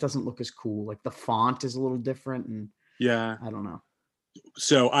different. It doesn't look as cool. Like the font is a little different, and Yeah. I don't know.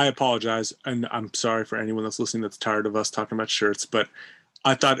 So I apologize, and I'm sorry for anyone that's listening that's tired of us talking about shirts, but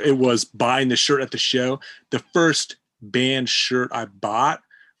I thought it was buying the shirt at the show. The first band shirt I bought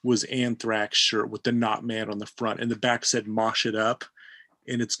was Anthrax shirt with the Not Man on the front, and the back said "Mosh It Up,"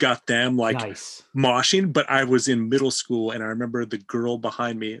 and it's got them like Nice. moshing. But I was in middle school, and I remember the girl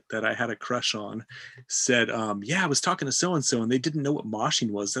behind me that I had a crush on said, "Yeah, I was talking to so and so, and they didn't know what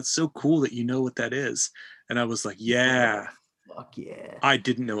moshing was. That's so cool that you know what that is." And I was like, "Yeah, Fuck yeah. I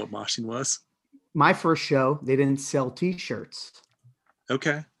didn't know what moshing was." My first show, they didn't sell T-shirts.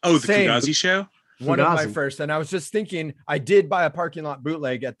 Okay. Oh, the Same. Fugazi show. One of my Fugazi. first, and I was just thinking, I did buy a parking lot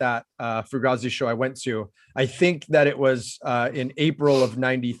bootleg at that Fugazi show I went to. I think that it was in April of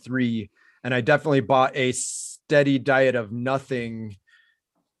 '93, and I definitely bought a Steady Diet of Nothing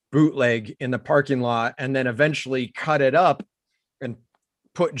bootleg in the parking lot, and then eventually cut it up and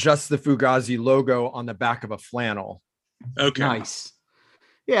put just the Fugazi logo on the back of a flannel. Okay. Nice.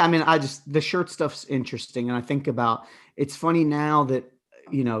 Yeah, I mean, the shirt stuff's interesting, and I think about it's funny now that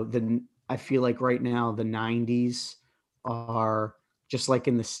I feel like right now the '90s are just like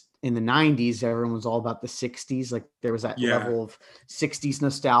in the '90s, everyone was all about the '60s. Like there was that level of '60s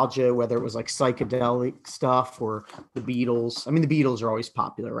nostalgia, whether it was like psychedelic stuff or the Beatles. I mean, the Beatles are always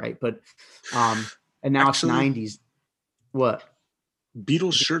popular, right? But and now Actually, it's '90s. What?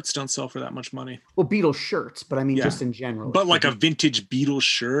 Beatles shirts don't sell for that much money. Well, Beatles shirts, but I mean Yeah. just in general. But like a vintage Beatles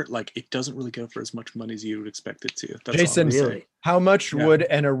shirt, like it doesn't really go for as much money as you would expect it to. That's all Jason, I'm saying. really? How much Yeah. would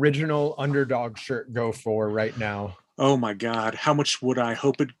an original Underdog shirt go for right now? Oh my God. How much would I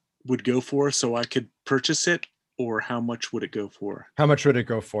hope it would go for so I could purchase it? Or how much would it go for? How much would it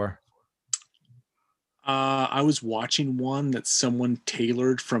go for? I was watching one that someone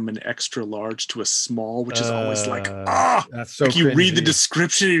tailored from an extra large to a small, which is always like, that's so like you read the cringy.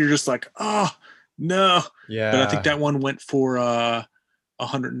 description and you're just like, no. Yeah. But I think that one went for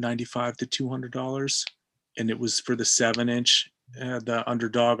 $195 to $200, and it was for the 7-inch, the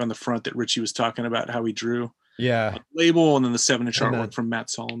Underdog on the front that Richie was talking about how he drew yeah. label, and then the 7-inch And artwork from Matt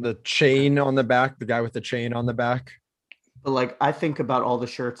Solomon. The chain on the back, the guy with the chain on the back. But like I think about all the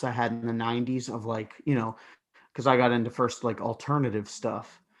shirts I had in the '90s of like, because I got into first like alternative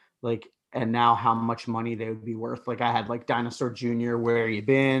stuff, like, and now how much money they would be worth. Like I had like Dinosaur Jr., Where You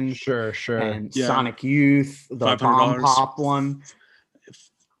Been, Sure. and Yeah. Sonic Youth, the $500. Bomb Pop one.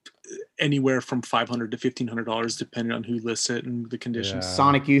 Anywhere from $500 to $1,500, depending on who lists it and the conditions.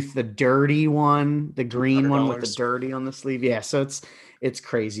 Sonic Youth, the dirty one, the green one with the $100. dirty on the sleeve. Yeah, so it's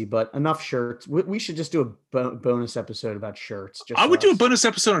crazy, but enough shirts. We should just do a bonus episode about shirts. Just I would do a us. bonus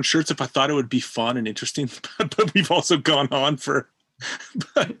episode on shirts if I thought it would be fun and interesting, but we've also gone on for.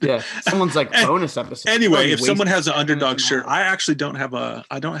 Yeah, someone's like bonus episode. Anyway, Already if someone wasted has an 10 Underdog minutes shirt, an I actually don't have an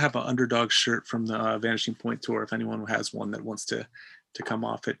Underdog shirt from the Vanishing Point tour. If anyone has one that wants to come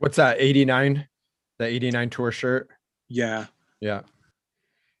off it, What's that? 89? The 89 tour shirt? yeah. Yeah.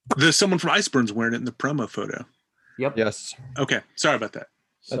 There's someone from Iceburns wearing it in the promo photo. Yep. Yes. Okay, sorry about that.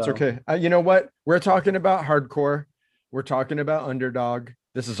 That's So, okay. You know what? We're talking about hardcore. We're talking about Underdog.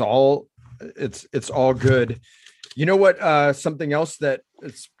 This is all it's all good. You know what? Something else that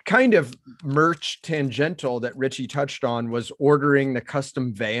it's kind of merch tangential that Richie touched on was ordering the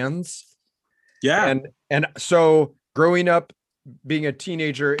custom vans. Yeah, And so growing up, being a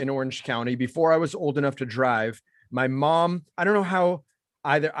teenager in Orange County, before I was old enough to drive, my mom, I don't know how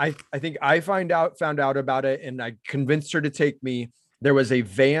either. I think I found out about it and I convinced her to take me. There was a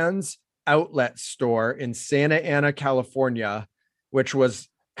Vans outlet store in Santa Ana, California, which was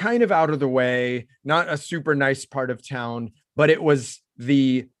kind of out of the way, not a super nice part of town, but it was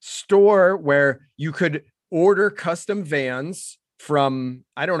the store where you could order custom vans from,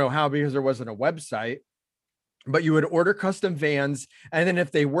 I don't know how, because there wasn't a website, but you would order custom vans. And then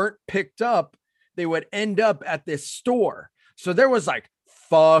if they weren't picked up, they would end up at this store. So there was like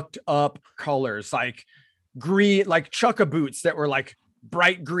fucked up colors, like green, like chukka boots that were like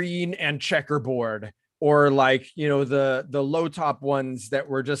bright green and checkerboard, or like, the low top ones that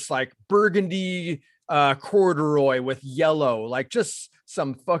were just like burgundy corduroy with yellow, like just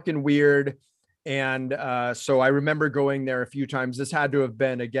some fucking weird. And so I remember going there a few times. This had to have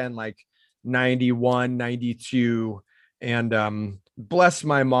been again like 91, 92. And bless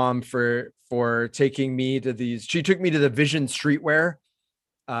my mom for taking me to these. She took me to the Vision Streetwear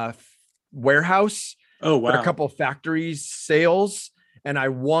warehouse. Oh for wow! a couple factory sales, and I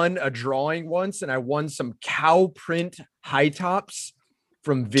won a drawing once, and I won some cow print high tops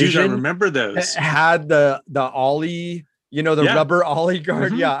from Vision. Dude, I remember those. It had the ollie, the Yeah. rubber ollie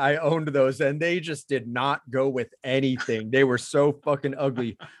guard. Mhm. Yeah, I owned those, and they just did not go with anything. They were so fucking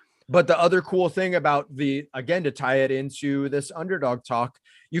ugly. But the other cool thing about again, to tie it into this Underdog talk,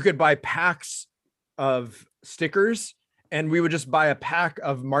 you could buy packs of stickers, and we would just buy a pack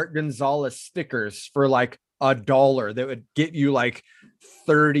of Mark Gonzalez stickers for like $1 that would get you like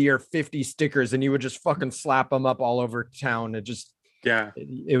 30 or 50 stickers, and you would just fucking slap them up all over town.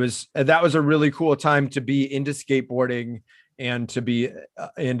 That was a really cool time to be into skateboarding and to be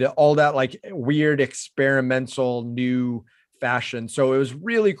into all that like weird experimental new fashion. So it was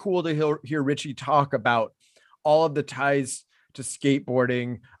really cool to hear Richie talk about all of the ties to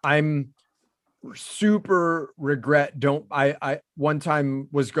skateboarding. I'm super regret I one time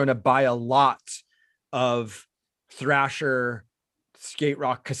was going to buy a lot of Thrasher skate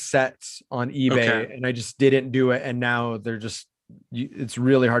rock cassettes on eBay, and I just didn't do it, and now they're just it's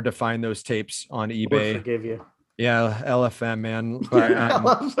really hard to find those tapes on eBay. Forgive you. Yeah, LFM, man.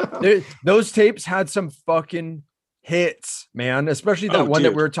 But those tapes had some fucking hits, man, especially that one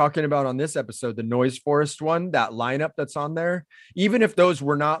that we were talking about on this episode, the Noise Forest one, that lineup that's on there. Even if those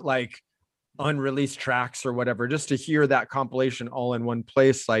were not like unreleased tracks or whatever, just to hear that compilation all in one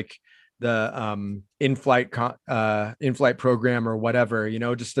place, like the in-flight program or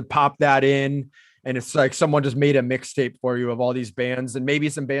whatever, just to pop that in. And it's like someone just made a mixtape for you of all these bands, and maybe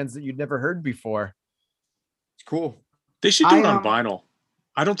some bands that you'd never heard before. It's cool. They should do it on vinyl.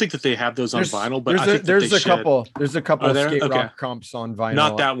 I don't think that they have those on vinyl, but there's a couple of skate rock comps on vinyl.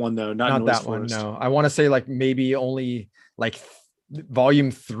 Not that one though. Not that one. No, I want to say like maybe only like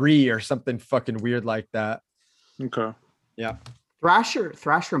volume 3 or something fucking weird like that. Okay. Yeah.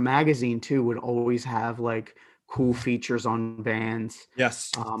 Thrasher magazine too would always have like cool features on bands.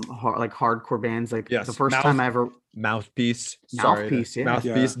 Yes. Like hardcore bands. Like yes. The first time I ever Mouthpiece.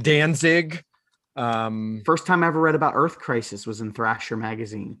 Mouthpiece. Danzig. First time I ever read about Earth Crisis was in Thrasher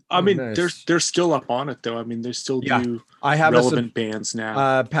magazine. I mean, nice. they're still up on it though. I mean, there's still new relevant bands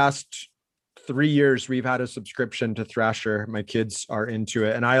now. Past 3 years we've had a subscription to Thrasher. My kids are into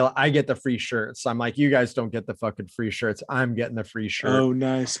it, and I get the free shirts. I'm like, you guys don't get the fucking free shirts. I'm getting the free shirt. Oh,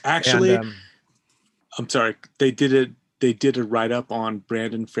 nice. Actually, I'm sorry. They did a write up on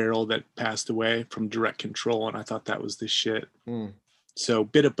Brandon Farrell that passed away from Direct Control, and I thought that was the shit. So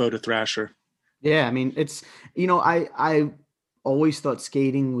bit of bow to Thrasher. Yeah, I mean, it's, I always thought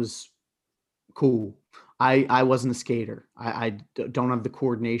skating was cool. I wasn't a skater. I don't have the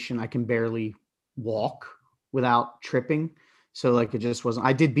coordination. I can barely walk without tripping. So like, it just wasn't,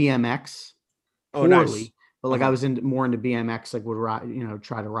 I did BMX poorly, nice. But like I was more into BMX, like would ride,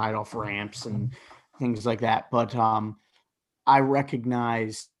 try to ride off ramps and things like that. But I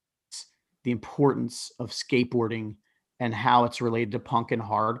recognized the importance of skateboarding and how it's related to punk and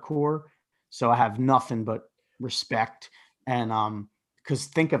hardcore. So I have nothing but respect. And because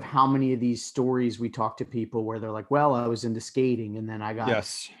think of how many of these stories we talk to people where they're like, well, I was into skating and then I got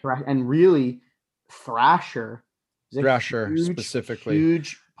and really Thrasher specifically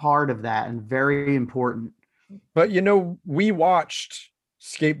huge part of that and very important. But we watched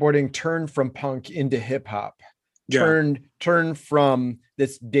skateboarding turn from punk into hip hop. Turn from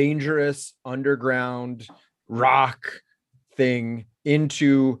this dangerous underground rock thing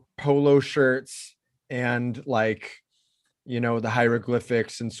into polo shirts and like the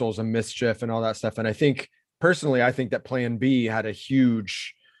hieroglyphics and Souls of Mischief and all that stuff. And I think that Plan B had a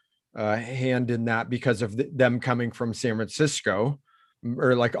huge hand in that because of them coming from San Francisco,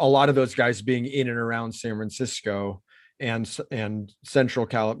 or like a lot of those guys being in and around San Francisco and Central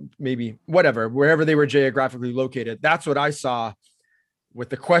Cal, maybe whatever, wherever they were geographically located. That's what I saw with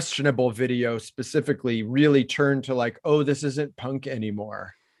the Questionable video specifically, really turned to like, oh, this isn't punk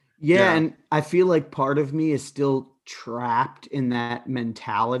anymore. Yeah. And I feel like part of me is still trapped in that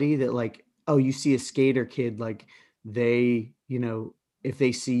mentality that like, oh, you see a skater kid, like they, if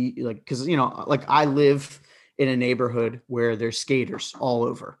they see like, cause like I live in a neighborhood where there's skaters all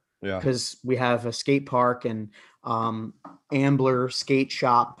over. Yeah. Cause we have a skate park and Ambler skate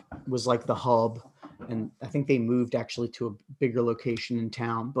shop was like the hub. And I think they moved actually to a bigger location in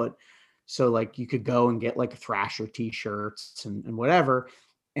town, but so like you could go and get like Thrasher t-shirts and whatever.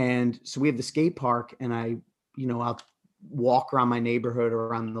 And so we have the skate park and I'll walk around my neighborhood or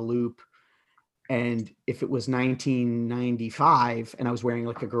around the loop. And if it was 1995 and I was wearing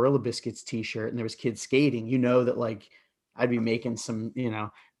like a Gorilla Biscuits t-shirt and there was kids skating, that like I'd be making some,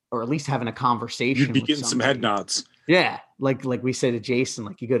 or at least having a conversation. You'd be getting some head nods. Yeah. Like we say to Jason,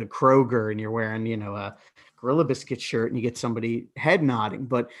 like you go to Kroger and you're wearing, a Gorilla Biscuit shirt and you get somebody head nodding.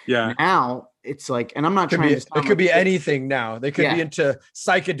 But now it's like, and I'm not trying to. It could be anything now. They could be into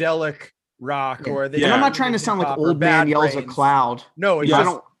psychedelic rock or they. And I'm not trying to sound like old man yells at cloud. No,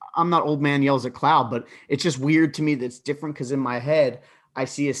 I'm not old man yells at cloud, but it's just weird to me that's different because in my head I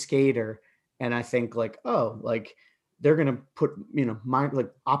see a skater and I think like, oh, like they're gonna put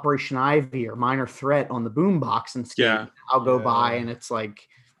like Operation Ivy or Minor Threat on the boombox and skate. Yeah. I'll go by Yeah. and it's like,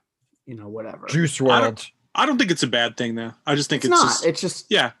 whatever. Juice World. I don't think it's a bad thing though. I just think It's it's not. just, It's just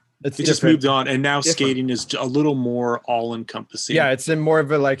yeah, It's it just different. moved on, and now Different. skating is a little more all encompassing. Yeah, it's in more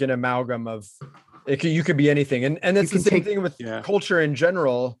of a like an amalgam of you could be anything. And it's You the can same take- thing with Yeah. culture in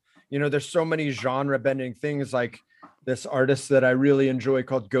general. There's so many genre bending things, like this artist that I really enjoy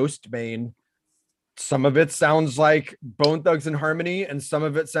called Ghostbane. Some of it sounds like Bone Thugs and Harmony, and some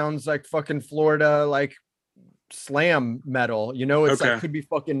of it sounds like fucking Florida, like slam metal. It's Okay. like could be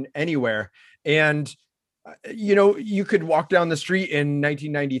fucking anywhere. And you could walk down the street in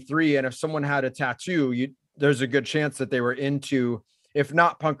 1993, and if someone had a tattoo, there's a good chance that they were into, if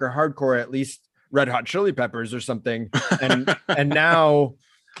not punk or hardcore, at least Red Hot Chili Peppers or something. And now,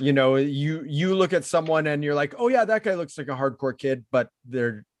 you look at someone and you're like, oh yeah, that guy looks like a hardcore kid, but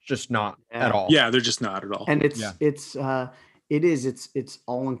they're just not Yeah. at all. Yeah, they're just not at all. and it's Yeah. it's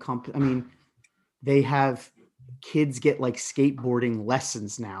all encompassing. I mean, they have kids get like skateboarding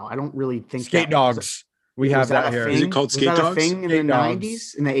lessons now. I don't really think Skate that was a- dogs. We was have that a here. thing? Is it called Was skate that a dogs? thing in Skate the dogs.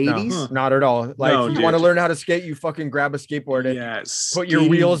 90s, in the No. 80s? Not at all. Like No, if you dude. want to learn how to skate, you fucking grab a skateboard and Yes. put your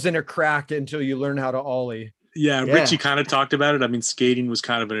wheels in a crack until you learn how to ollie. Yeah, Yeah. Richie kind of talked about it. I mean, skating was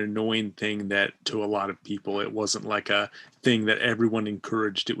kind of an annoying thing that to a lot of people, it wasn't like a thing that everyone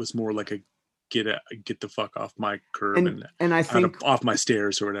encouraged. It was more like a get the fuck off my curb and And I out think of, off my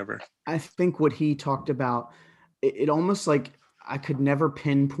stairs or whatever. I think what he talked about, it almost like I could never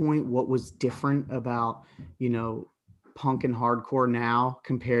pinpoint what was different about, punk and hardcore now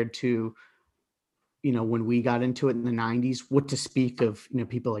compared to, when we got into it in the 90s. What to speak of,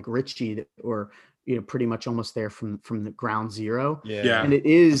 people like Richie that were, pretty much almost there from the ground zero. Yeah. And it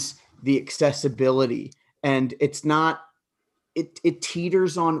is the accessibility, and it's not, it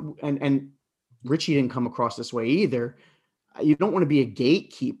teeters on, and Richie didn't come across this way either. You don't want to be a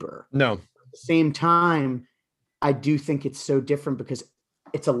gatekeeper. No. At the same time, I do think it's so different because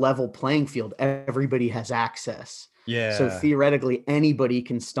it's a level playing field. Everybody has access. Yeah. So theoretically, anybody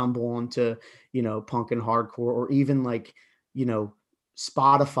can stumble onto, punk and hardcore, or even like,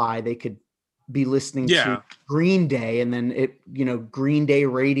 Spotify. They could be listening Yeah. to Green Day, and then Green Day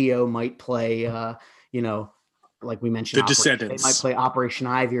radio might play, like we mentioned, The Descendants. They might play Operation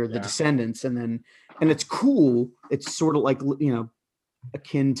Ivy or The Yeah. Descendants, and it's cool. It's sort of like,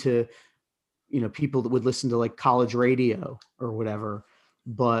 akin to, people that would listen to like college radio or whatever,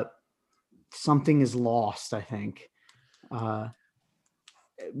 but something is lost, I think.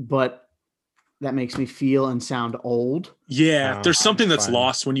 But that makes me feel and sound old. Yeah, No, there's something that's fine.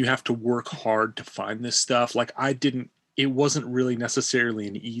 lost when you have to work hard to find this stuff. Like it wasn't really necessarily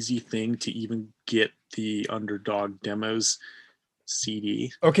an easy thing to even get the Underdog Demos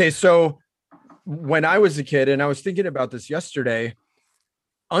CD. Okay, so when I was a kid, and I was thinking about this yesterday,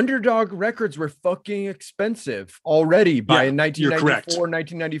 Underdog records were fucking expensive already by Yeah, you're correct. 1994,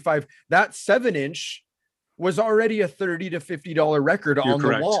 1995. That 7-inch was already a $30 to $50 record You're on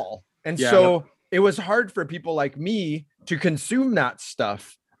correct. the wall. And Yeah. so it was hard for people like me to consume that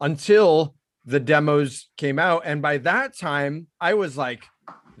stuff until the demos came out. And by that time, I was like,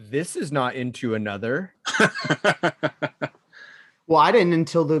 this is not Into Another. Well, I didn't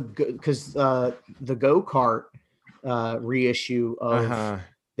until because the go-kart reissue of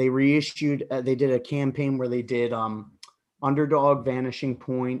they reissued. They did a campaign where they did Underdog, Vanishing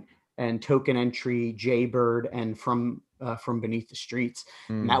Point, and Token Entry, Jaybird, and From Beneath the Streets.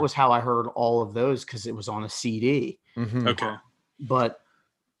 And that was how I heard all of those, because it was on a CD. Mhm. Okay. But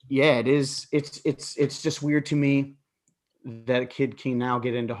yeah, it is. It's just weird to me that a kid can now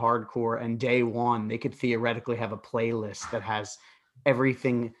get into hardcore, and day one they could theoretically have a playlist that has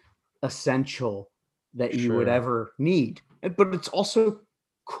everything essential that you would Sure. ever need. But it's also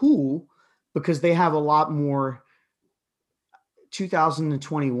cool because they have a lot more.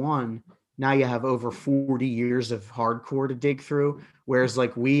 2021, now you have over 40 years of hardcore to dig through, whereas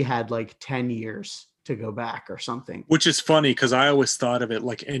like we had like 10 years to go back or something. Which is funny because I always thought of it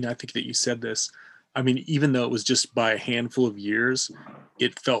like, and I think that you said this, I mean, even though it was just by a handful of years,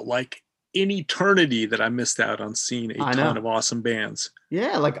 it felt like an eternity that I missed out on seeing a I ton know. of awesome bands.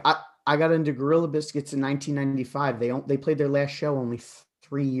 Yeah, like I got into Gorilla Biscuits in 1995. They played their last show only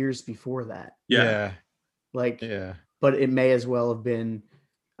 3 years before that. Yeah. Like, Yeah. but it may as well have been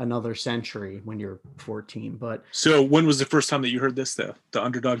another century when you're 14. But So when was the first time that you heard this though? The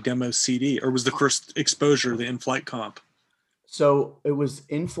Underdog Demo CD, or was the first exposure the In-Flight comp? so it was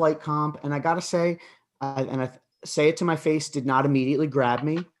In Flight Comp, and I gotta say, I say it to my face, did not immediately grab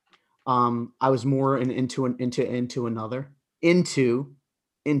me. I was more into another.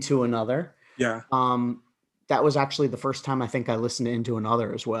 Yeah. that was actually the first time I think I listened to Into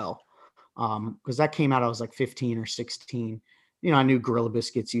Another as well. Because that came out, I was like 15 or 16. You know, I knew Gorilla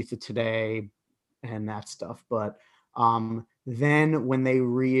Biscuits, Youth of Today, and that stuff. But then when they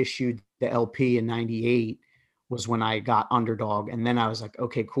reissued the LP in 98 was when I got Underdog. And then I was like,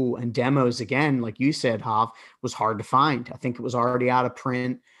 okay, cool. And demos, again, like you said, Hav, was hard to find. I think it was already out of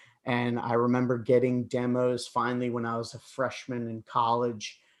print. And I remember getting demos finally when I was a freshman in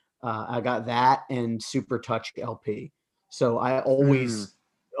college. I got that and Super Touch LP. So I always,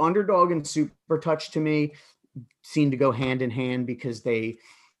 Underdog and Super Touch to me seem to go hand in hand because they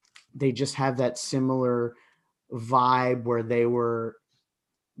just have that similar vibe where they were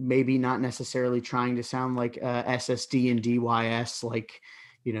maybe not necessarily trying to sound like SSD and DYS like,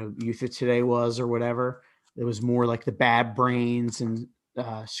 you know, Youth of Today was or whatever. It was more like the Bad Brains and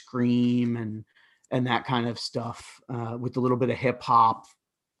Scream and that kind of stuff with a little bit of hip hop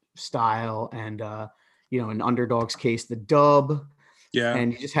style and you know, in Underdog's case, the dub. Yeah.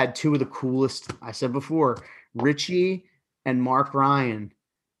 And you just had two of the coolest, I said before, Richie and Mark Ryan.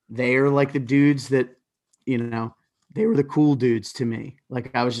 They are like the dudes that, you know, they were the cool dudes to me.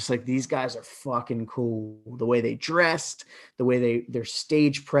 Like I was just like, these guys are fucking cool. The way they dressed, the way their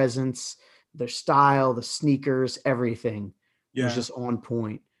stage presence, their style, the sneakers, everything was just on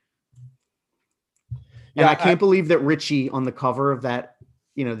point. And I can't believe that Richie on the cover of that,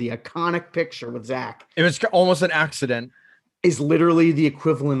 you know, the iconic picture with Zach. It was almost an accident. Is literally the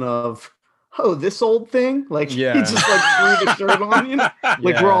equivalent of, oh, this old thing. Like he just like threw the shirt on, you know?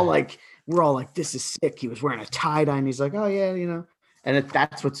 Like we're all like, this is sick. He was wearing a tie-dye and he's like, oh yeah, you know. And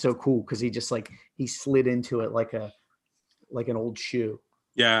that's what's so cool because he just like he slid into it like an old shoe.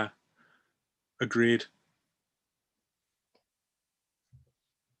 Yeah. Agreed.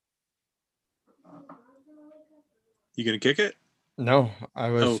 You gonna kick it? No, I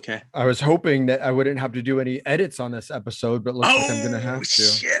was okay. I was hoping that I wouldn't have to do any edits on this episode, but looks like I'm gonna have to.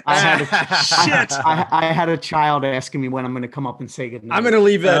 Shit. I had a child asking me when I'm gonna come up and say goodnight. I'm gonna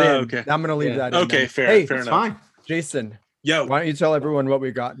leave that in. Okay. I'm gonna leave that in. Okay, then. fair enough. Fine. Jason, Yo, why don't you tell everyone what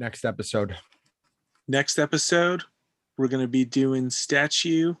we got next episode? next episode, we're gonna be doing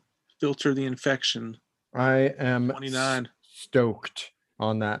Statue, Filter the Infection. I am 29. stoked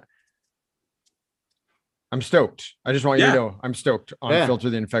on that. I'm stoked. I just want you to know I'm stoked on Filter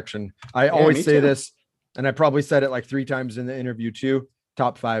the Infection. I always say this, and I probably said it like 3 times in the interview too.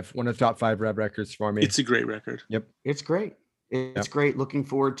 Top 5, one of the top 5 Rev records for me. It's a great record. Yep. It's great. It's great. Looking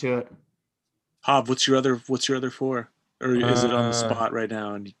forward to it. Hob, what's your other 4? Or is it on the spot right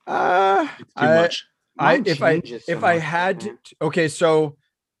now? And it's too much. If I had okay, so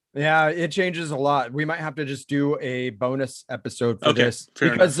yeah, it changes a lot. We might have to just do a bonus episode for this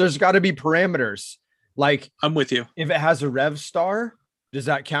because there's got to be parameters. Like, I'm with you. If it has a Rev star, does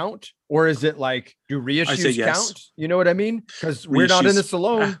that count? Or is it like, do reissues count? You know what I mean? Because we're not in this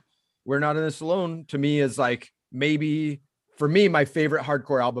alone. We're not in this alone. To me, is like maybe for me, my favorite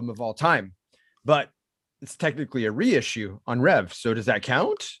hardcore album of all time, but it's technically a reissue on Rev. So does that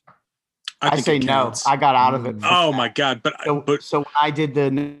count? I say no. I got out of it. Oh my God. So when I did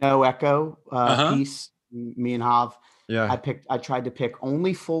the No Echo piece, me and Hav, I tried to pick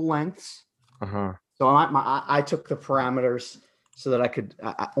only full lengths. So I took the parameters so that I could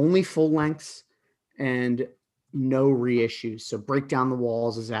only full lengths and no reissues. So Break Down the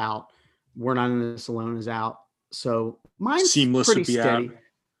Walls is out. We're Not in This Alone is out. So mine's Seamless pretty would be steady. out.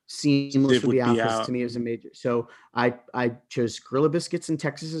 Seamless would be out because to me it was a major. So I chose Gorilla Biscuits and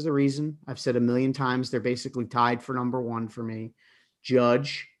Texas is a Reason. I've said a million times they're basically tied for number 1 for me.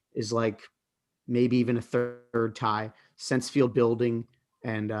 Judge is like maybe even a third tie. Sensefield Building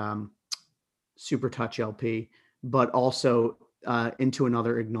and Super Touch LP, but also Into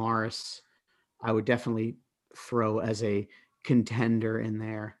Another Ignaris, I would definitely throw as a contender in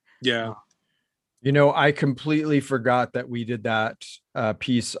there. Yeah. You know, I completely forgot that we did that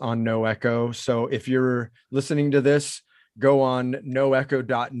piece on No Echo. So if you're listening to this, go on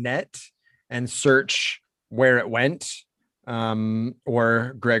noecho.net and search Where It Went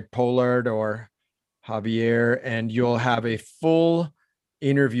or Greg Pollard or Javier, and you'll have a full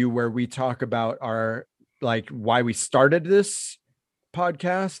interview where we talk about our like why we started this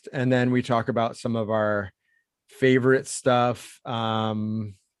podcast, and then we talk about some of our favorite stuff.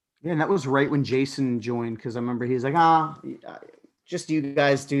 And that was right when Jason joined, because I remember he's like, just you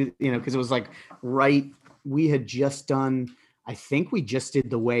guys do, you know, because it was like we had just done, I think we just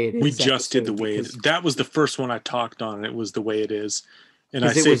did The Way It Is. We just did The Way It Is. That was the first one I talked on. It was The Way It Is. And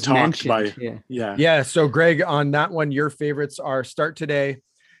I say talked by, yeah. So Greg, on that one, your favorites are Start Today,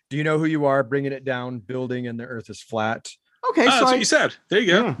 Do You Know Who You Are, Bringing It Down, Building, and The Earth Is Flat. Okay, that's what you said. There you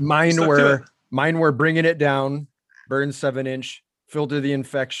go. Mine were Mine were Bringing It Down, Burn 7-inch, Filter the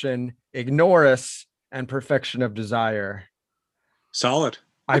Infection, Ignore Us, and Perfection of Desire. Solid.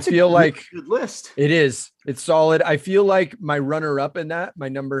 I feel like good list. it is. It's solid. I feel like my runner-up in that, my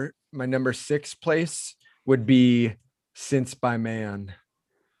number 6 place would be Since by Man.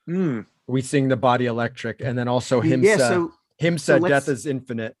 We Sing the Body Electric, and then also Himsa. Himsa, Death is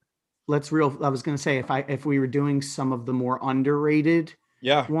Infinite. I was gonna say if we were doing some of the more underrated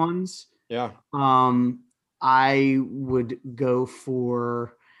ones, I would go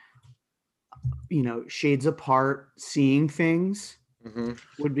for Shades Apart, Seeing Things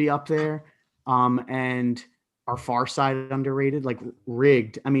would be up there. And our Far Side underrated, like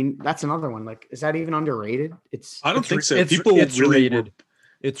Rigged. I mean, that's another one. Like, is that even underrated? I don't think so. It's rated.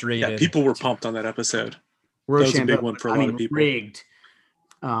 It's rated. Yeah, people were pumped on that episode. Rochambeau, that was a big one for a lot of people. Rigged.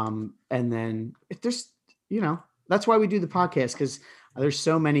 And then if there's, that's why we do the podcast, because there's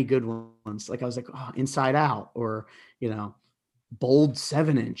so many good ones. Like I was like, Inside Out, or, Bold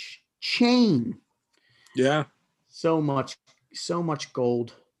 7-inch, Chain. Yeah. So much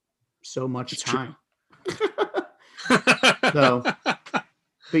gold, so much time. So,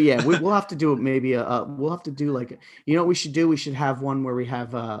 but yeah, we'll have to do it. Maybe we'll have to do like, what we should do? We should have one where we have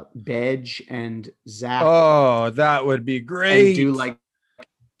Bedge and Zach. Oh, that would be great. And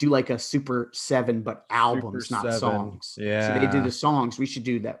do like a Super 7, but albums, Super not 7. songs. Yeah. So they do the songs. We should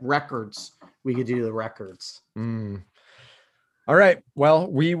do that. Records. We could do the records. All right. Well,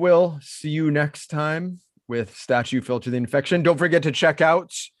 we will see you next time with Statue Filter the Infection. Don't forget to check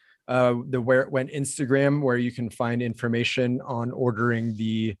out the Where It Went Instagram, where you can find information on ordering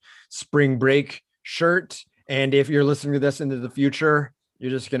the Spring Break shirt. And if you're listening to this into the future,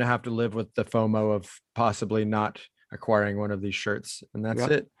 you're just going to have to live with the FOMO of possibly not acquiring one of these shirts. And that's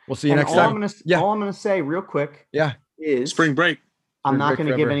it. We'll see you next time. All I'm going to say real quick is Spring Break. I'm not going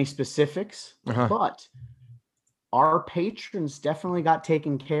to give any specifics, but our patrons definitely got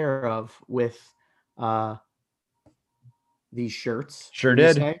taken care of with these shirts. Sure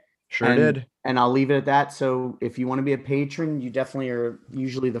did. And I'll leave it at that. So if you want to be a patron, you definitely are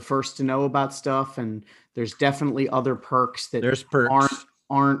usually the first to know about stuff. And there's definitely other perks that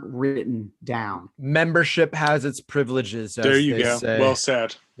aren't written down. Membership has its privileges. There you go. Say. Well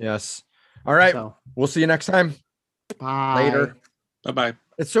said. Yes. All right. So, we'll see you next time. Bye. Later. Bye-bye.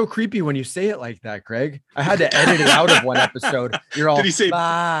 It's so creepy when you say it like that, Greg. I had to edit it out of one episode. You're all, did he say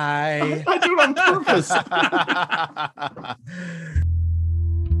bye? I do it on purpose.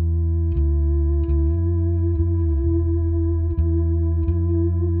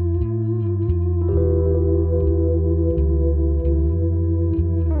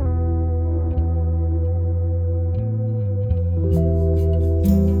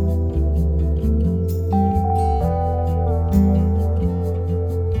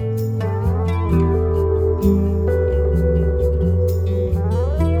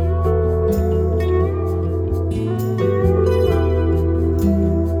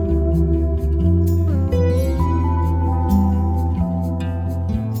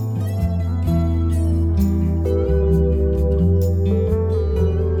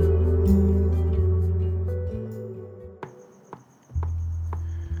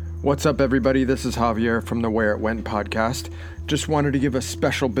 What's up, everybody? This is Javier from the Where It Went podcast. Just wanted to give a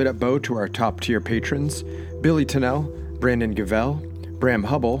special bit of bow to our top tier patrons: Billy Tennell, Brandon Gavell, Bram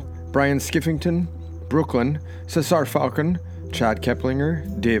Hubble, Brian Skiffington, Brooklyn, Cesar Falcon, Chad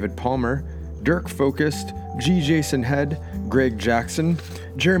Keplinger, David Palmer, Dirk Focused, G. Jason Head, Greg Jackson,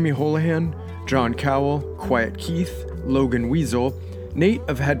 Jeremy Holohan, John Cowell, Quiet Keith, Logan Weasel, Nate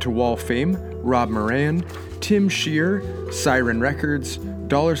of Head to Wall fame, Rob Moran, Tim Shear, Siren Records,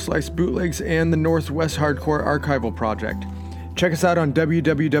 Dollar Slice Bootlegs, and the Northwest Hardcore Archival Project. Check us out on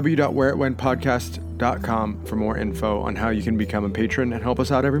www.whereitwentpodcast.com for more info on how you can become a patron and help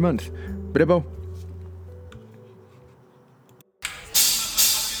us out every month. Bidabo.